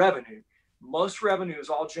generating revenue. Most revenue is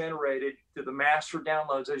all generated through the master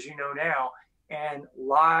downloads, as you know now, and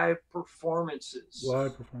live performances.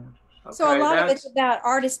 Live performances. Okay, so a lot of it's about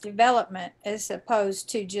artist development as opposed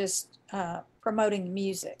to just promoting the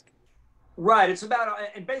music. Right. It's about,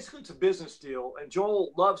 and basically it's a business deal. And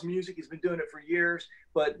Joel loves music. He's been doing it for years,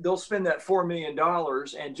 but they'll spend that $4 million.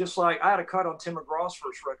 And just like I had a cut on Tim McGraw's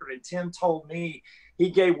first record, and Tim told me he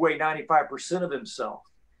gave away 95% of himself.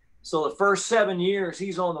 So the first 7 years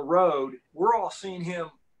he's on the road, we're all seeing him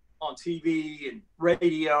on TV and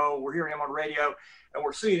radio. We're hearing him on radio, and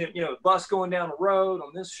we're seeing him, you know, bus going down the road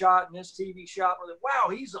on this shot and this TV shot. We're like, wow,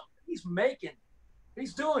 he's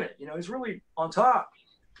doing it. You know, he's really on top.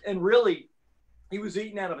 And really, he was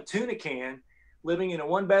eating out of a tuna can, living in a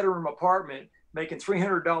one-bedroom apartment, making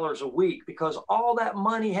 $300 a week because all that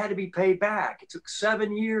money had to be paid back. It took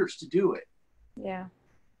 7 years to do it. Yeah.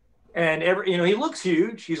 And he looks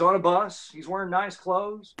huge. He's on a bus. He's wearing nice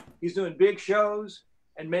clothes. He's doing big shows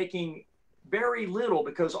and making very little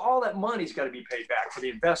because all that money's got to be paid back for the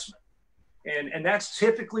investment. And that's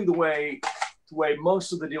typically the way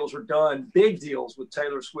most of the deals are done. Big deals with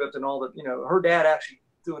Taylor Swift and all that. You know, her dad actually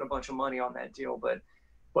doing a bunch of money on that deal, but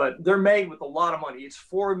they're made with a lot of money. It's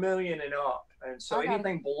 $4 million and up, and so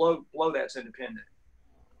anything below that's independent.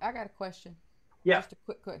 I got a question. Yeah, just a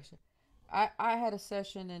quick question. I had a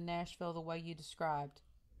session in Nashville the way you described,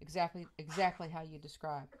 exactly how you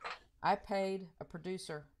described. I paid a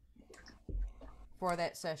producer for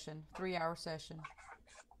that session, 3-hour session.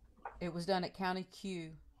 It was done at County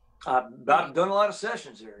Q. I've done a lot of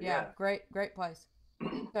sessions there. Yeah. Great place.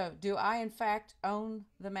 So, do I in fact own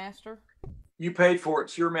the master? You paid for it.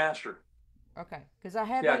 It's your master. Okay, because I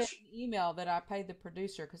had that in an email that I paid the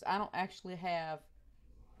producer because I don't actually have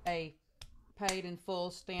a paid in full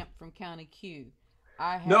stamp from County Q.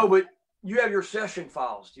 No, but you have your session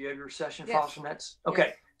files. Do you have your session files from that? Okay.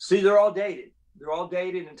 Yes. See, they're all dated. They're all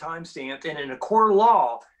dated and time-stamped. And in a court of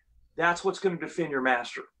law, that's what's going to defend your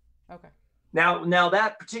master. Okay. Now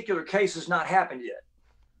that particular case has not happened yet,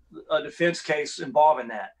 a defense case involving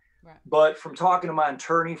that. Right. But from talking to my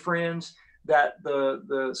attorney friends, that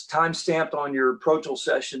the time stamped on your Pro Tool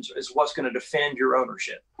sessions is what's going to defend your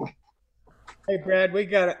ownership. Hey Brad,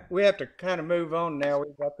 we have to kind of move on now.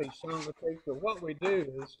 We've got these songs to take, but what we do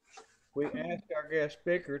is we ask our guest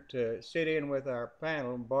speaker to sit in with our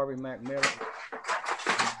panel, Barbie McMillan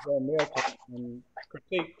and Joe Milton, and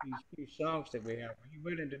critique these few songs that we have. Are you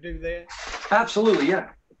willing to do that? Absolutely, yeah.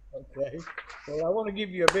 Okay. Well, I want to give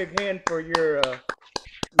you a big hand for your.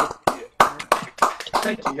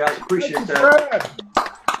 Thank you, guys. Appreciate that.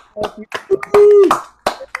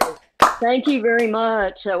 Thank you very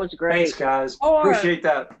much. That was great. Thanks, guys. Appreciate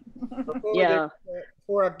that.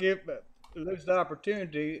 Before I lose the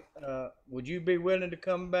opportunity, would you be willing to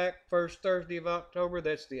come back first Thursday of October?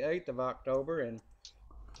 That's the 8th of October, and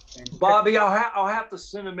Bobby, I'll have to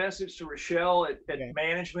send a message to Rochelle at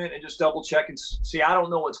management and just double check and see. I don't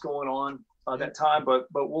know what's going on that time, but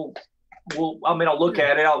I'll look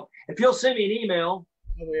at it. If you'll send me an email,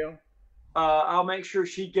 I will. I'll make sure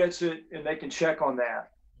she gets it and they can check on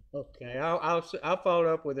that. Okay, I'll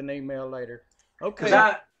follow up with an email later. Okay. Because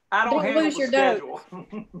I don't handle the schedule.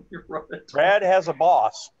 You're right. Brad has a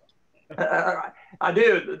boss. I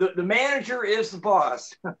do. The manager is the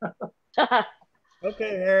boss.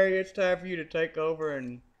 Okay, Harry, it's time for you to take over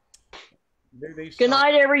and do these. Good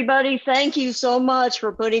night, everybody. Thank you so much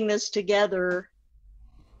for putting this together.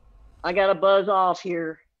 I got to buzz off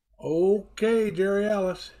here. Okay, Jerry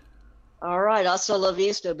Alice. All right. Hasta la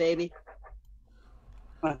vista, baby.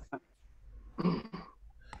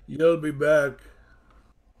 You'll be back.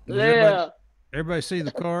 Yeah. Everybody see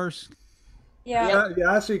the cars? Yeah.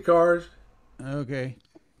 Yeah, I see cars. Okay.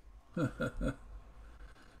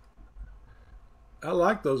 I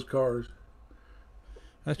like those cars.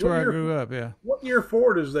 That's where I grew up. Yeah. What year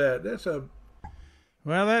Ford is that?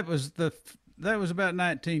 Well, that was about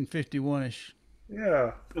 1951ish.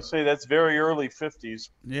 Yeah. Let's say that's very early 50s.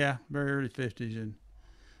 Yeah, very early 50s, and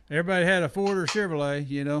everybody had a Ford or Chevrolet,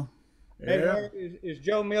 you know. Hey, Harry, is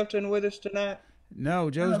Joe Milton with us tonight?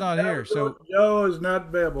 No, Joe's not here. So Joe is not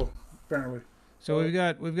available, apparently. So we've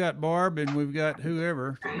got Barb and we've got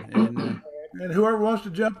whoever, and whoever wants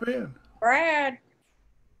to jump in. Brad.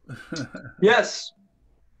 Yes.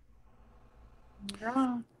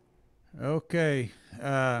 Okay.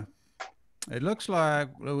 It looks like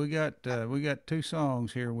we got 2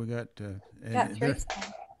 songs here. We got Got 3 songs.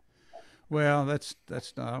 Well, that's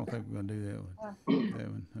not. I don't think we're gonna do that one. That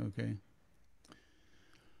one. Okay.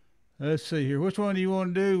 Let's see here. Which one do you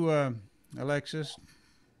want to do, Alexis?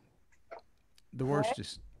 The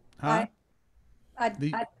worstest. Huh? I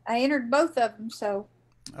entered both of them, so.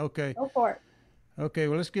 Okay. Go for it. Okay.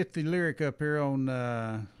 Well, let's get the lyric up here on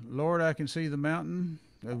 "Lord, I Can See the Mountain."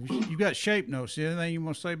 You got shape notes. Anything you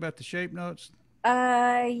want to say about the shape notes?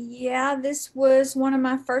 Yeah, this was one of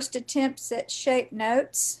my first attempts at shape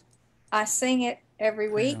notes. I sing it every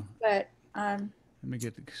week, but let me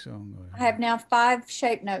get the song going. I have now 5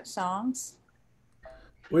 shape note songs.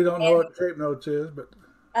 We don't know what shape notes is, but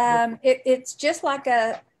it's just like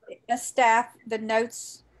a staff. The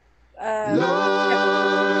notes. Lord,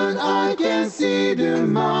 I can see the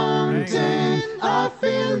mountain. I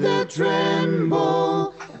feel the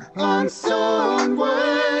tremble. I'm so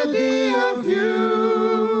unworthy of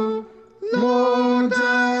you. Lord,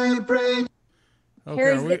 I pray.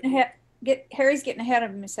 Okay, Harry's getting ahead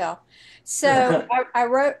of himself. So I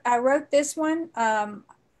wrote this one,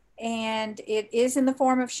 and it is in the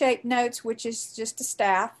form of shape notes, which is just a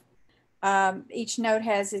staff. Each note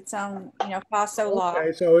has its own, fa, sol, la.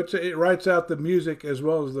 Okay, so it writes out the music as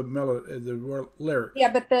well as the melody, the lyrics.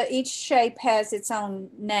 Yeah, but each shape has its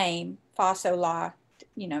own name: fa, sol, la,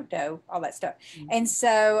 do, all that stuff. And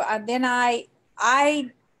so then I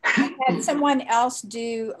had someone else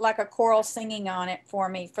do like a choral singing on it for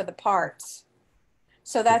me for the parts.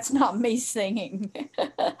 So that's not me singing.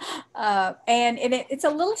 And it's a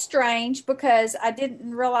little strange because I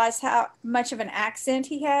didn't realize how much of an accent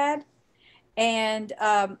he had. And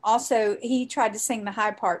also he tried to sing the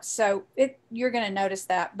high parts. So you're going to notice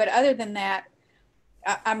that. But other than that,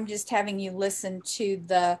 I'm just having you listen to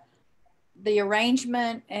the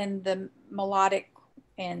arrangement and the melodic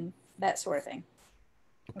and that sort of thing.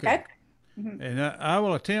 Okay. Mm-hmm. And I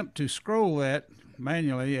will attempt to scroll that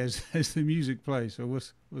manually as the music plays. So we'll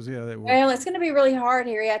see how that works. Well, it's going to be really hard,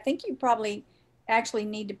 Harry. I think you probably actually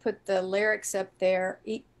need to put the lyrics up there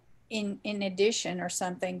in addition or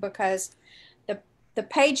something, because the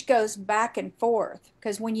page goes back and forth.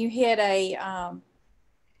 Because when you hit a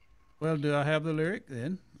well, do I have the lyric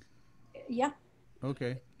then? Yeah.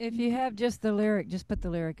 Okay. If you have just the lyric, just put the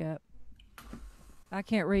lyric up. I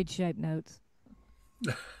can't read shape notes.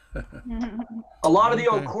 A lot of the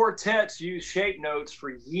old quartets use shape notes for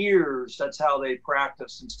years. That's how they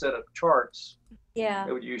practice instead of charts. Yeah.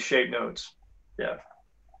 They would use shape notes. Yeah.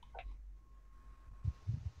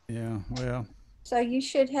 Yeah, well. So you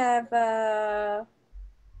should have I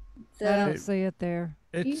don't see it there.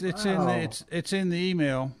 It's in the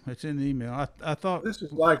email. It's in the email. I thought this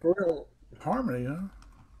is like real harmony, huh?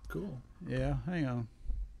 Cool. Yeah, hang on.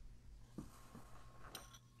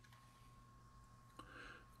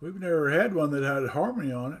 We've never had one that had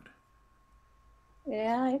harmony on it.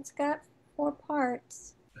 Yeah, it's got 4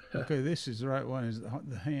 parts. Okay, this is the right one. Is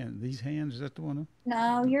the hand? These hands, is that the one?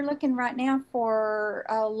 No, you're looking right now for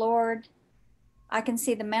Lord, I Can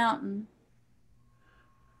See the Mountain.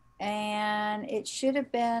 And it should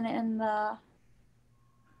have been in the...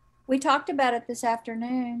 We talked about it this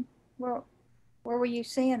afternoon. Where were you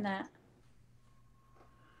seeing that?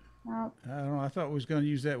 I don't know. I thought we was going to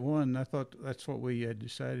use that one. I thought that's what we had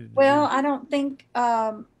decided. Well, I don't think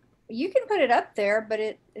you can put it up there, but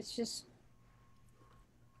it's just.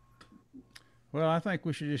 Well, I think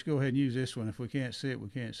we should just go ahead and use this one. If we can't see it, we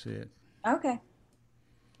can't see it. Okay.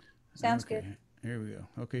 Sounds good. Here we go.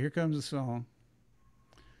 Okay, here comes the song.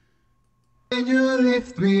 Can you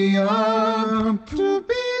lift me up to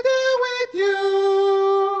be there with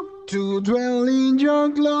you, to dwell in your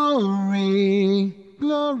glory?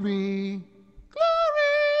 Glory,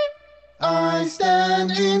 glory. I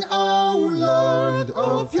stand in awe, Lord,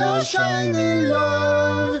 of your shining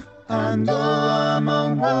love. And though I'm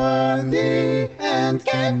unworthy and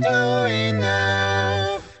can't do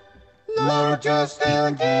enough, Lord, you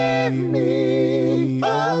still give me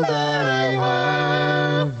all that I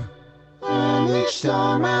have. And each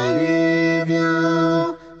time I leave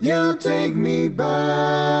you, you take me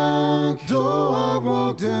back. Though I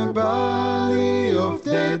walk the valley of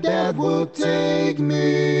death, that would take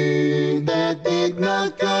me, that did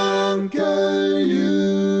not conquer you.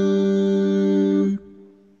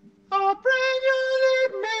 I pray you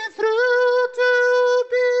lead me through to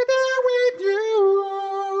be there with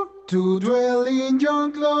you, to dwell in your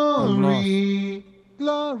glory,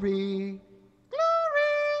 glory.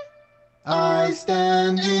 I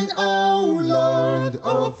stand in awe, Lord,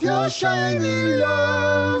 of of your shining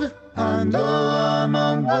love. And though I'm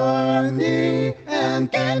unworthy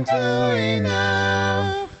and can't do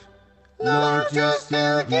enough, Lord, you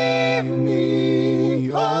still give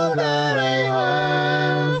me all that I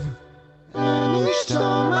have. And each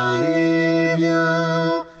time I leave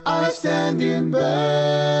you, I stand in back.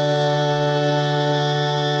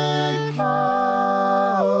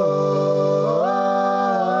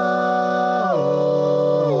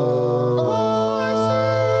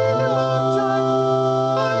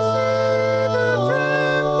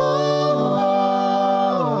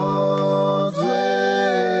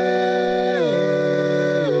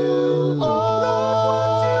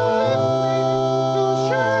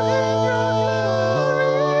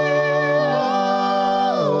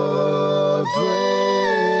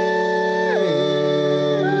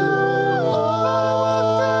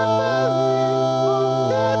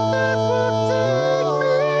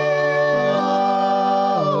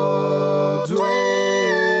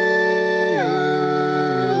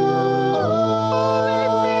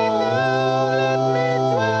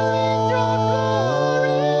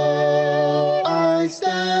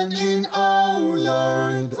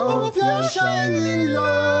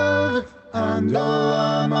 And though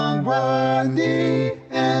I'm unworthy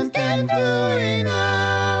and can't do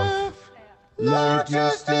enough, Lord,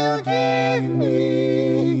 you still give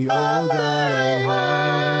me all that I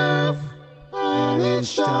have. And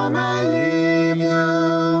each time I leave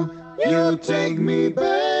you, you take me back.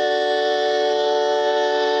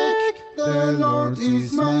 The Lord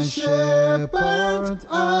is my shepherd,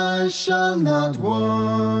 I shall not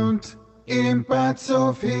want. In paths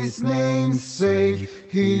of his name's sake,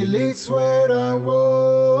 he leads where I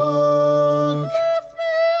walk. Lift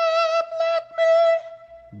me up, let me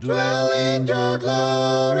dwell in your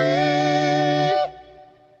glory.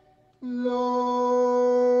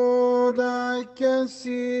 Lord, I can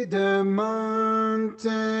see the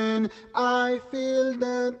mountain, I feel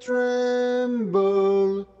the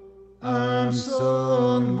tremble. I'm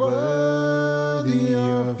so unworthy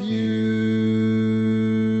of you.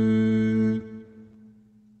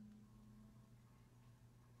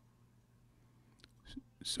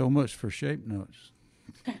 So much for shape notes.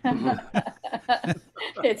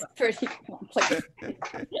 It's pretty complicated.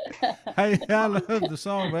 I love the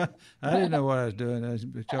song, but I didn't know what I was doing.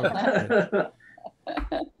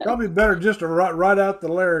 Probably better just to write out the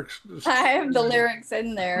lyrics. I have the lyrics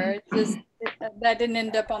in there. It's just that didn't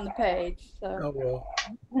end up on the page. So. Oh well.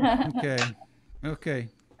 Okay.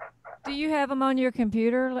 Do you have them on your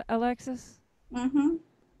computer, Alexis? Mm-hmm.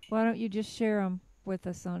 Why don't you just share them with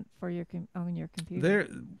us on your computer? There,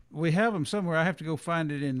 we have them somewhere. I have to go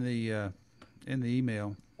find it in the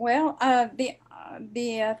email. Well, the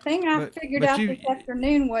thing I figured out this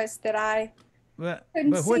afternoon was that I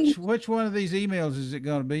couldn't see. Which one of these emails is it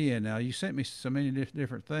going to be in now? You sent me so many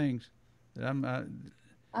different things that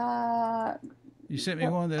you sent me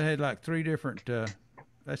one that had like 3 different.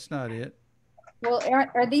 That's not it. Well,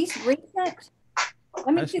 are these recent?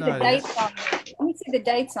 Let me see the dates on these. Let me see the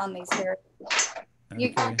dates on these here.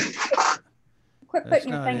 You quit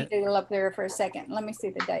putting your finger up there for a second. Let me see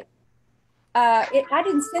the date. I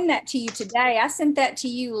didn't send that to you today. I sent that to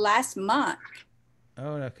you last month.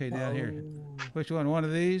 Oh, okay, down here. Which one? One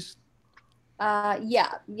of these?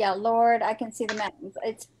 Yeah. Lord, I can see the mountains.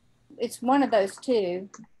 It's one of those two.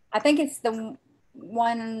 I think it's the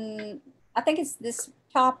one. I think it's this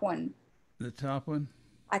top one. The top one?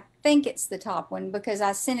 I think it's the top one because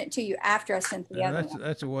I sent it to you after I sent the other one.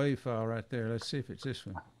 That's a WAV file right there. Let's see if it's this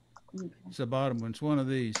one. Okay. It's the bottom one. It's one of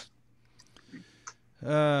these.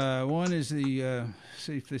 One is the,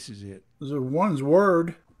 see if this is it. One's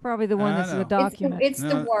Word. Probably the one that's the document. It's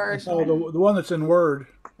the Word. Oh, the one that's in Word.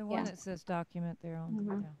 The one that says document there on.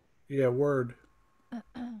 Mm-hmm. Yeah, Word.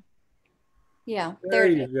 Yeah, there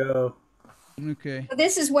you go. Okay. So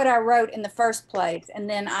this is what I wrote in the first place, and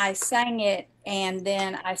then I sang it, and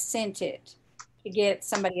then I sent it to get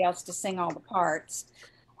somebody else to sing all the parts.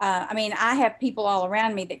 I mean, I have people all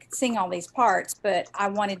around me that could sing all these parts, but I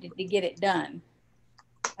wanted to get it done.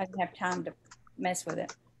 I didn't have time to mess with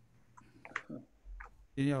it.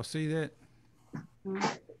 Can y'all see that? Mm-hmm.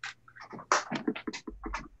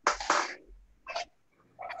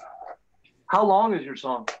 How long is your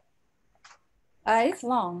song? It's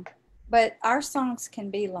long, but our songs can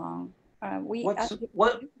be long. What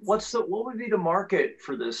would be the market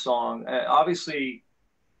for this song? Obviously,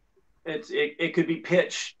 it could be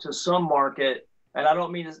pitched to some market, and I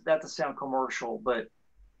don't mean that to sound commercial, but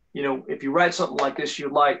you know, if you write something like this,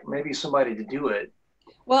 you'd like maybe somebody to do it.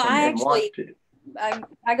 Well, I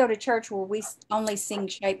go to church where we only sing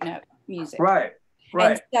shape note music. Right.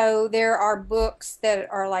 And so there are books that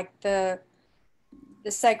are like the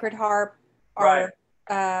Sacred Harp, or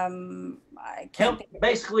I can't think of it.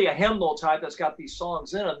 Basically a hymnal type that's got these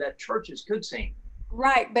songs in them that churches could sing.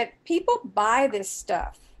 Right, but people buy this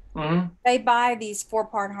stuff. Mm-hmm. They buy these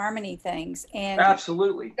 4-part harmony things and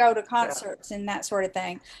absolutely go to concerts and that sort of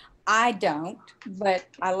thing. I don't, but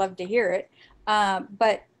I love to hear it.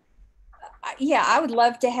 But yeah, I would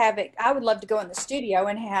love to have it. I would love to go in the studio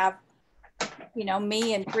and have,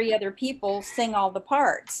 me and 3 other people sing all the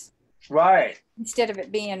parts. Right. Instead of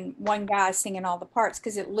it being one guy singing all the parts,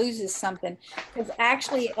 because it loses something. Because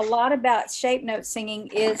actually a lot about shape note singing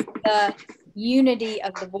is the unity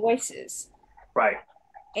of the voices. Right.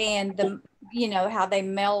 And how they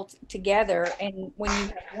meld together. And when you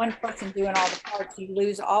have one person doing all the parts, you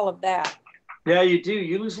lose all of that. Yeah, you do.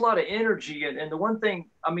 You lose a lot of energy. And the one thing,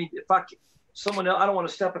 I mean, if someone else, I don't want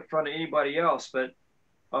to step in front of anybody else, but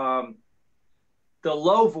the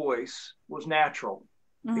low voice was natural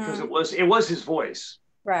because it was his voice.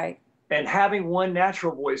 Right. And having one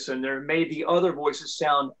natural voice in there made the other voices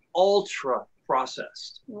sound ultra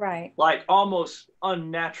processed. Right. Like almost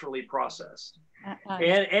unnaturally processed.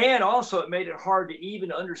 And also it made it hard to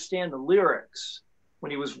even understand the lyrics when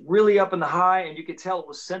he was really up in the high, and you could tell it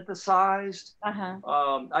was synthesized.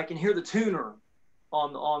 I can hear the tuner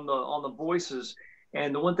on the voices.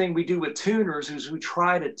 And the one thing we do with tuners is we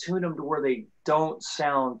try to tune them to where they don't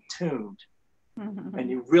sound tuned. And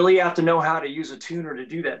you really have to know how to use a tuner to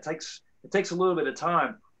do that. It takes a little bit of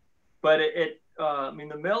time, but I mean,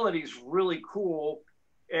 the melody's really cool.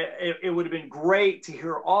 It would have been great to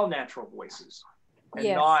hear all natural voices and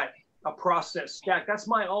not a processed stack. That's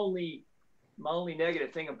my only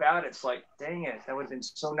negative thing about it. It's like, dang it, that would have been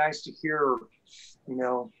so nice to hear,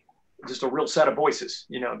 just a real set of voices.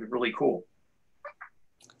 It'd be really cool.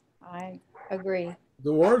 I agree.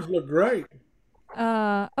 The words look great.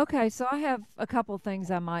 Okay, so I have a couple of things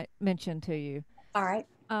I might mention to you. All right.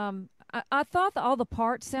 I thought that all the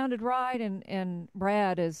parts sounded right, and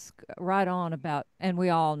Brad is right on about, and we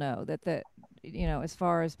all know that as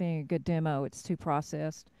far as being a good demo, it's too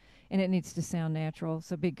processed, and it needs to sound natural.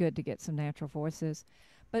 So it'd be good to get some natural voices.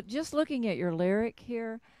 But just looking at your lyric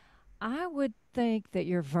here, I would think that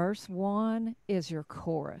your verse 1 is your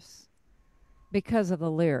chorus, because of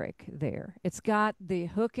the lyric there. It's got the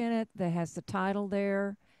hook in it that has the title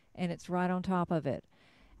there, and it's right on top of it.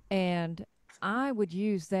 And I would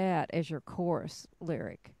use that as your chorus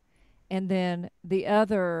lyric. And then the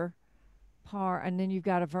other part, and then you've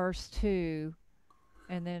got a verse 2,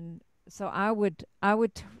 and then so I would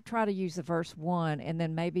try to use the verse 1 and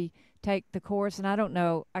then maybe take the chorus, and I don't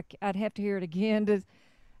know, I'd have to hear it again to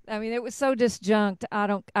it was so disjunct.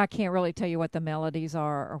 I can't really tell you what the melodies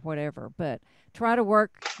are or whatever, but try to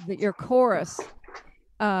work your chorus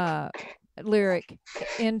lyric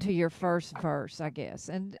into your first verse, I guess.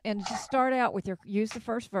 And just start out with use the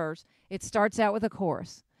first verse. It starts out with a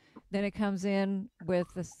chorus. Then it comes in with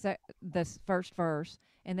the first verse,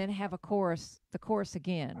 and then have the chorus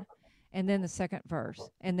again, and then the second verse,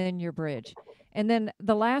 and then your bridge. And then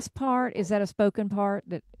the last part, is that a spoken part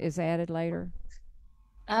that is added later?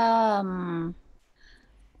 The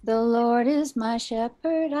Lord is my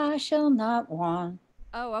shepherd, I shall not want.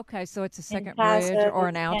 Oh, okay. So it's a second bridge or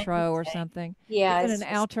an outro or something. Yeah. Is it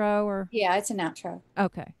an outro or? Yeah, it's an outro.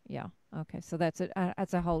 Okay. Yeah. Okay. So that's it.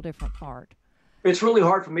 That's a whole different part. It's really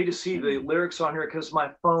hard for me to see the lyrics on here because my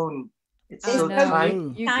phone, it's so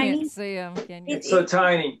tiny. You can't see them, can you? It's so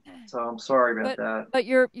tiny. So I'm sorry about that. But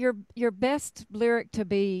your best lyric to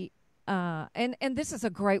be, and this is a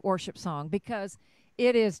great worship song because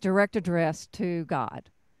it is direct address to God.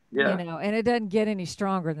 Yeah. And it doesn't get any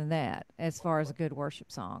stronger than that as far as a good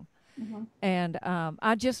worship song. And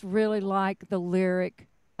I just really like the lyric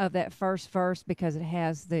of that first verse because it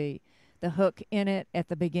has the hook in it at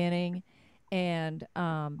the beginning, and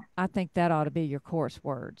I think that ought to be your chorus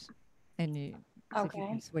words, and you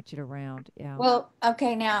can switch it around. Yeah. Well,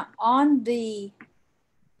 okay. Now on the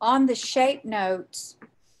shape notes,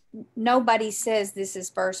 nobody says this is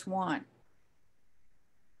verse 1.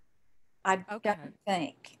 I don't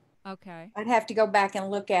think. Okay. I'd have to go back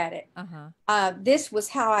and look at it. This was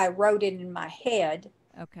how I wrote it in my head.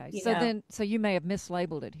 Okay. So you may have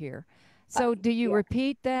mislabeled it here. So do you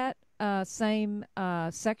repeat that same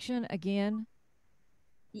section again?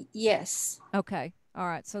 Yes. Okay. All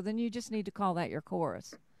right. So then you just need to call that your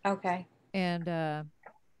chorus. Okay. And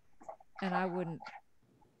I wouldn't.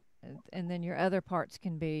 And then your other parts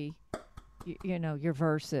can be, your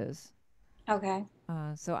verses. Okay.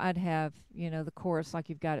 So I'd have, the chorus like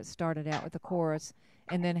you've got it started out with a chorus,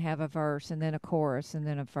 and then have a verse, and then a chorus, and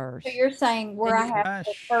then a verse. So you're saying where I have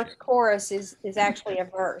the first chorus is actually a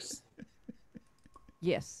verse.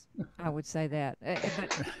 Yes, I would say that. But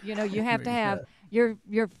you have to have your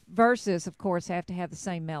verses, of course, have to have the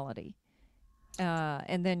same melody,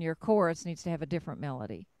 and then your chorus needs to have a different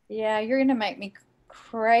melody. Yeah, you're gonna make me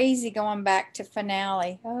crazy going back to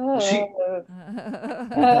finale. Oh.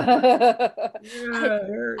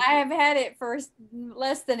 I have had it for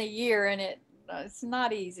less than a year, and it's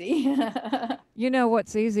not easy. You know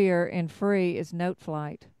what's easier and free is Note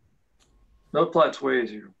Flight. Note Flight's way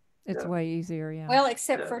easier. It's way easier, yeah. Well,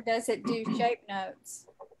 except for does it do shape notes?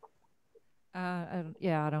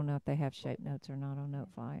 Yeah, I don't know if they have shape notes or not on Note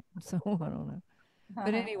Flight, so I don't know.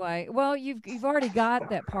 But anyway, well, you've already got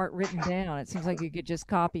that part written down. It seems like you could just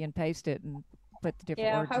copy and paste it and put the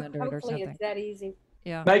different words under it or something. Hopefully it's that easy.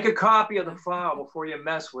 Yeah. Make a copy of the file before you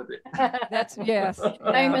mess with it. That's yes.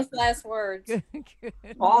 Famous last words. Good.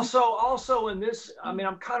 Also in this, I mean,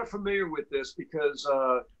 I'm kind of familiar with this because,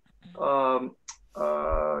 I'm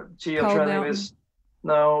trying to think of his,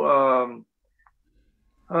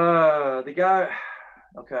 the guy,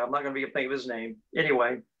 okay, I'm not going to be able to think of his name.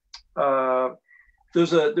 Anyway,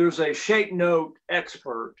 there's a shape note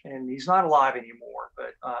expert, and he's not alive anymore,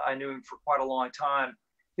 but I knew him for quite a long time.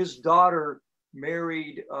 His daughter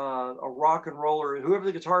married a rock and roller, whoever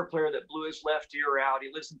the guitar player that blew his left ear out. He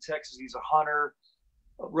lives in Texas. He's a hunter,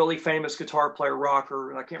 a really famous guitar player,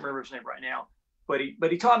 rocker, and I can't remember his name right now. But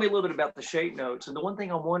he taught me a little bit about the shape notes. And the one thing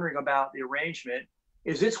I'm wondering about the arrangement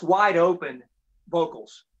is it's wide open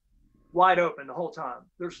vocals, wide open the whole time.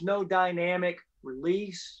 There's no dynamic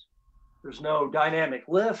release. There's no dynamic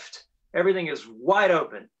lift. Everything is wide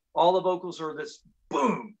open. All the vocals are this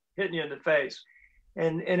boom, hitting you in the face.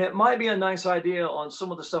 And it might be a nice idea on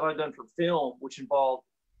some of the stuff I've done for film, which involved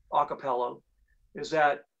a cappella, is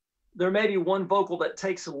that there may be one vocal that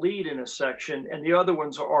takes a lead in a section and the other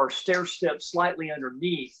ones are stair steps slightly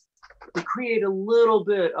underneath to create a little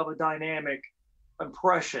bit of a dynamic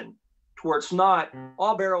impression to where it's not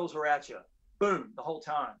all barrels are at you, boom, the whole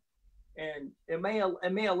time. And it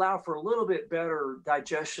may allow for a little bit better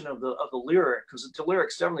digestion of the lyric, because the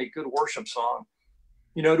lyric's definitely a good worship song,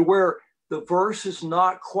 to where the verse is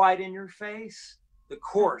not quite in your face, the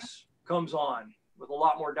chorus comes on with a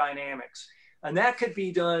lot more dynamics. And that could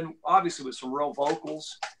be done, obviously, with some real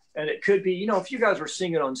vocals. And it could be, if you guys were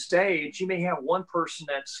singing on stage, you may have one person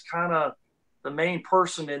that's kind of the main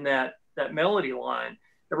person in that melody line.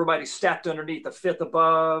 Everybody's stacked underneath a fifth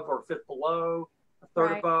above or fifth below, a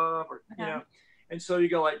third above, or, And so you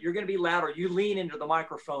go like, you're going to be louder. You lean into the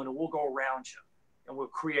microphone and we'll go around you. And we'll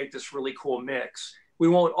create this really cool mix. We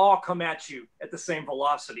won't all come at you at the same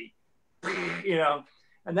velocity,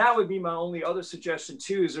 and that would be my only other suggestion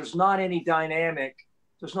too, is there's no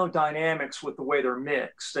dynamics with the way they're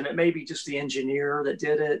mixed. And it may be just the engineer that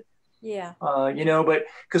did it. Yeah. But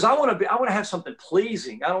cause I want to have something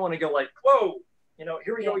pleasing. I don't want to go like, whoa,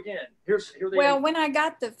 here we go again. Here they Well, when I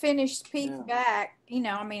got the finished piece back,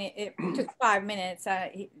 it took 5 minutes.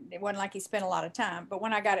 It wasn't like he spent a lot of time, but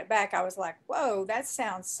when I got it back, I was like, whoa, that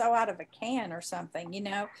sounds so out of a can or something,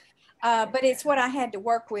 but it's what I had to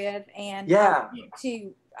work with. And I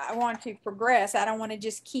want to progress. I don't want to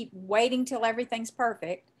just keep waiting till everything's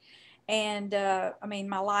perfect. And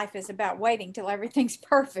my life is about waiting till everything's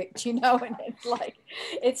perfect, and it's like,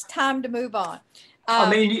 it's time to move on.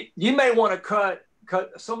 You may want to cut,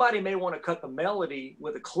 somebody may want to cut the melody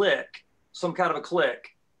with a click, some kind of a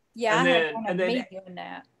click. Yeah, and then doing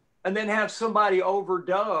that. And then have somebody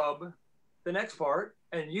overdub the next part,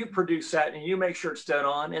 and you produce that and you make sure it's dead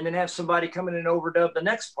on, and then have somebody come in and overdub the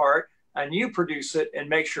next part and you produce it and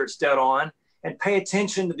make sure it's dead on, and pay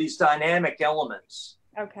attention to these dynamic elements.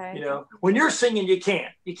 Okay. When you're singing, you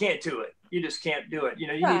can't do it. You just can't do it. You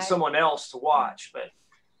need someone else to watch, but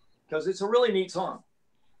because it's a really neat song.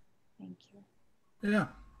 Thank you. Yeah.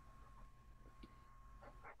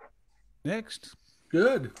 Next.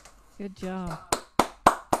 Good job.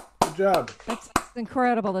 Good job. That's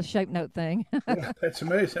incredible, the shape note thing. Yeah, that's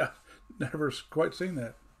amazing. I've never quite seen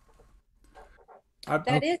that.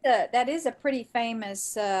 That is a pretty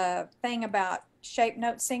famous thing about shape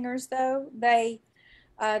note singers, though. They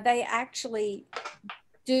actually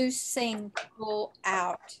do sing full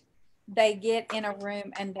out. They get in a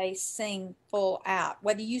room and they sing full out.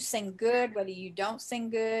 Whether you sing good, whether you don't sing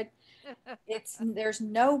good, there's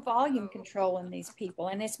no volume control in these people,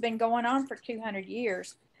 and it's been going on for 200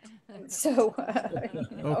 years. So,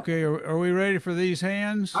 okay, are we ready for these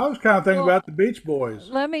hands? I was kind of thinking about the Beach Boys.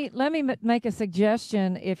 Let me make a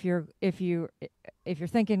suggestion. If you if you're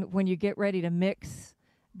thinking when you get ready to mix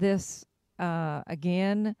this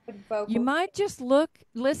again, you might just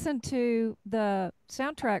listen to the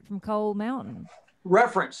soundtrack from Cold Mountain.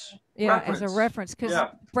 Reference. As a reference, because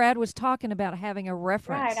Brad was talking about having a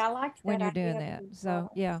reference. Right, I liked that when you're idea doing that. as So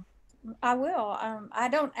well. I will. I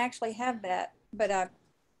don't actually have that, but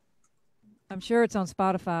I'm sure it's on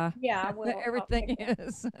Spotify. Yeah, I will. Everything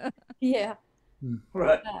is. Yeah.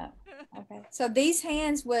 Right. Okay. So These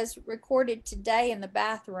Hands was recorded today in the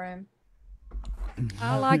bathroom.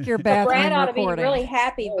 I like your bathroom Brad ought to be recording. really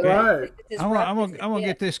happy. Right. I'm gonna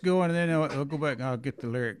get this going, and then I'll go back and I'll get the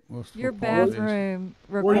lyric. Your bathroom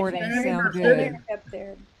recordings sound good. Up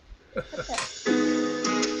there.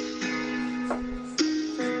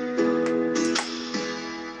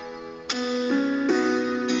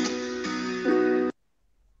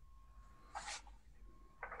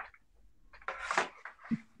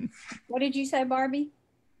 What did you say, Barbie?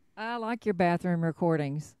 I like your bathroom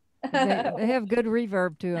recordings. They have good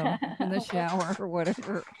reverb to them in the shower or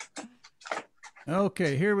whatever.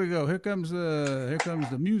 Okay, here we go. Here comes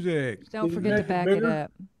the music. Don't forget to back it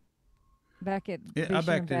up. Back it. Yeah, I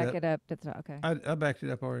backed it up. That's okay. I backed it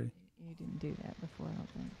up already. You didn't do that before, I don't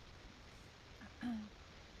think.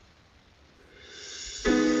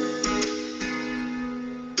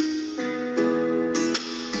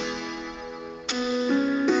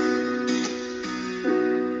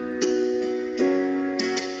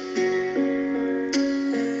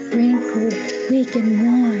 Wrinkled, weak and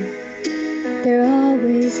worn, they're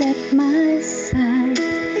always at my side.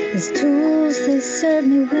 As tools they serve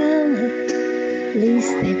me well, at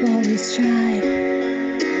least they've always tried.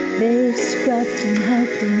 They've scrubbed and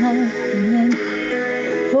helped and loved and then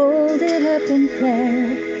folded up in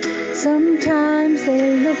prayer. Sometimes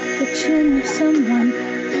they lift the chin of someone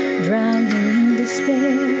drowning in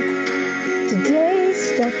despair. Today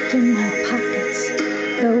stuffed in my pockets,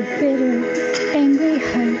 though bitter, angry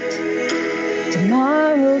hurt.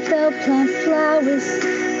 Tomorrow they'll plant flowers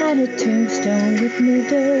at a tombstone with new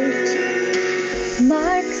dirt.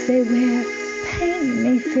 Marks they wear, pain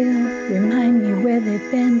they feel, remind me where they've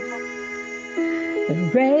been.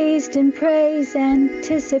 But raised in praise,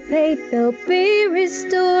 anticipate they'll be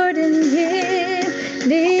restored in Him.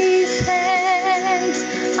 These hands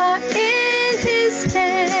are in His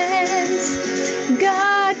hands.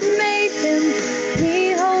 God made them,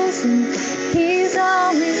 He holds them, He's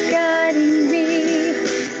always guiding me.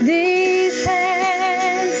 These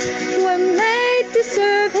hands were made to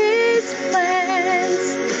serve His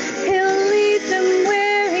plans. He'll lead them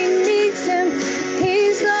where He needs them.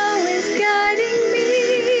 He's always guiding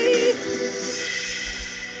me.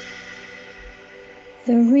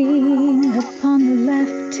 The ring upon the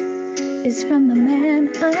left is from the man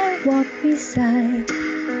I walk beside.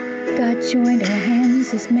 God joined our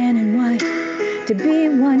hands as man and wife to be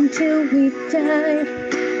one till we died.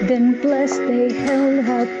 Then blessed they held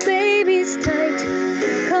our babies tight,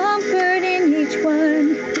 comforting each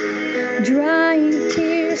one, drying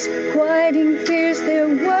tears, quieting fears. Their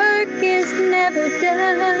work is never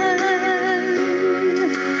done.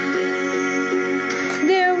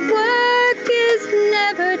 Their work is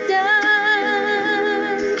never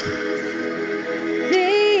done.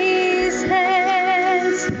 These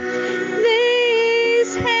hands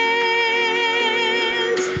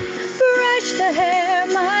brush the hair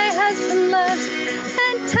my husband loves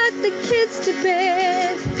and tuck the kids to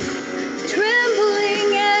bed,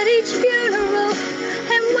 trembling at each funeral.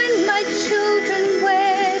 And when my children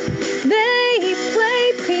wed, they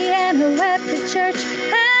play piano at the church,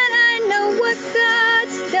 and I know what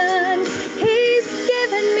God's done. He's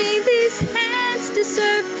given me these hands to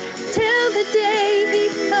serve till the day He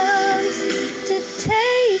comes to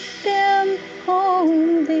take them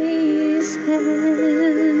home. These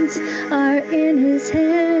hands are in His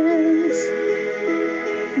hands.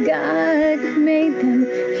 God made them,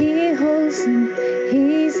 He holds them,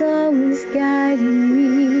 He's always guiding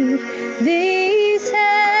me. These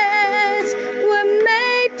hands were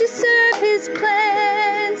made to serve His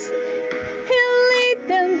plans. He'll lead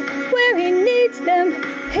them where He needs them.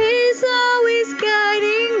 He's always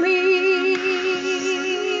guiding me.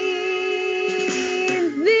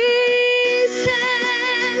 These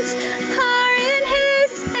hands are in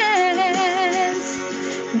His hands.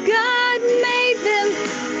 God made them.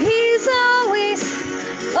 He's always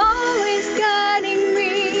guiding me.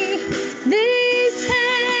 These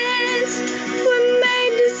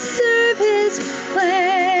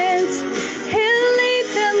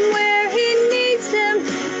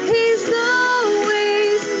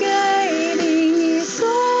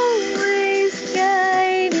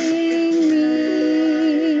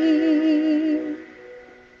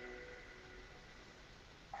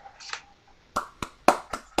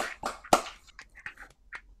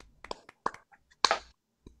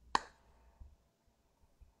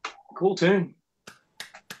Cool tune.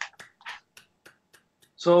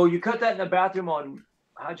 So you cut that in the bathroom on,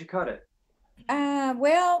 how'd you cut it?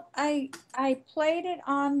 Well, I played it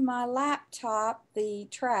on my laptop, the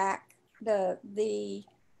track, I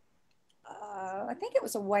think it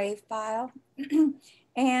was a WAV file.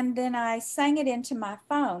 And then I sang it into my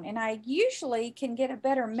phone, and I usually can get a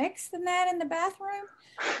better mix than that in the bathroom.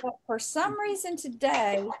 But for some reason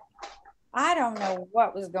today, I don't know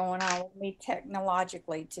what was going on with me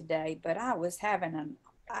technologically today, but I was having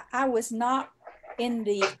I was not in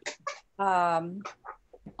the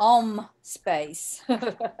space.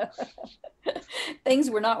 Things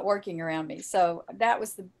were not working around me. So that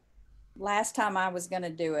was the last time I was going to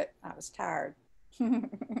do it. I was tired.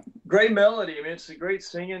 Great melody. I mean, it's a great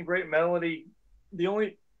singing, great melody.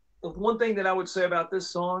 The one thing that I would say about this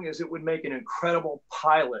song is it would make an incredible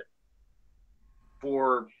pilot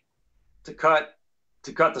to cut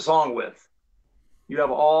the song with. You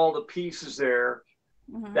have all the pieces there.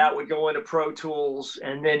 Mm-hmm. That would go into Pro Tools,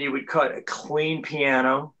 and then you would cut a clean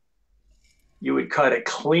piano. You would cut a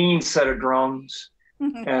clean set of drums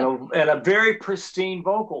and a very pristine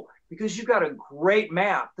vocal, because you've got a great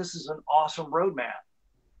map. This is an awesome road map.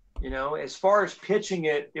 You know, as far as pitching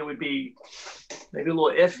it, it would be maybe a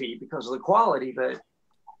little iffy because of the quality,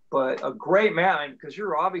 but a great map, because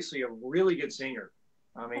you're obviously a really good singer.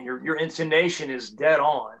 I mean, your intonation is dead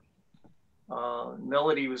on.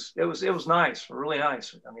 Melody was nice, really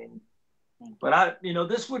nice. I mean, but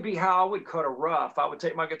this would be how I would cut a rough. I would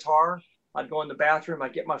take my guitar, I'd go in the bathroom,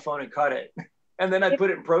 I'd get my phone and cut it, and then I'd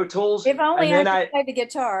put it in Pro Tools. If only I could play the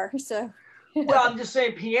guitar. So. Well, I'm just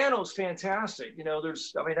saying, piano's fantastic. You know,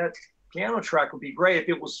 that piano track would be great if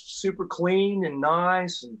it was super clean and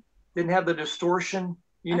nice and didn't have the distortion.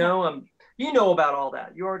 You know about all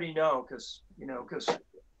that. You already know because the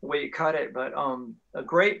way you cut it. But a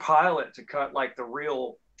great pilot to cut like the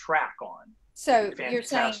real track on. So you're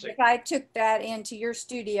saying if I took that into your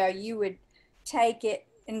studio, you would take it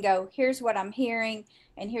and go, here's what I'm hearing,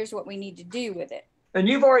 and here's what we need to do with it. And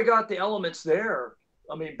you've already got the elements there.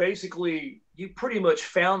 I mean, basically, you pretty much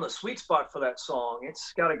found the sweet spot for that song.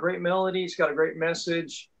 It's got a great melody. It's got a great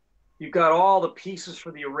message. You've got all the pieces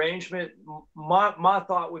for the arrangement. My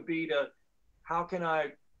thought would be how can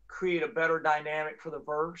I create a better dynamic for the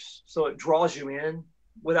verse so it draws you in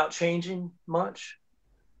without changing much?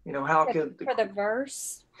 You know, for the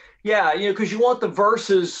verse? Yeah, because you want the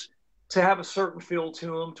verses to have a certain feel to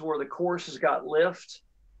them, to where the chorus has got lift.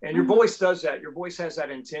 And your voice does that. Your voice has that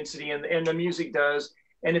intensity, and the music does.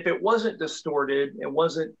 And if it wasn't distorted, it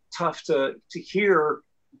wasn't tough to hear,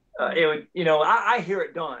 it would, I hear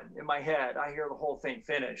it done in my head. I hear the whole thing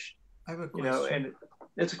finished. I have a question. And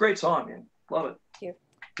it's a great song, man. Love it. Thank you.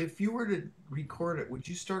 If you were to record it, would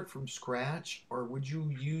you start from scratch, or would you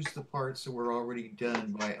use the parts that were already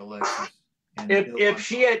done by Alexis? If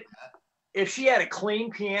she had a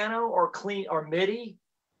clean piano or MIDI,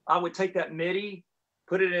 I would take that MIDI,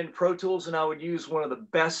 put it in Pro Tools, and I would use one of the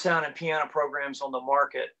best sounding piano programs on the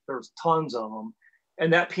market. There's tons of them.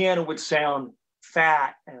 And that piano would sound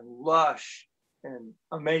fat and lush and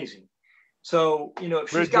amazing. So, if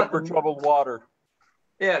she's got for troubled water.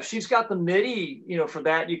 Yeah, if she's got the MIDI, for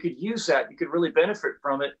that, you could use that. You could really benefit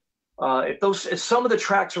from it. If some of the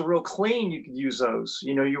tracks are real clean, you could use those.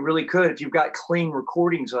 You really could if you've got clean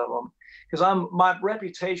recordings of them. Because my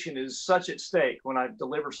reputation is such at stake when I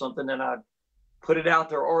deliver something and I put it out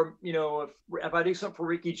there, or if I do something for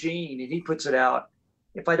Ricky Jean and he puts it out,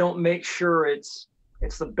 if I don't make sure it's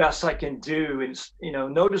the best I can do, and it's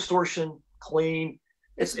no distortion, clean,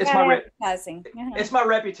 it's my it's my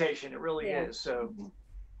reputation. It really is. So,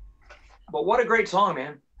 but what a great song,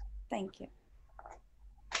 man! Thank you.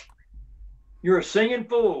 You're a singing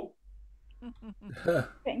fool.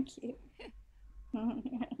 Thank you.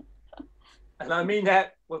 And I mean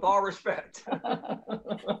that with all respect.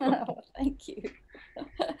 Oh, thank you.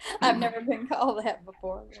 I've never been called that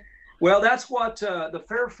before. Well, that's what the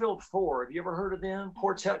Fairfield Four. Have you ever heard of them?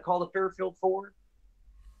 Quartet called the Fairfield Four.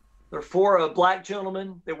 They're four black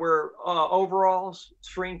gentlemen that wear overalls,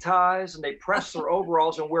 string ties, and they press their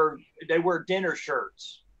overalls and they wear dinner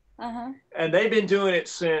shirts. And they've been doing it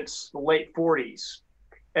since the late 40s.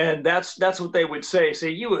 And that's what they would say.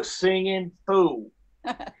 Say, you a singing fool.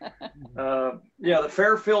 The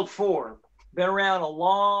Fairfield Four, been around a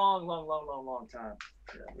long time.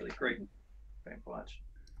 Yeah, really great bunch.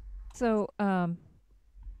 So I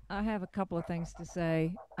have a couple of things to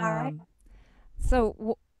say. All right.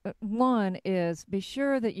 So one is, be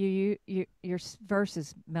sure that your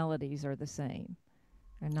verses melodies are the same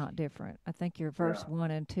and not different. I think your verse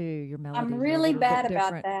 1 and 2, your melodies. I'm really bad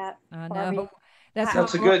about that. I know.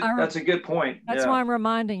 That's a good point. That's why I'm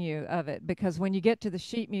reminding you of it, because when you get to the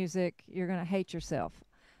sheet music, you're going to hate yourself.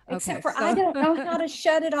 Except for I don't know how to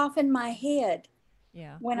shut it off in my head.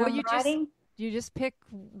 Yeah. When I'm writing, you just pick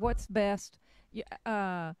what's best. You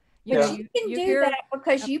can do that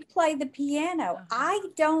because you play the piano. I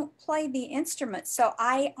don't play the instrument, so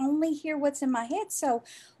I only hear what's in my head. So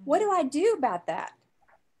what do I do about that?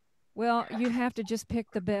 Well, you have to just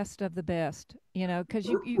pick the best of the best, because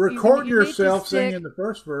you record yourself singing the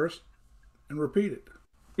first verse and repeat it.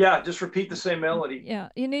 Yeah, just repeat the same melody. Yeah,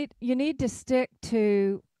 you need to stick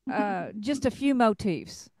to just a few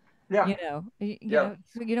motifs. Yeah.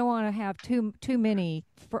 You don't want to have too many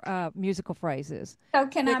musical phrases. So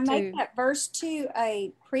can I make that verse 2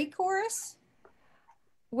 a pre-chorus?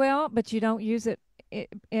 Well, but you don't use it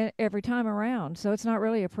every time around, so it's not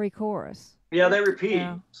really a pre-chorus. Yeah, they repeat.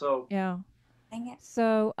 Yeah. So yeah. Dang it.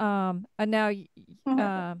 So now yeah,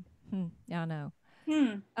 I know.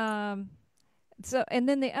 So and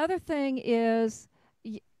then the other thing is,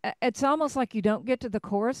 it's almost like you don't get to the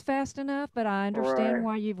chorus fast enough, but I understand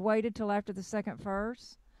why you've waited till after the second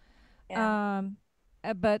verse. Yeah.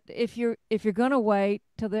 But if you're gonna wait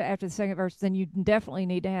till after the second verse, then you definitely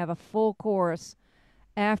need to have a full chorus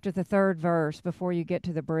after the third verse before you get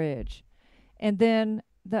to the bridge. And then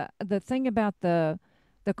the thing about the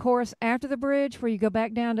chorus after the bridge, where you go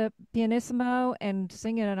back down to pianissimo and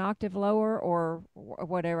sing it an octave lower or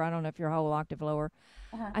whatever, I don't know if you're a whole octave lower.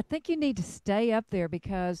 I think you need to stay up there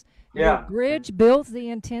because your bridge builds the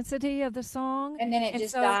intensity of the song. And then it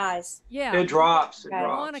just dies. Yeah. It drops. You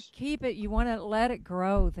want to keep it, you want to let it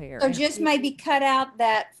grow there. So just maybe cut out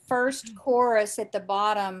that first chorus at the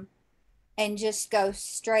bottom and just go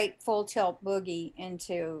straight full tilt boogie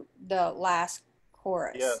into the last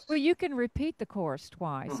chorus. Yes. Well, you can repeat the chorus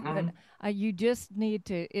twice, but you just need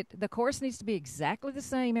to, the chorus needs to be exactly the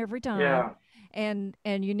same every time. Yeah. And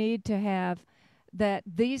you need to have that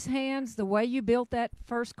these hands, the way you built that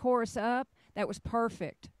first chorus up, that was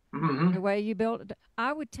perfect. The way you built it.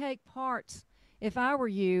 I would take parts, if I were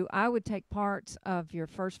you, I would take parts of your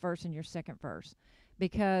first verse and your second verse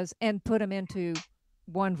and put them into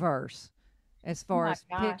one verse as far as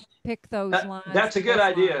pick those lines. That's a good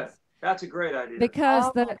idea. That's a great idea.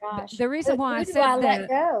 Because the reason why I said that, let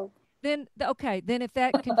go? then if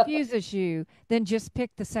that confuses you, then just pick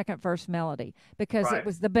the second verse melody because it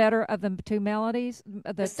was the better of the two melodies.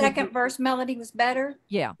 The second verse melody was better?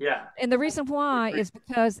 Yeah. Yeah. And the reason why is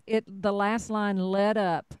because the last line led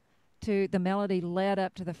up to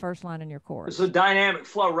the first line in your chorus. It's a dynamic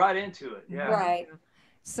flow right into it. Yeah. Right.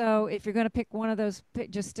 So if you're going to pick one of those,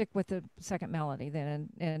 just stick with the second melody then.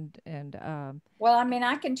 Well, I mean,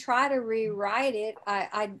 I can try to rewrite it.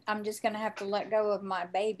 I'm just going to have to let go of my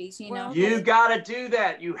babies, you know. You got to do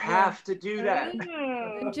that. You have to do that.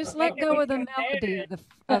 And just let go of the melody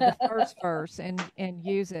of the first verse and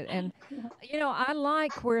use it. And I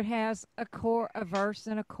like where it has a verse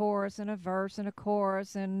and a chorus and a verse and a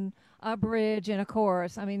chorus and a bridge and a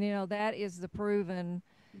chorus. I mean, that is the proven.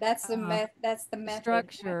 That's the method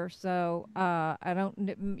structure. So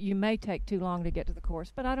you may take too long to get to the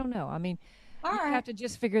chorus, but I don't know. I mean, have to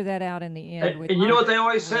just figure that out in the end. And you know what they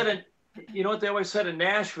always said in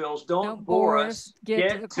Nashville is don't bore us,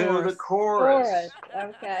 get to the chorus.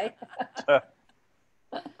 Okay.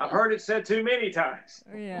 I've heard it said too many times.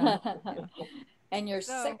 Yeah. And you're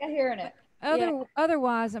sick of hearing it.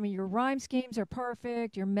 Otherwise, I mean, your rhyme schemes are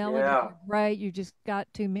perfect. Your melodies are great. You just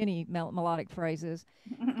got too many melodic phrases,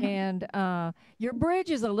 and your bridge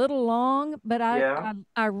is a little long. But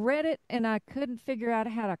I read it and I couldn't figure out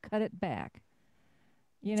how to cut it back.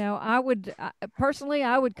 I would personally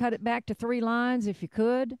cut it back to 3 lines if you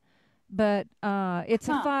could, but it's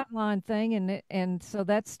a 5-line thing, and so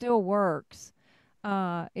that still works.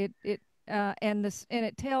 And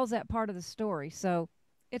it tells that part of the story, so.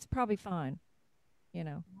 It's probably fine,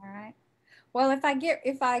 All right. Well, if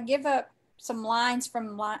I give up some lines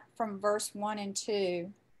from verse 1 and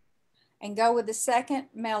 2, and go with the second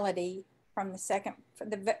melody from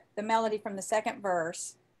the melody from the second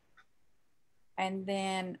verse, and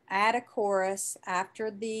then add a chorus after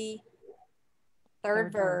the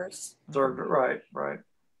third verse. Right.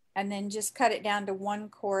 And then just cut it down to one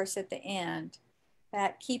chorus at the end.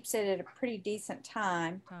 That keeps it at a pretty decent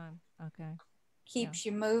time. Okay. Keeps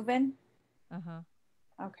you moving.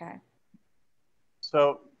 Okay.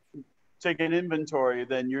 So take an inventory,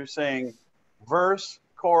 then you're saying verse,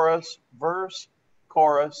 chorus, bridge,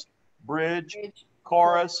 chorus,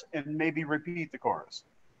 and maybe repeat the chorus.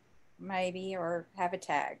 Maybe, or have a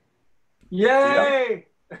tag. Yay!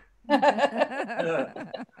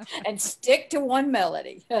 And stick to one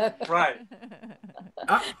melody. Right.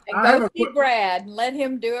 And go see Brad and let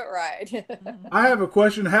him do it right. I have a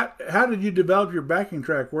question. How did you develop your backing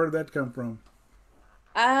track? Where did that come from?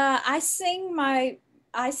 I sing my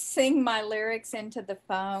lyrics into the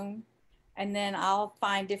phone, and then I'll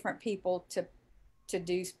find different people to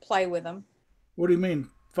play with them. What do you mean,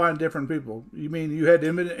 find different people? You mean you had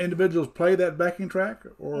individuals play that backing track,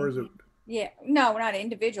 or is it? Yeah, no, not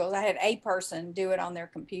individuals. I had a person do it on their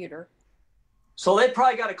computer. So they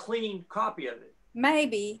probably got a clean copy of it.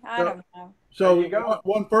 Maybe. I don't know. So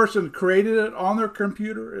one person created it on their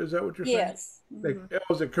computer? Is that what you're saying? Yes. It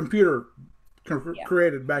was a computer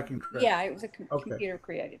created backing track. Yeah, it was a computer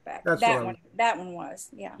created back. That's that one was,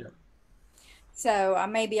 yeah. So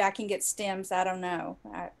maybe I can get stems. I don't know.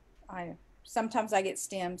 I sometimes I get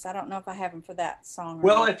stems. I don't know if I have them for that song.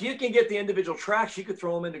 Well, if you can get the individual tracks, you could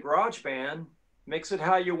throw them into GarageBand, mix it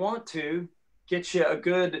how you want to, get you a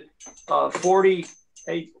good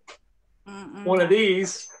 48 one of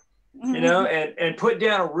these, you know, and put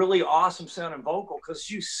down a really awesome sounding vocal, because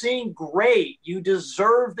you sing great. You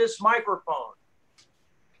deserve this microphone.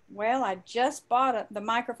 Well, I just bought the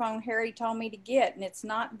microphone Harry told me to get, and it's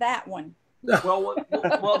not that one. Well,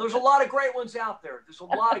 there's a lot of great ones out there. There's a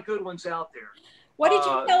lot of good ones out there. What did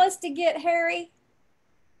you tell us to get, Harry?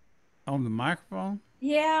 On the microphone?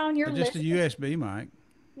 Yeah, on your list. Just a USB mic.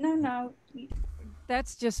 No.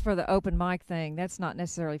 That's just for the open mic thing. That's not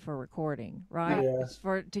necessarily for recording, right? Yeah. It's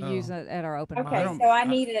to use it at our open mic. Okay, so I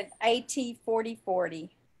need an AT4040.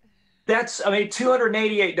 That's, I mean,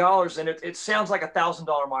 $288, and it sounds like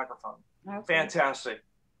 $1,000 microphone. Okay. Fantastic.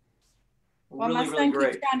 Well, really, my son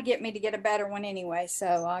really keeps trying to get me to get a better one anyway,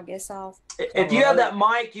 so I guess I'll. If you have that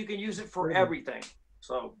mic, you can use it for everything.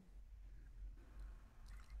 So.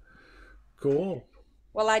 Cool.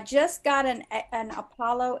 Well, I just got an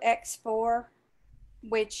Apollo X4,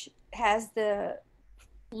 which has the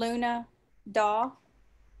Luna DAW.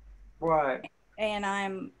 Right. And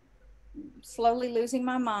I'm slowly losing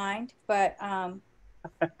my mind, but I'm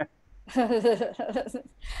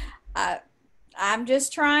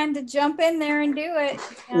just trying to jump in there and do it.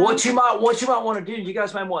 What you might want to do, you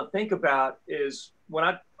guys might want to think about, is when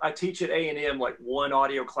I teach at A&M, like one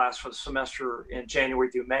audio class for the semester in January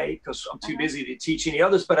through May, because I'm too busy to teach any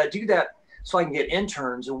others, but I do that so I can get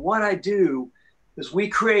interns. And what I do is we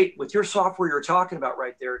create, with your software you're talking about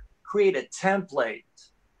right there, create a template.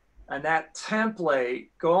 And that template,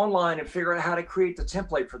 go online and figure out how to create the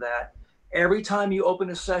template for that. Every time you open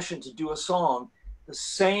a session to do a song, the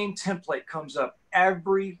same template comes up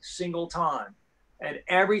every single time. And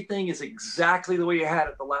everything is exactly the way you had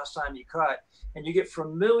it the last time you cut. And you get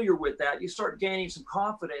familiar with that. You start gaining some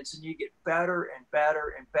confidence, and you get better and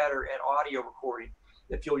better and better at audio recording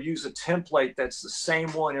if you'll use a template that's the same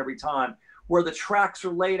one every time, where the tracks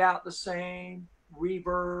are laid out the same,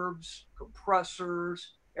 reverbs,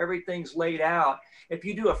 compressors, everything's laid out. If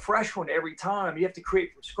you do a fresh one every time, you have to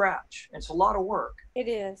create from scratch. And it's a lot of work. It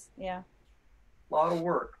is, yeah. A lot of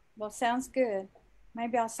work. Well, sounds good.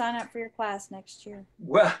 Maybe I'll sign up for your class next year.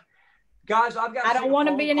 Well, guys, I've got. I don't want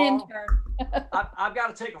to be an intern. I've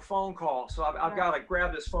got to take a phone call, so I've got to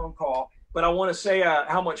grab this phone call. But I want to say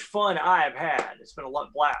how much fun I have had. It's been a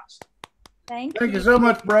blast. Thank you so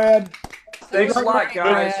much, Brad. Thanks a lot,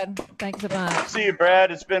 guys. Brad. Thanks a bunch. See you,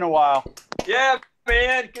 Brad. It's been a while. Yeah,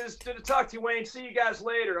 man. Good to talk to you, Wayne. See you guys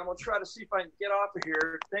later. I'm gonna try to see if I can get off of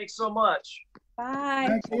here. Thanks so much. Bye.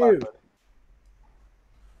 Thank you.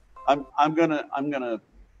 I'm gonna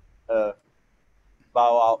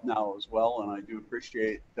bow out now as well, and I do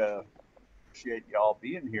appreciate y'all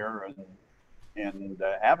being here and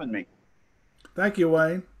having me. Thank you,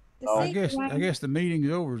 Wayne. I guess the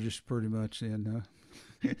meeting's over just pretty much then.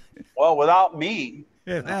 Well, without me.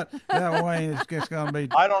 Yeah, that Wayne is just gonna be.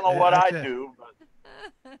 I don't know what I do, but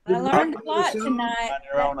I learned a lot tonight. On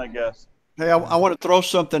your own, I guess. Hey, I want to throw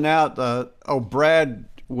something out. Brad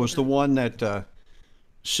was the one that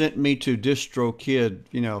sent me to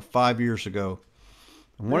DistroKid, 5 years ago.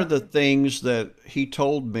 And one of the things that he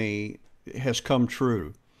told me has come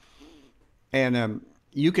true. And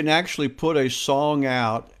you can actually put a song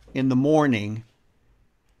out in the morning,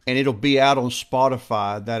 and it'll be out on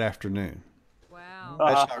Spotify that afternoon.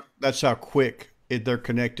 Wow. That's how quick they're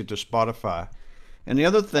connected to Spotify. And the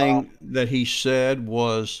other thing that he said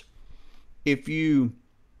was, if you're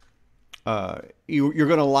going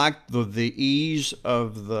to like the ease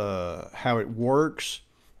of how it works,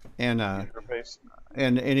 and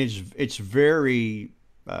it's very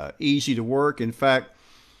easy to work. In fact,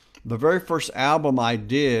 the very first album I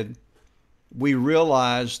did, we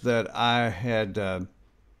realized that I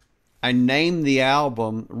named the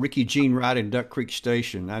album Ricky Jean Ride in Duck Creek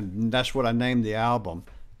Station. That's what I named the album.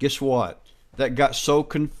 Guess what? that got so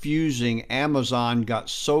confusing. Amazon got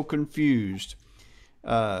so confused.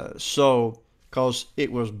 Because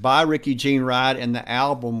it was by Ricky Jean Wright and the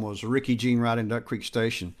album was Ricky Jean Wright and Duck Creek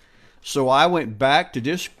Station. So I went back to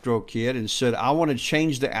DistroKid and said, I want to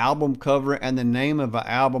change the album cover and the name of an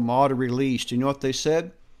album auto released. You know what they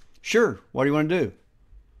said? Sure. What do you want to do?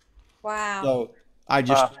 Wow. So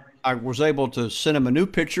I was able to send them a new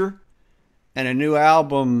picture and a new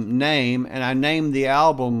album name, and I named the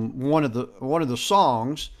album one of the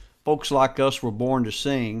songs, Folks Like Us Were Born to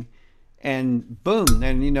Sing, and boom,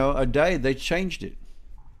 and a day they changed it.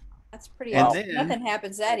 That's pretty awesome. Nothing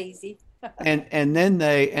happens that easy. and then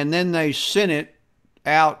they sent it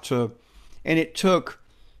out to, and it took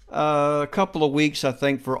a couple of weeks, I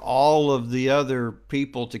think, for all of the other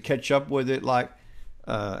people to catch up with it, like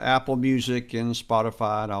Apple Music and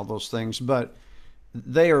Spotify and all those things. But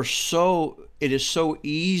it is so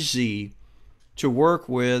easy to work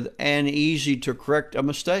with and easy to correct a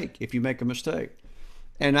mistake if you make a mistake.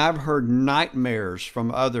 And I've heard nightmares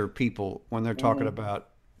from other people when they're talking about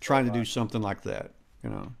trying to do something like that,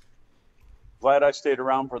 Glad I stayed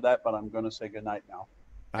around for that, but I'm going to say goodnight now.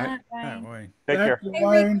 All right. Take care. Hey,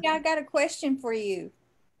 Ricky, I got a question for you.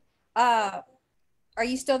 Are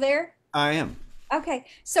you still there? I am. Okay.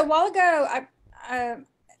 So a while ago,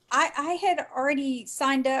 I had already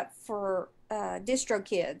signed up for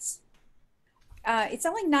DistroKids. It's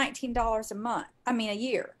only $19 a month. I mean, a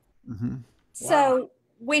year. Mm-hmm. So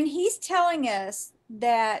when he's telling us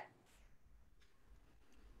that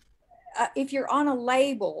if you're on a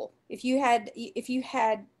label, if you had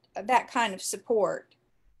that kind of support,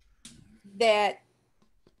 that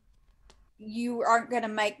you aren't going to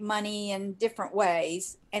make money in different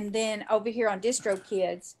ways, and then over here on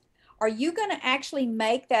DistroKids, are you going to actually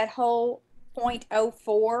make that whole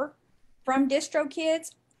 0.04 from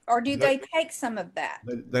DistroKids, or do they take some of that?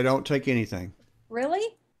 They don't take anything. Really?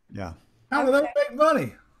 Yeah. How do they make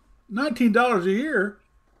money? $19 a year.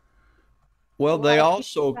 Well,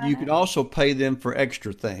 you can also pay them for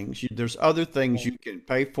extra things. There's other things you can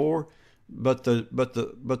pay for, but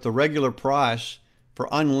the regular price for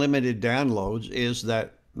unlimited downloads is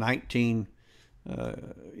that 19, a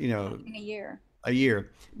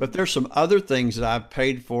year. But there's some other things that I've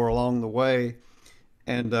paid for along the way,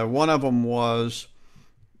 and one of them was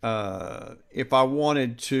if I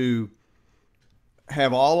wanted to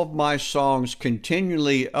have all of my songs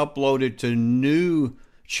continually uploaded to new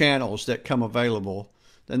channels that come available,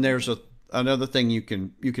 then there's another thing you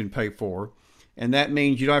can pay for, and that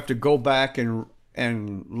means you don't have to go back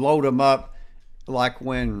and load them up like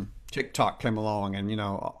when TikTok came along and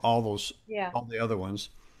all the other ones.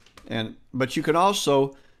 But you can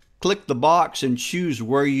also click the box and choose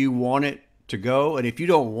where you want it to go, and if you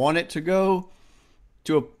don't want it to go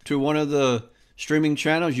to one of the streaming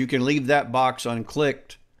channels, you can leave that box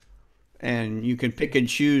unclicked, and you can pick and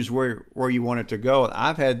choose where you want it to go. And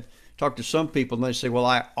I've talked to some people, and they say, well,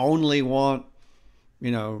 I only want,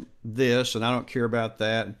 this, and I don't care about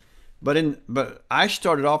that. But I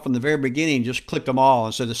started off from the very beginning, just clicked them all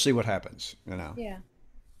and said, to see what happens, Yeah.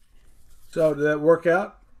 So did that work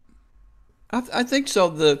out? I think so.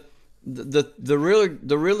 The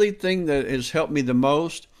really thing that has helped me the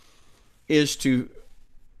most is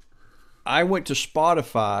I went to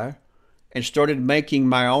Spotify and started making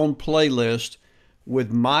my own playlist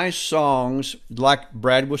with my songs, like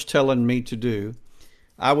Brad was telling me to do.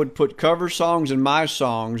 I would put cover songs and my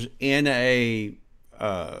songs in a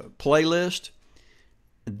playlist.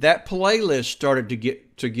 That playlist started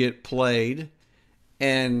to get played,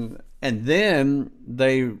 and then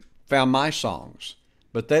they found my songs.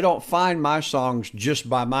 But they don't find my songs just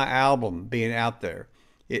by my album being out there.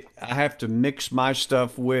 I have to mix my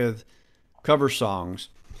stuff with cover songs.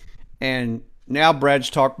 And now Brad's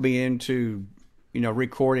talked me into,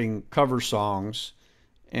 recording cover songs,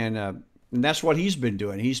 and that's what he's been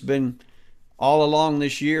doing. He's been all along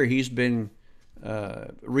this year. He's been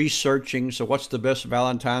researching. So what's the best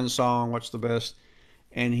Valentine's song? What's the best?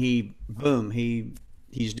 And he's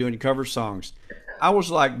doing cover songs. I was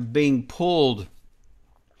like being pulled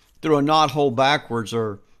through a knothole backwards,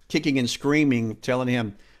 or kicking and screaming, telling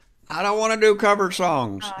him, I don't want to do cover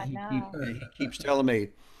songs. Oh, He keeps telling me.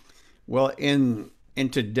 Well, in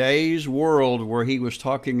today's world, where he was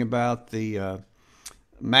talking about the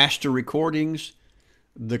master recordings,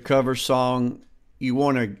 the cover song, you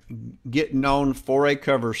want to get known for a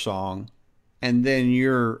cover song, and then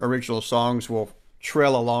your original songs will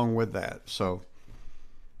trail along with that. So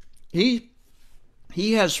he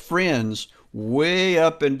has friends way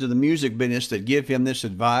up into the music business that give him this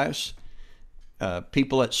advice.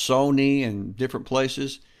 People at Sony and different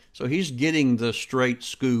places. So he's getting the straight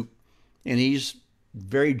scoop and he's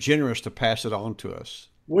very generous to pass it on to us.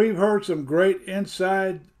 We've heard some great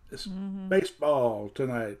inside baseball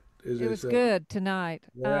tonight. It was good tonight.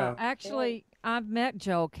 Yeah. Actually, I've met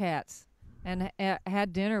Joel Katz and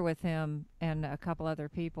had dinner with him and a couple other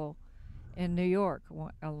people in New York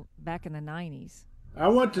back in the 90s. I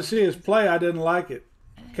went to see his play. I didn't like it.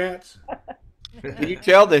 Katz. Can you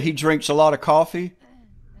tell that he drinks a lot of coffee,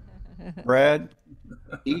 Brad?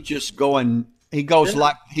 He just he goes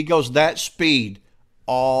that speed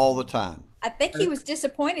all the time. I think he was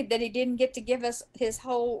disappointed that he didn't get to give us his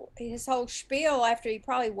whole spiel after he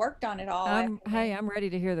probably worked on it all. Hey, I'm ready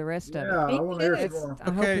to hear the rest of it. Yeah, I want to hear some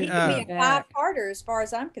more. Okay, It could be a five-parter as far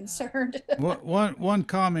as I'm concerned. One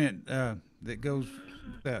comment that goes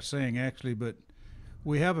without saying, actually, but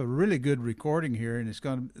we have a really good recording here, and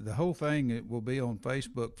the whole thing will be on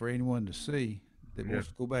Facebook for anyone to see that wants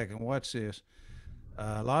to go back and watch this.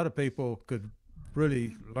 A lot of people could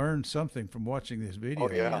really learn something from watching this video. Oh,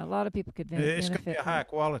 yeah. A lot of people could benefit. It's going to be a high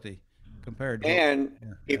quality compared to. And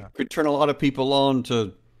it could turn a lot of people on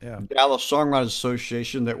to Dallas Songwriters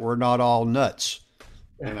Association that we're not all nuts.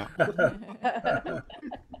 You know?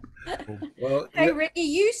 Well, hey, Ricky,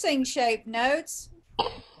 you sing shape notes.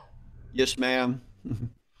 Yes, ma'am.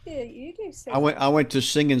 Yeah, you do sing. I went to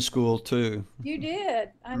singing school too. You did.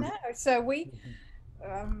 I know. So maybe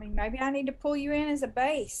I need to pull you in as a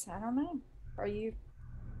bass. I don't know. Are you?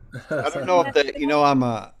 I don't know if that. You know, I'm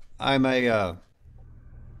a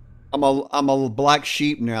black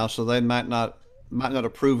sheep now, so they might not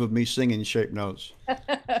approve of me singing shape notes.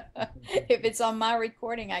 If it's on my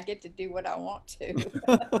recording, I get to do what I want to.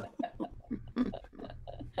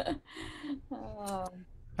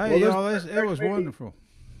 Hey, y'all, it was wonderful.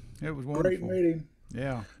 It was wonderful. Great meeting.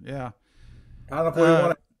 Yeah. I don't know if we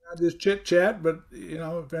want to just chit chat, but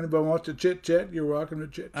if anybody wants to chit chat, you're welcome to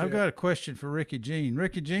chit chat. I've got a question for Ricky Jean.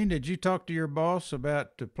 Ricky Jean, did you talk to your boss about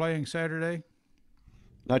playing Saturday?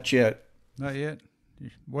 Not yet. Not yet.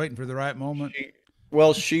 You're waiting for the right moment.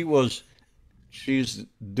 She's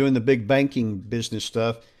doing the big banking business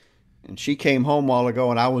stuff, and she came home a while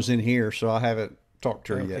ago, and I was in here, so I haven't talked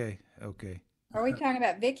to her yet. Okay. Are we talking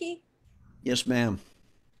about Vicky? Yes, ma'am.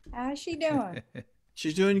 How's she doing?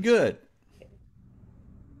 She's doing good.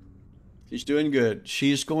 She's doing good.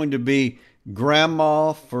 She's going to be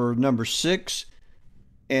grandma for number 6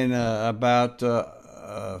 in about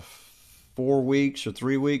 4 weeks or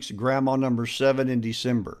 3 weeks. Grandma number 7 in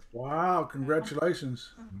December. Wow!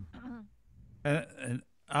 Congratulations. And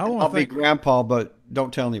I'll be grandpa, but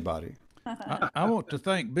don't tell anybody. I want to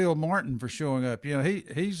thank Bill Martin for showing up.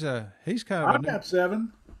 He's kind of. I've got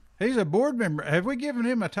 7. He's a board member. Have we given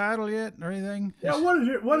him a title yet or anything? Yeah.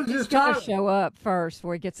 What is his title? title? Show up first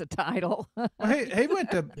before he gets a title. Well, he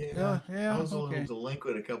went to. I was a little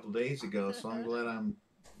delinquent a couple of days ago, so I'm glad I'm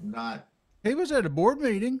not. He was at a board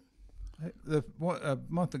meeting a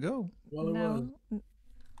month ago. Well, no.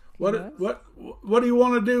 What do you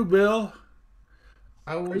want to do, Bill?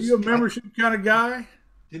 Are you a membership kind of guy?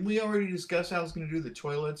 Didn't we already discuss how I was going to do the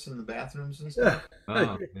toilets and the bathrooms and stuff?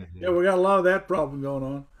 Yeah, we got a lot of that problem going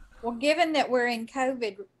on. Well, given that we're in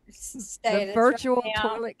COVID status, The virtual right now,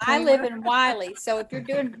 toilet I cleaner. live in Wiley, so if you're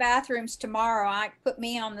doing bathrooms tomorrow, put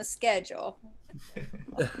me on the schedule.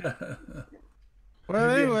 Well,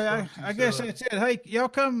 anyway, I guess that's it. Hey, y'all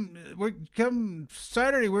come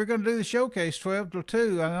Saturday. We're going to do the showcase 12 till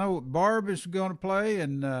 2. I know Barb is going to play,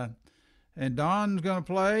 and Don's going to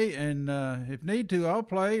play, and if need to, I'll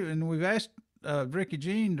play. And we've asked Ricky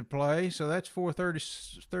Jean to play, so that's 4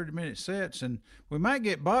 30-minute sets, and we might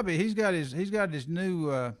get Bobby. He's got his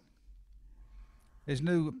new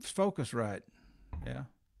Focusrite.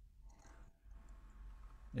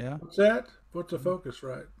 Yeah. What's that? What's a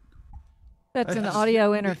Focusrite? That's an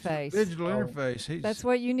audio interface. Digital interface. That's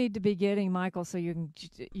what you need to be getting, Michael. So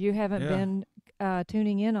you haven't been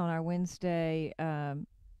tuning in on our Wednesday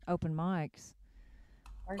open mics.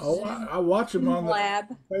 I watch them on the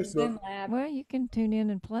Facebook. Zoom Lab. Well, you can tune in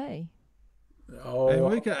and play. And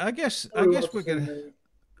we could. I guess we could.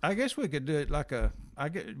 I guess we could do it like a.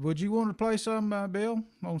 Would you want to play some, Bill,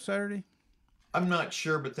 on Saturday? I'm not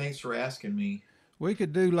sure, but thanks for asking me. We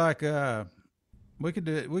could do like We could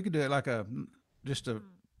do it like just a,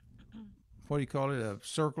 what do you call it? A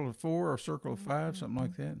circle of 4 or a circle of 5, something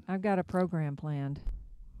like that. I've got a program planned.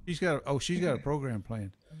 She's got a program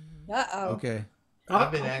planned. Uh-oh. Okay.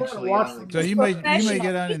 I've been actually So you may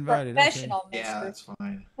get uninvited. Okay. Yeah, that's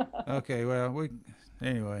fine. Okay. Well,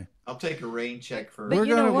 anyway. I'll take a rain check for. But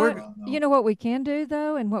you know what we can do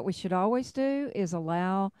though, and what we should always do is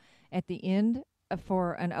allow at the end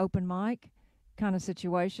for an open mic kind of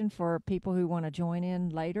situation for people who want to join in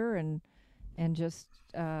later and and just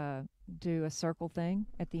do a circle thing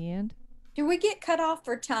at the end. Do we get cut off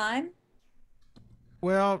for time?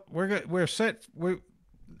 Well, we're set.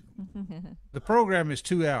 The program is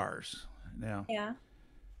 2 hours now. Yeah.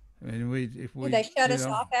 And do they shut us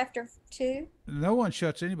off after 2? No one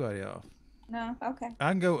shuts anybody off. No. Okay.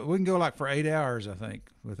 We can go like for 8 hours, I think,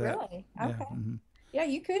 with that. Really? Yeah. Okay. Mm-hmm. Yeah,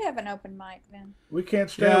 you could have an open mic then. We can't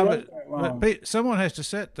stay awake that long. But someone has to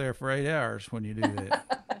sit there for 8 hours when you do that.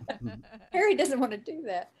 Harry doesn't want to do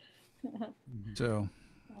that. So,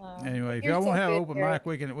 anyway, if y'all want to have an open mic,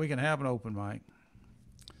 we can have an open mic.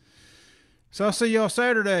 So I'll see y'all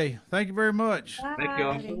Saturday. Thank you very much. Bye. Thank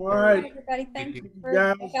y'all. All right. Everybody, thank you for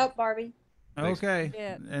guys. your help, Barbie. Okay.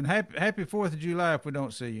 Yeah. And happy 4th of July if we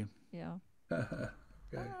don't see you. Yeah.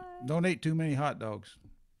 Okay. Don't eat too many hot dogs.